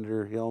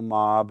Lavender Hill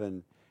Mob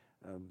and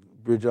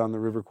Bridge on the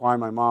River Kwai.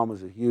 My mom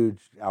was a huge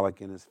Alec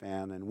Guinness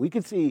fan, and we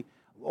could see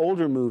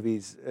older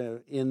movies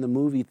in the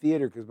movie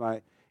theater because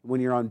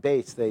when you're on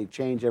base, they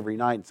change every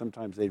night, and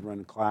sometimes they'd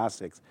run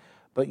classics.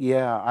 But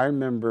yeah, I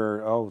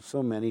remember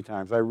so many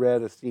times. I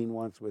read a scene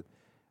once with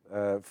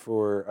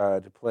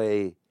to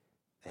play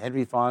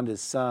Henry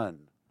Fonda's son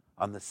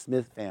on the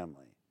Smith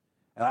Family,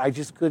 and I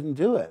just couldn't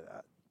do it.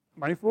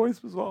 My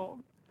voice was all.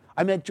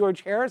 I met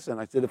George Harrison.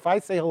 I said, if I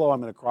say hello,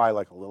 I'm going to cry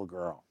like a little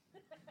girl,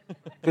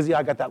 because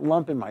I got that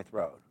lump in my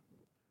throat,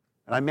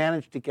 and I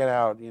managed to get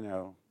out. I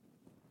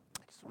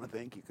just want to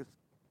thank you because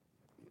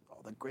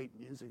all the great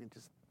music and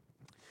just.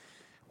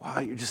 Wow,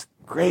 you're just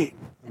great.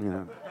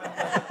 You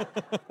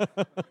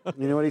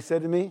know what he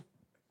said to me?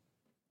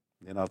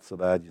 You're not so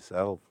bad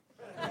yourself.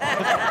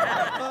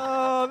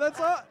 Oh,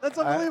 that's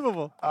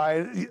unbelievable.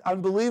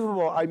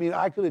 Unbelievable. I mean,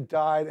 I could have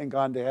died and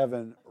gone to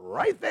heaven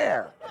right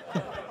there.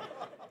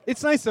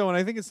 It's nice, though, and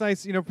I think it's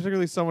nice,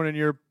 particularly someone in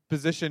your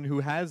position who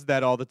has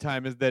that all the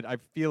time, is that I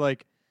feel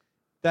like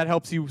that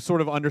helps you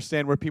sort of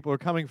understand where people are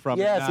coming from.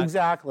 Yes,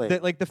 exactly.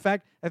 The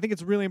fact, I think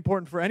it's really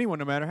important for anyone,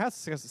 no matter how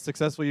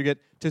successful you get,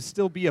 to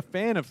still be a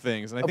fan of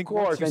things. And I think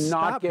course, once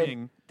you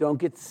and don't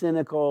get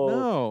cynical.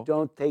 No.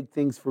 Don't take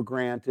things for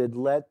granted.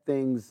 Let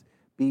things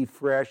be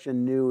fresh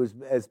and new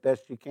as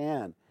best you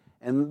can.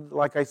 And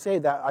like I say,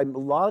 a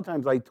lot of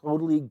times I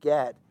totally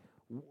get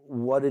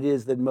what it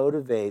is that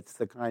motivates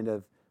the kind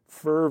of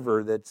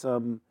fervor that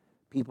some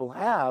people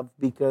have,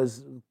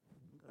 because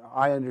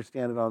I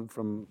understand it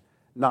from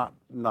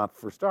not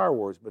for Star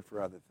Wars, but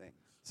for other things.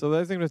 So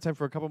I think there's time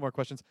for a couple more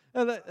questions.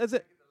 That's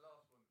it.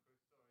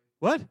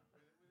 What?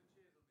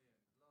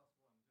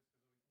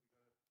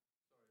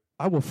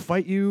 I will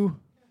fight you,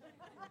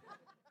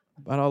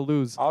 but I'll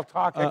lose. I'll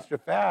talk extra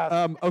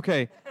fast.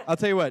 Okay, I'll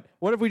tell you what.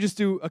 What if we just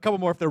do a couple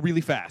more if they're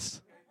really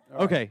fast?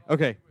 Okay.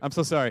 I'm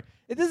so sorry.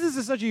 This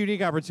is such a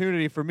unique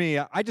opportunity for me.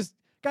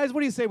 Guys,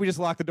 what do you say we just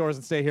lock the doors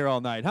and stay here all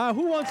night? Huh?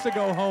 Who wants to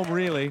go home,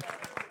 really?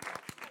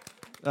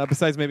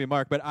 Besides maybe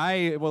Mark, but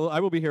I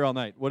will be here all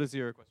night. What is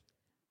your question?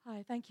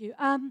 Hi, thank you.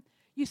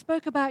 You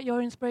spoke about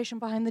your inspiration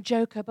behind the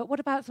Joker, but what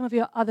about some of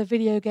your other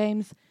video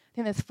games? I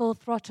think there's Full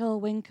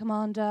Throttle, Wing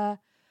Commander,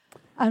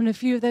 and a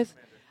few of those.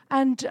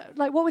 And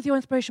what was your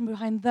inspiration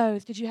behind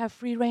those? Did you have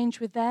free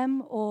range with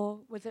them, or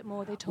was it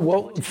more they told you?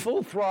 Well,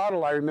 Full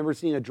Throttle, I remember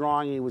seeing a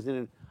drawing. He was in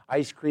an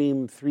ice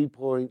cream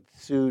three-point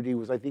suit. He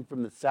was, I think,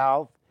 from the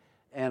South,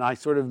 and I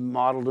sort of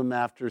modeled him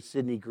after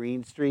Sidney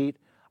Greenstreet.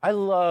 I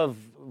love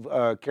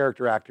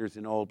character actors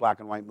in old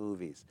black and white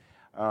movies.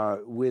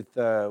 With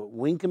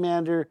Wing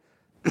Commander,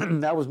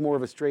 that was more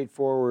of a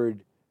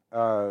straightforward,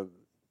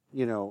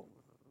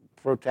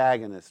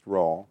 protagonist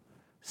role.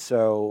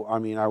 So, I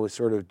mean, I was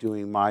sort of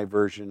doing my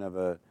version of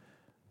a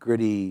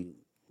gritty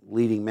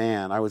leading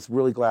man. I was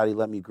really glad he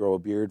let me grow a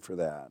beard for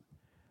that,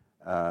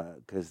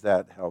 because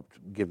that helped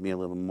give me a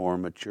little more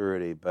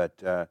maturity. But,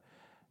 a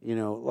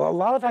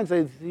lot of times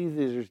I see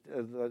these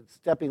are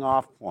stepping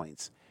off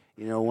points.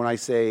 When I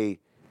say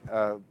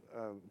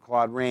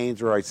Claude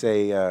Rains or I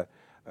say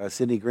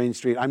Sidney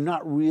Greenstreet, I'm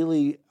not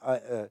really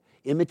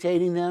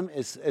imitating them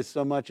as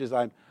so much as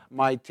I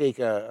might take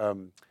a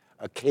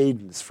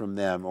cadence from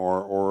them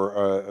or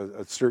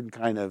a certain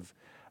kind of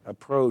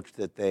approach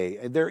that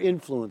they're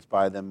influenced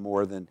by them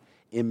more than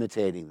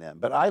imitating them.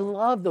 But I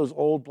love those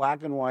old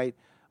black and white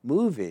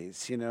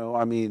movies.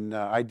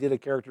 I did a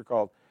character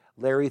called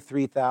Larry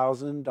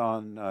 3000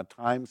 on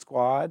Time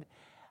Squad.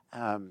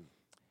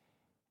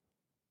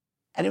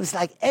 And it was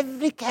like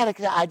every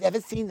character I'd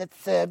ever seen that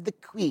served the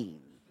Queen.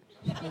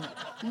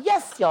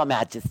 Yes, Your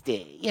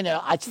Majesty.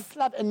 I just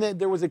love. And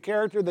there was a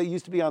character that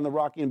used to be on the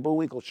Rocky and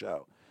Bullwinkle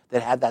show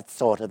that had that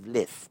sort of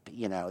lisp,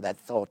 that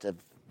sort of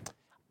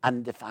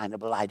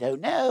undefinable, I don't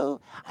know.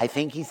 I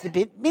think he's a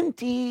bit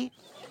minty.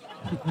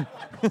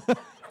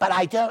 But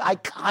I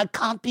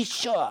can't be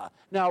sure.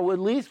 Now, at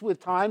least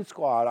with Time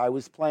Squad,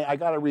 I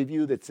got a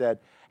review that said,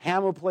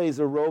 Hamill plays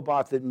a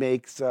robot that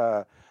makes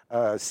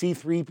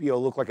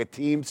C-3PO look like a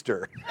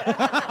teamster.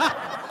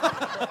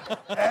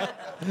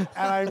 And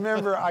I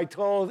remember I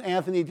told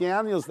Anthony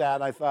Daniels that,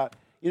 and I thought,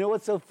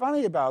 what's so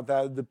funny about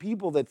that? The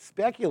people that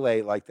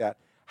speculate like that,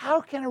 how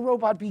can a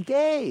robot be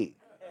gay?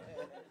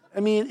 I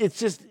mean,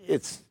 it's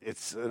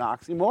an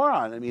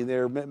oxymoron. I mean,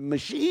 they're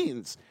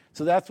machines.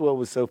 So that's what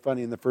was so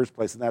funny in the first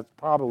place, and that's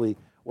probably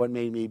what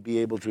made me be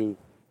able to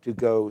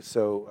go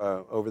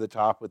so over the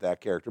top with that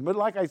character. But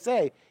like I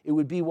say, it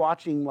would be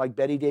watching like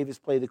Bette Davis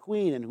play the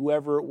Queen, and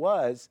whoever it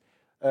was,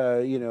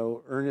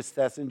 Ernest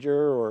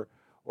Thesiger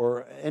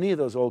or any of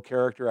those old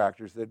character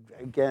actors that,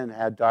 again,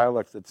 had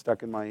dialects that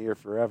stuck in my ear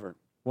forever.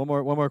 One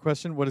more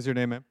question. What is your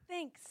name, ma'am?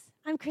 Thanks.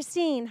 I'm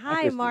Christine.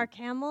 Hi, Christine. Mark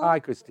Hamill. Hi,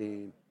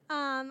 Christine.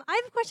 I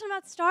have a question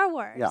about Star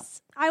Wars. Yeah.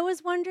 I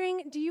was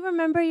wondering, do you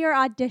remember your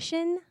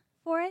audition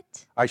for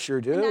it? I sure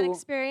do. And that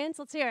experience?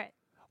 Let's hear it.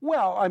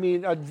 Well, I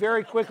mean,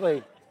 very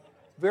quickly,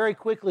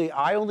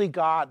 I only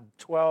got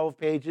 12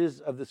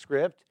 pages of the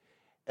script,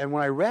 and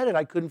when I read it,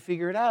 I couldn't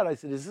figure it out. I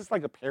said, is this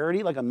like a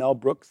parody, like a Mel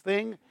Brooks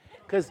thing?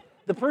 Because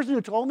the person who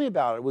told me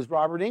about it was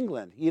Robert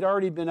Englund. He had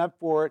already been up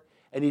for it,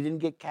 and he didn't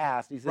get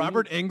cast. He said,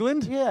 Robert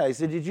Englund? Yeah. He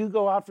said, did you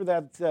go out for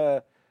that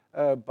the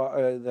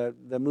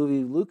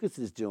movie Lucas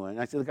is doing?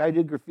 I said, the guy who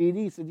did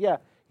Graffiti? He said, yeah.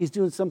 He's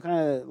doing some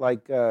kind of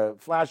like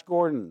Flash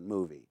Gordon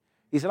movie.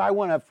 He said, I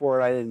went up for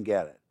it. I didn't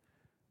get it.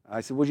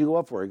 I said, what'd you go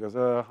up for? He goes,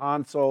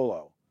 Han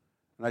Solo.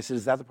 And I said,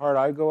 is that the part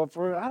I'd go up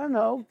for? I don't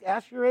know.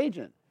 Ask your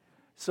agent.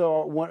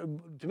 So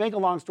to make a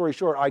long story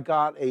short, I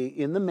got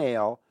in the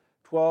mail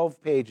 12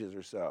 pages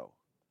or so.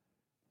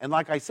 And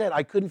like I said,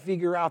 I couldn't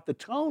figure out the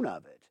tone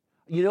of it.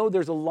 You know,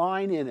 there's a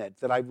line in it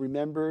that I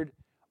remembered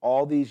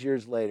all these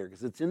years later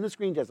because it's in the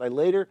screen test. I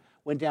later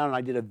went down and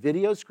I did a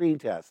video screen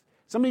test.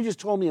 Somebody just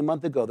told me a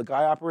month ago the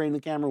guy operating the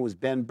camera was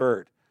Ben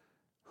Burt,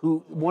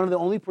 one of the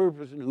only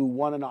person who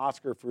won an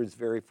Oscar for his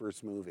very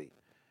first movie,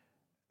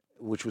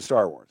 which was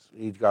Star Wars.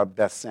 He got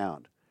Best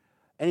Sound.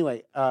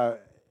 Anyway,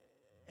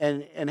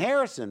 and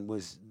Harrison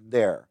was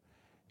there,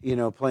 you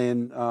know,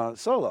 playing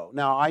solo.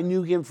 Now, I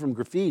knew him from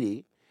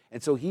Graffiti,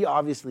 and so he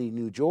obviously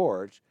knew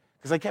George,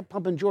 because I kept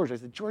pumping George. I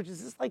said, George,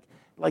 is this like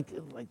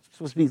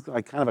supposed to be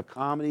like kind of a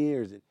comedy,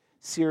 or is it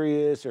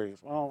serious? Or he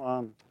goes,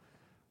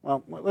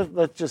 well,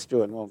 let's just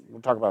do it, and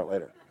we'll talk about it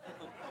later.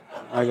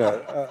 I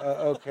go,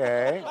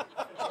 okay.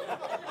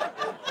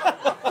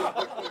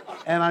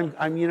 And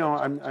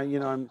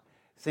I'm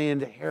saying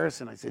to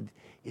Harrison, I said,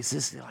 is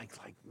this like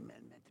meant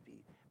to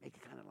be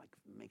kind of like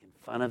making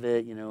fun of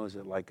it? You know, is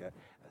it like a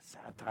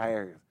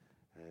satire?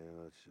 Hey,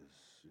 let's just,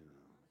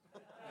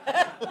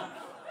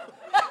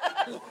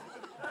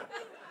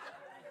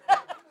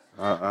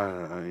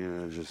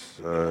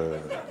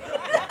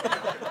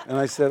 And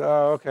I said,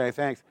 oh, okay,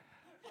 thanks.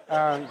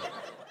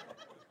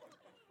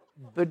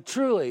 But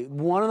truly,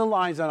 one of the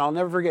lines, and I'll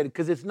never forget it,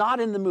 because it's not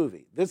in the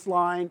movie. This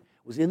line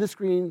was in the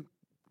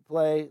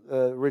screenplay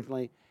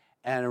originally,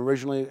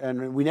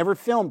 and we never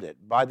filmed it.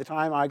 By the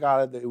time I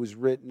got it, it was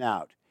written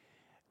out.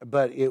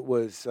 But it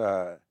was,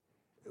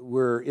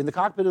 we're in the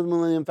cockpit of the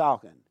Millennium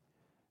Falcon.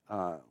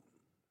 And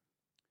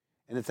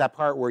it's that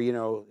part where, you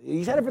know,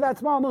 he's headed for that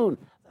small moon.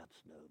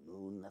 That's no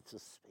moon, that's a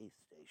space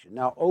station.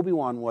 Now,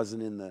 Obi-Wan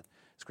wasn't in the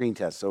screen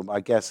test, so I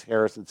guess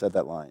Harrison said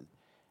that line.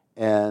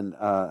 And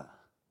I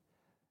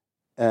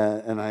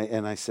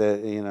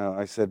said, you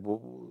know,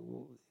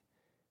 well,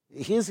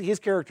 his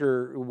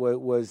character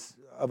was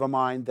of a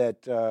mind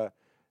that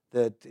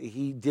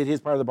he did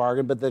his part of the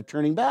bargain, but they're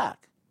turning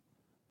back.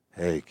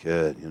 Hey,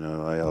 kid, you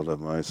know, I held up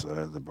my side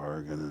of the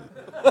bargain.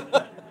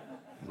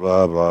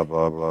 Blah, blah,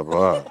 blah, blah,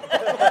 blah.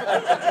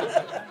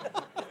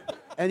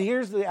 And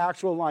here's the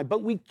actual line.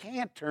 But we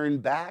can't turn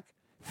back.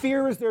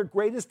 Fear is their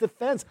greatest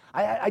defense.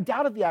 I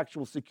doubt if the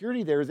actual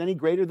security there is any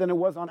greater than it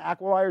was on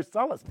Aquilai or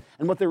Sullust.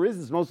 And what there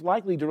is most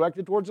likely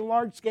directed towards a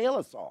large-scale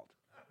assault.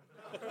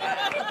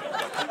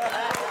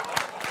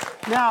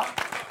 Now,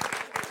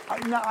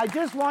 I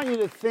just want you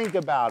to think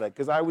about it,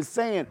 because I was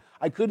saying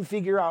I couldn't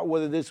figure out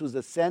whether this was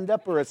a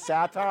send-up or a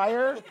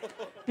satire.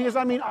 Because,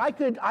 I mean, I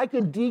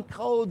could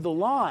decode the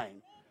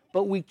line,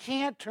 but we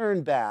can't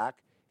turn back.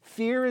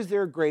 Fear is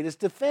their greatest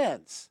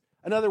defense.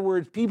 In other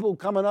words, people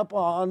coming up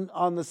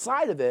on the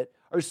side of it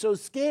are so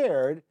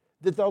scared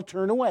that they'll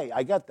turn away.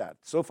 I get that.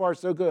 So far,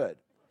 so good.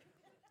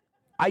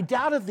 I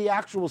doubt if the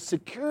actual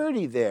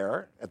security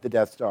there at the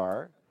Death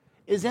Star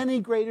is any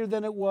greater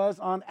than it was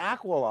on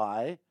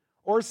Aquilai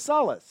or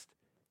Sullust.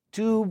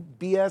 Two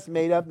BS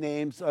made-up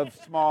names of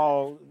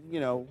small, you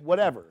know,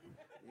 whatever,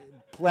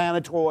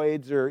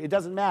 planetoids, or it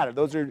doesn't matter.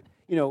 Those are,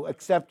 you know,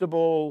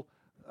 acceptable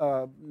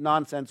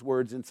nonsense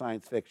words in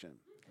science fiction.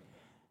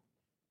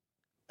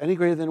 Any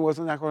greater than it was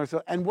on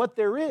Aquilai. And what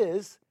there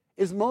is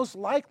most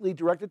likely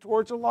directed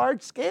towards a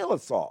large-scale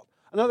assault.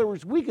 In other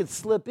words, we could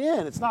slip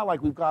in. It's not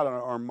like we've got an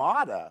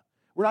armada.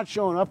 We're not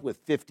showing up with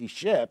 50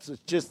 ships.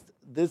 It's just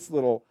this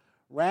little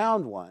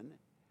round one.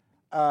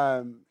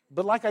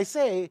 But like I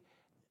say,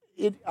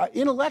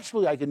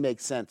 intellectually I can make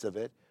sense of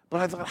it.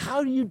 But I thought,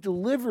 how do you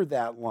deliver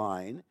that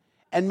line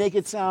and make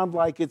it sound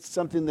like it's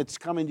something that's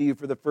coming to you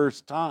for the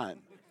first time?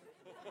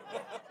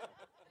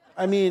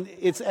 I mean,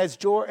 it's as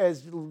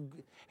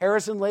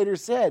Harrison later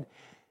said,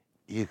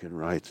 you can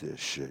write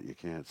this shit, you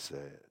can't say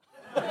it.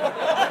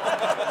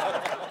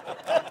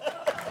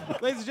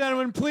 Ladies and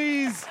gentlemen,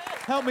 please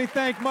help me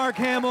thank Mark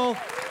Hamill.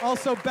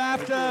 Also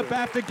BAFTA,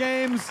 BAFTA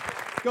Games.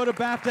 Go to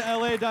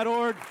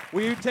BAFTALA.org.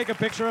 Will you take a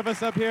picture of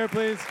us up here,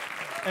 please?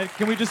 And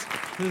can we just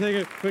take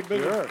a quick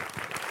picture? Sure.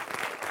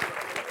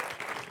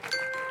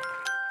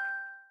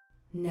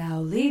 Now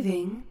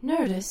leaving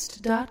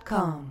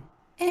Nerdist.com.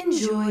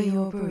 Enjoy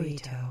your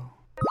burrito.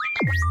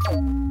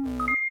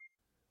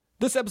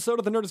 This episode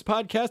of the Nerdist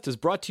Podcast is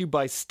brought to you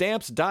by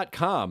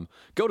Stamps.com.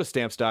 Go to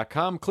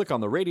Stamps.com, click on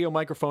the radio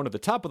microphone at the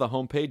top of the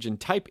homepage, and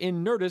type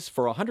in Nerdist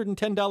for a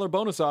 $110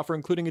 bonus offer,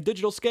 including a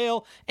digital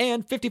scale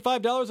and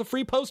 $55 of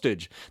free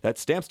postage. That's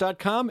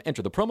Stamps.com.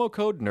 Enter the promo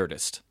code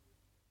Nerdist.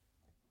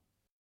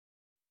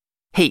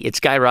 Hey, it's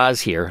Guy Raz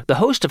here, the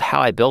host of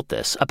How I Built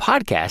This, a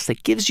podcast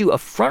that gives you a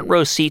front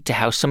row seat to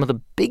how some of the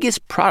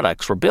biggest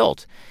products were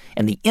built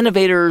and the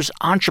innovators,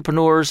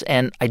 entrepreneurs,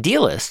 and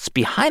idealists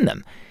behind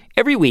them.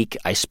 Every week,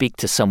 I speak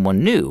to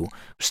someone new.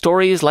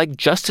 Stories like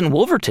Justin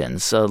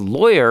Wolverton's, a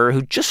lawyer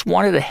who just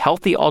wanted a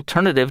healthy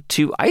alternative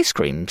to ice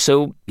cream,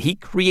 so he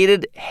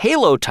created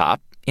Halo Top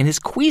in his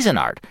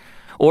Cuisinart.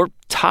 Or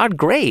Todd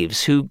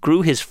Graves, who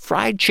grew his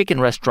fried chicken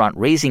restaurant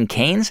Raising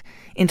Cane's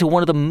into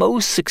one of the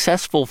most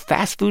successful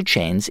fast food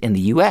chains in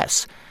the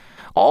U.S.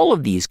 All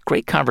of these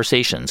great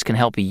conversations can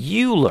help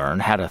you learn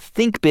how to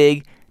think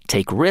big,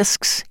 take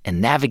risks,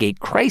 and navigate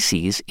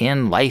crises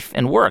in life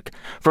and work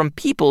from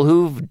people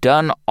who've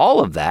done all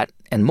of that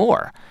and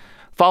more.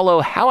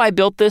 Follow How I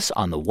Built This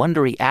on the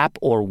Wondery app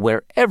or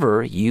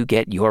wherever you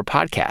get your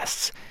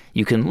podcasts.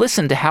 You can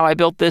listen to How I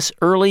Built This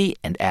early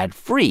and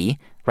ad-free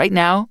right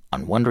now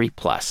on Wondery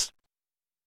Plus.